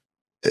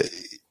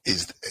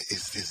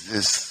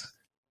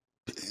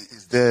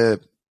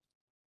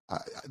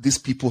these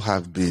people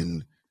have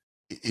been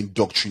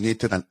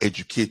indoctrinated and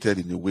educated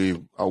in a way.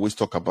 I always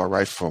talk about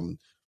right from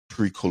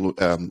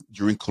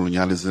during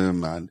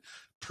colonialism and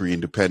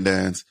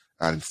pre-independence,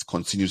 and it's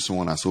continued so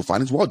on and so forth.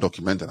 And it's well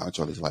documented,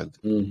 actually. It's like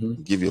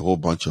give you a whole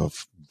bunch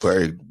of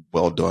very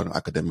well done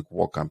academic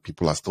work, and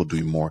people are still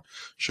doing more,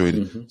 showing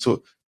it.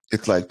 So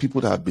it's like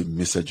people that have been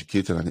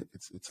miseducated, and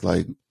it's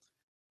like,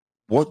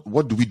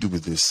 what do we do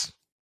with this?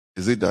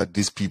 Is it that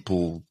these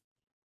people,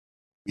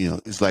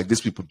 it's like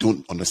these people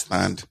don't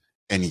understand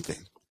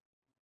anything?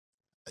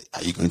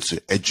 Are you going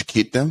to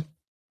educate them?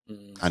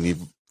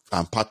 And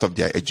part of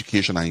their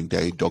education and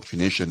their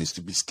indoctrination is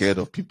to be scared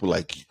of people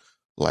like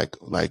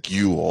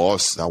you or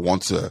us that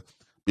want to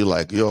be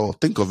like, yo,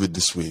 think of it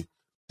this way,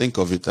 think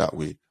of it that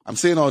way. I'm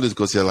saying all this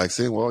because you're like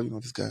saying, well,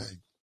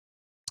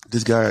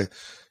 this guy,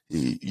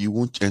 you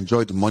won't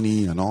enjoy the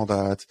money and all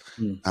that,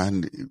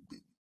 and it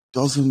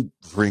doesn't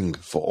ring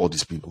for all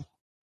these people.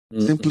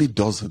 Simply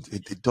doesn't.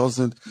 It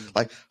doesn't.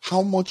 Like,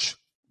 how much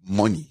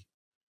money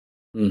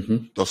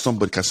can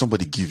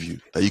somebody give you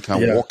that you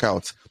can walk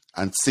out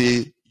and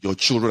say your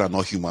children are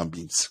not human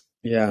beings?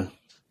 Yeah,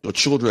 your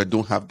children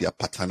don't have their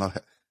paternal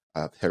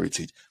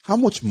heritage. How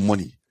much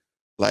money?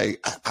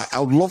 Like, I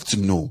would love to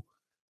know.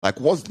 Like,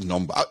 what's the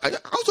number?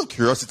 Out of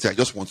curiosity, I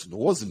just want to know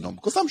what's the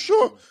number, because I'm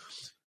sure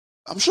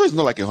it's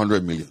not like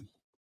 100 million.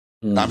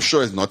 I'm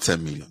sure it's not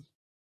 10 million.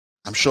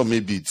 I'm sure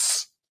maybe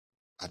it's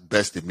at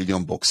best $1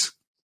 million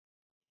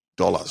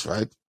dollars,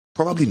 right?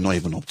 Probably not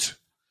even up to.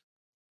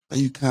 And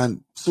you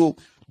can. So,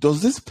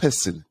 does this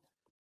person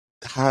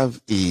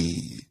have a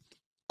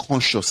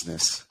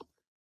consciousness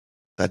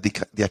that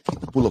they are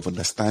capable of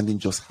understanding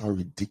just how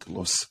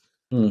ridiculous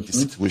the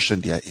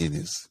situation they are in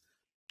is?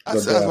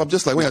 I'm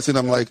just like, when I say,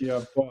 I'm like,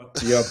 you're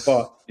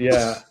bought.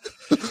 Yeah.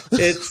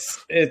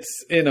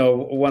 it's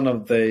one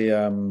of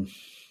the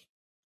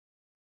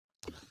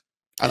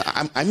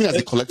and I mean, as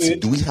a collective,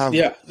 do we have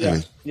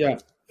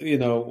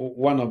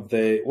one of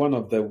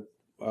the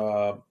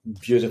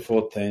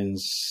beautiful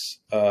things,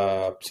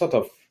 sort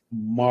of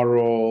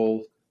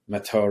moral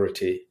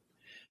maturity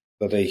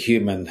that a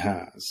human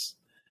has,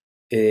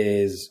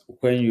 is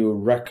when you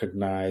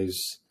recognize,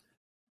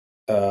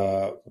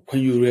 when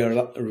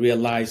you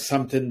realize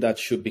something that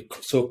should be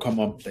so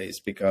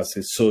commonplace because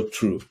it's so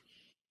true,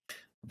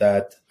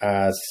 that,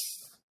 as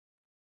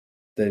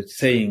the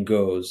saying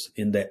goes,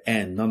 in the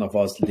end, none of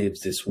us lives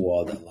this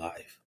world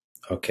alive.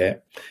 Okay?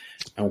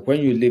 And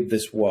when you leave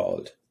this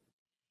world,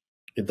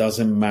 it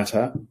doesn't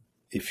matter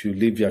if you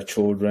leave your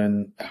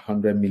children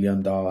 $100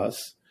 million,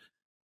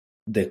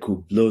 they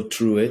could blow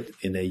through it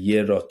in a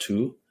year or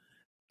two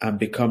and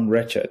become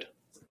wretched.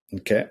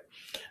 Okay?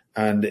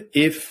 And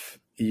if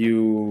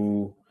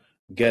you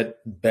get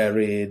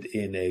buried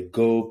in a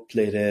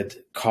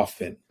gold-plated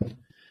coffin,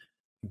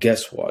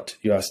 guess what?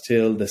 You are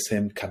still the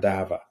same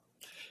cadaver.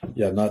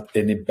 You're not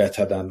any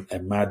better than a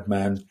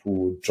madman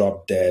who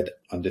dropped dead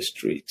on the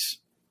streets.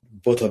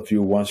 Both of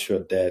you, once you're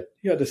dead,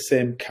 you're the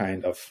same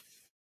kind of,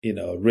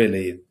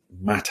 really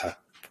matter,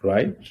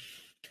 right?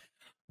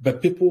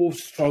 But people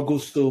struggle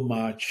so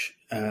much,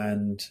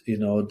 and,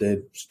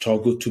 they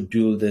struggle to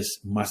build this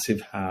massive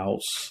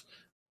house,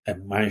 a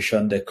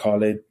mansion, they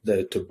call it,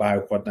 to buy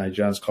what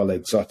Nigerians call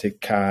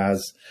exotic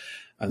cars,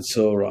 and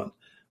so on.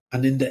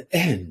 And in the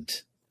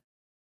end,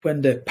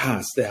 when they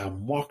pass, they are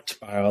mocked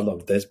by all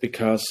of this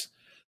because,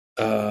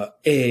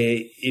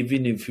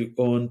 even if you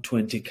own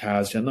 20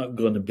 cars, you're not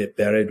going to be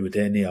buried with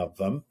any of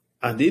them.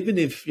 And even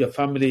if your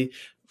family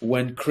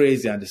went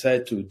crazy and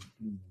decided to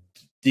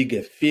dig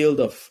a field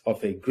of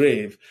a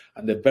grave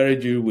and they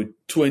buried you with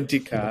 20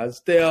 cars,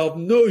 they are of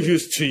no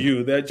use to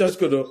you. They're just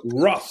going to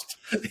rust,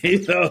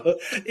 and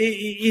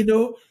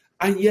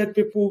yet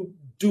people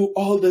do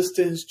all these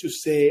things to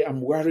say,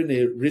 I'm wearing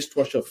a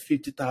wristwatch of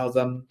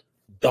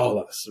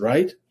 $50,000,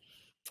 right?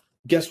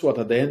 Guess what?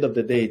 At the end of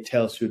the day, it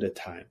tells you the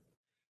time.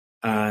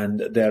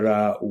 And there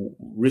are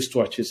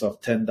wristwatches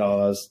of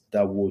 $10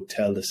 that will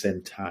tell the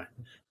same time.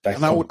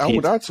 And I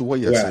would add to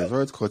what you're saying.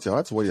 Very quickly, I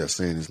would add to what you're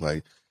saying is,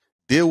 like,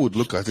 they would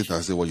look at it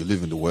and say, well, you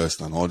live in the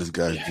West and all these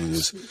guys do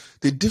this.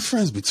 The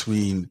difference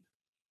between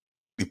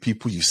the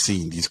people you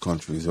see in these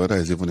countries, whether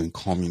it's even in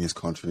communist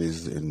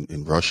countries,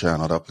 in Russia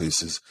and other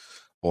places,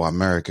 or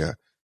America,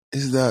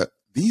 is that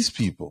these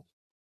people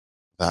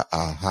that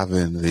are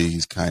having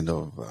these kind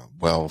of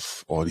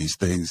wealth or these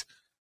things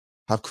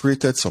have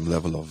created some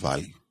level of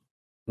value.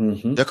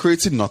 They're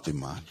creating nothing,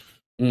 man.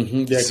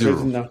 They're Zero.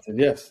 creating nothing.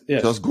 Yes.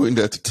 Just going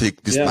there to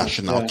take this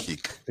national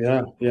kick.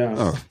 Man.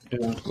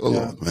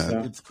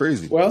 It's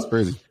crazy. Well, it's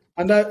crazy.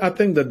 And I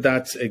think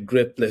that's a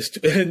great place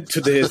to end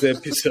today's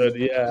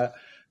episode.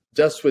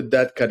 Just with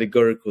that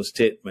categorical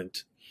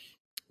statement,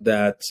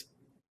 that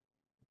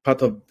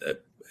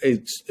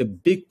it's a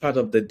big part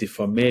of the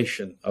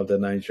deformation of the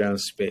Nigerian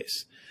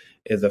space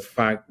is the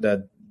fact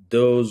that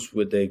those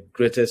with the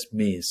greatest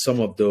means, some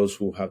of those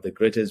who have the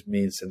greatest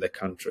means in the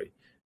country,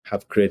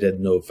 have created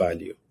no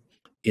value.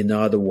 In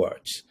other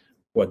words,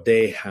 what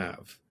they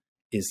have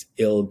is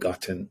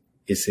ill-gotten,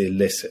 is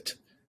illicit,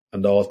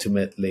 and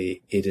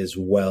ultimately it is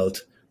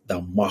wealth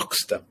that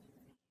mocks them.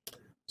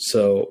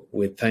 So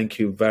we thank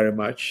you very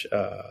much,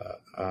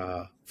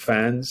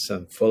 fans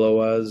and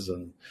followers,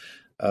 and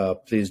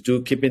please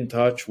do keep in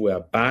touch. We are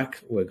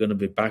back. We're going to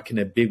be back in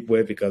a big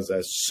way because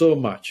there's so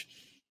much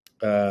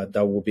that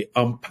will be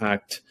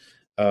unpacked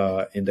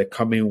in the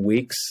coming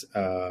weeks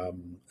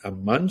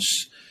and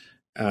months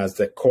as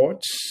the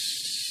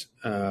courts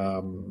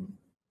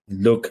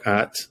look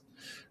at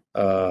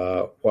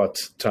what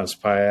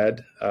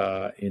transpired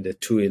in the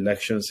two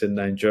elections in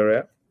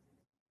Nigeria.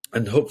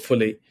 And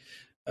hopefully,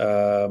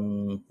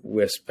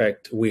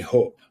 we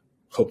hope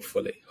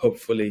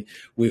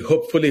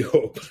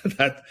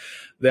that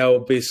there will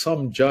be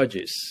some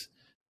judges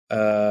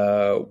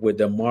with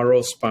the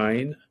moral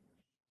spine,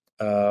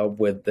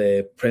 with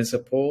the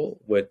principle,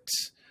 with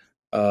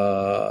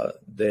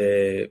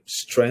the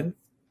strength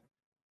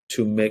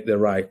to make the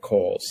right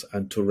calls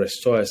and to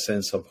restore a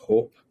sense of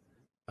hope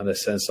and a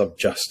sense of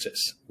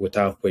justice,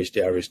 without which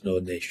there is no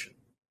nation.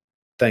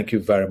 Thank you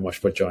very much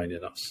for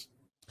joining us.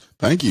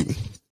 Thank you.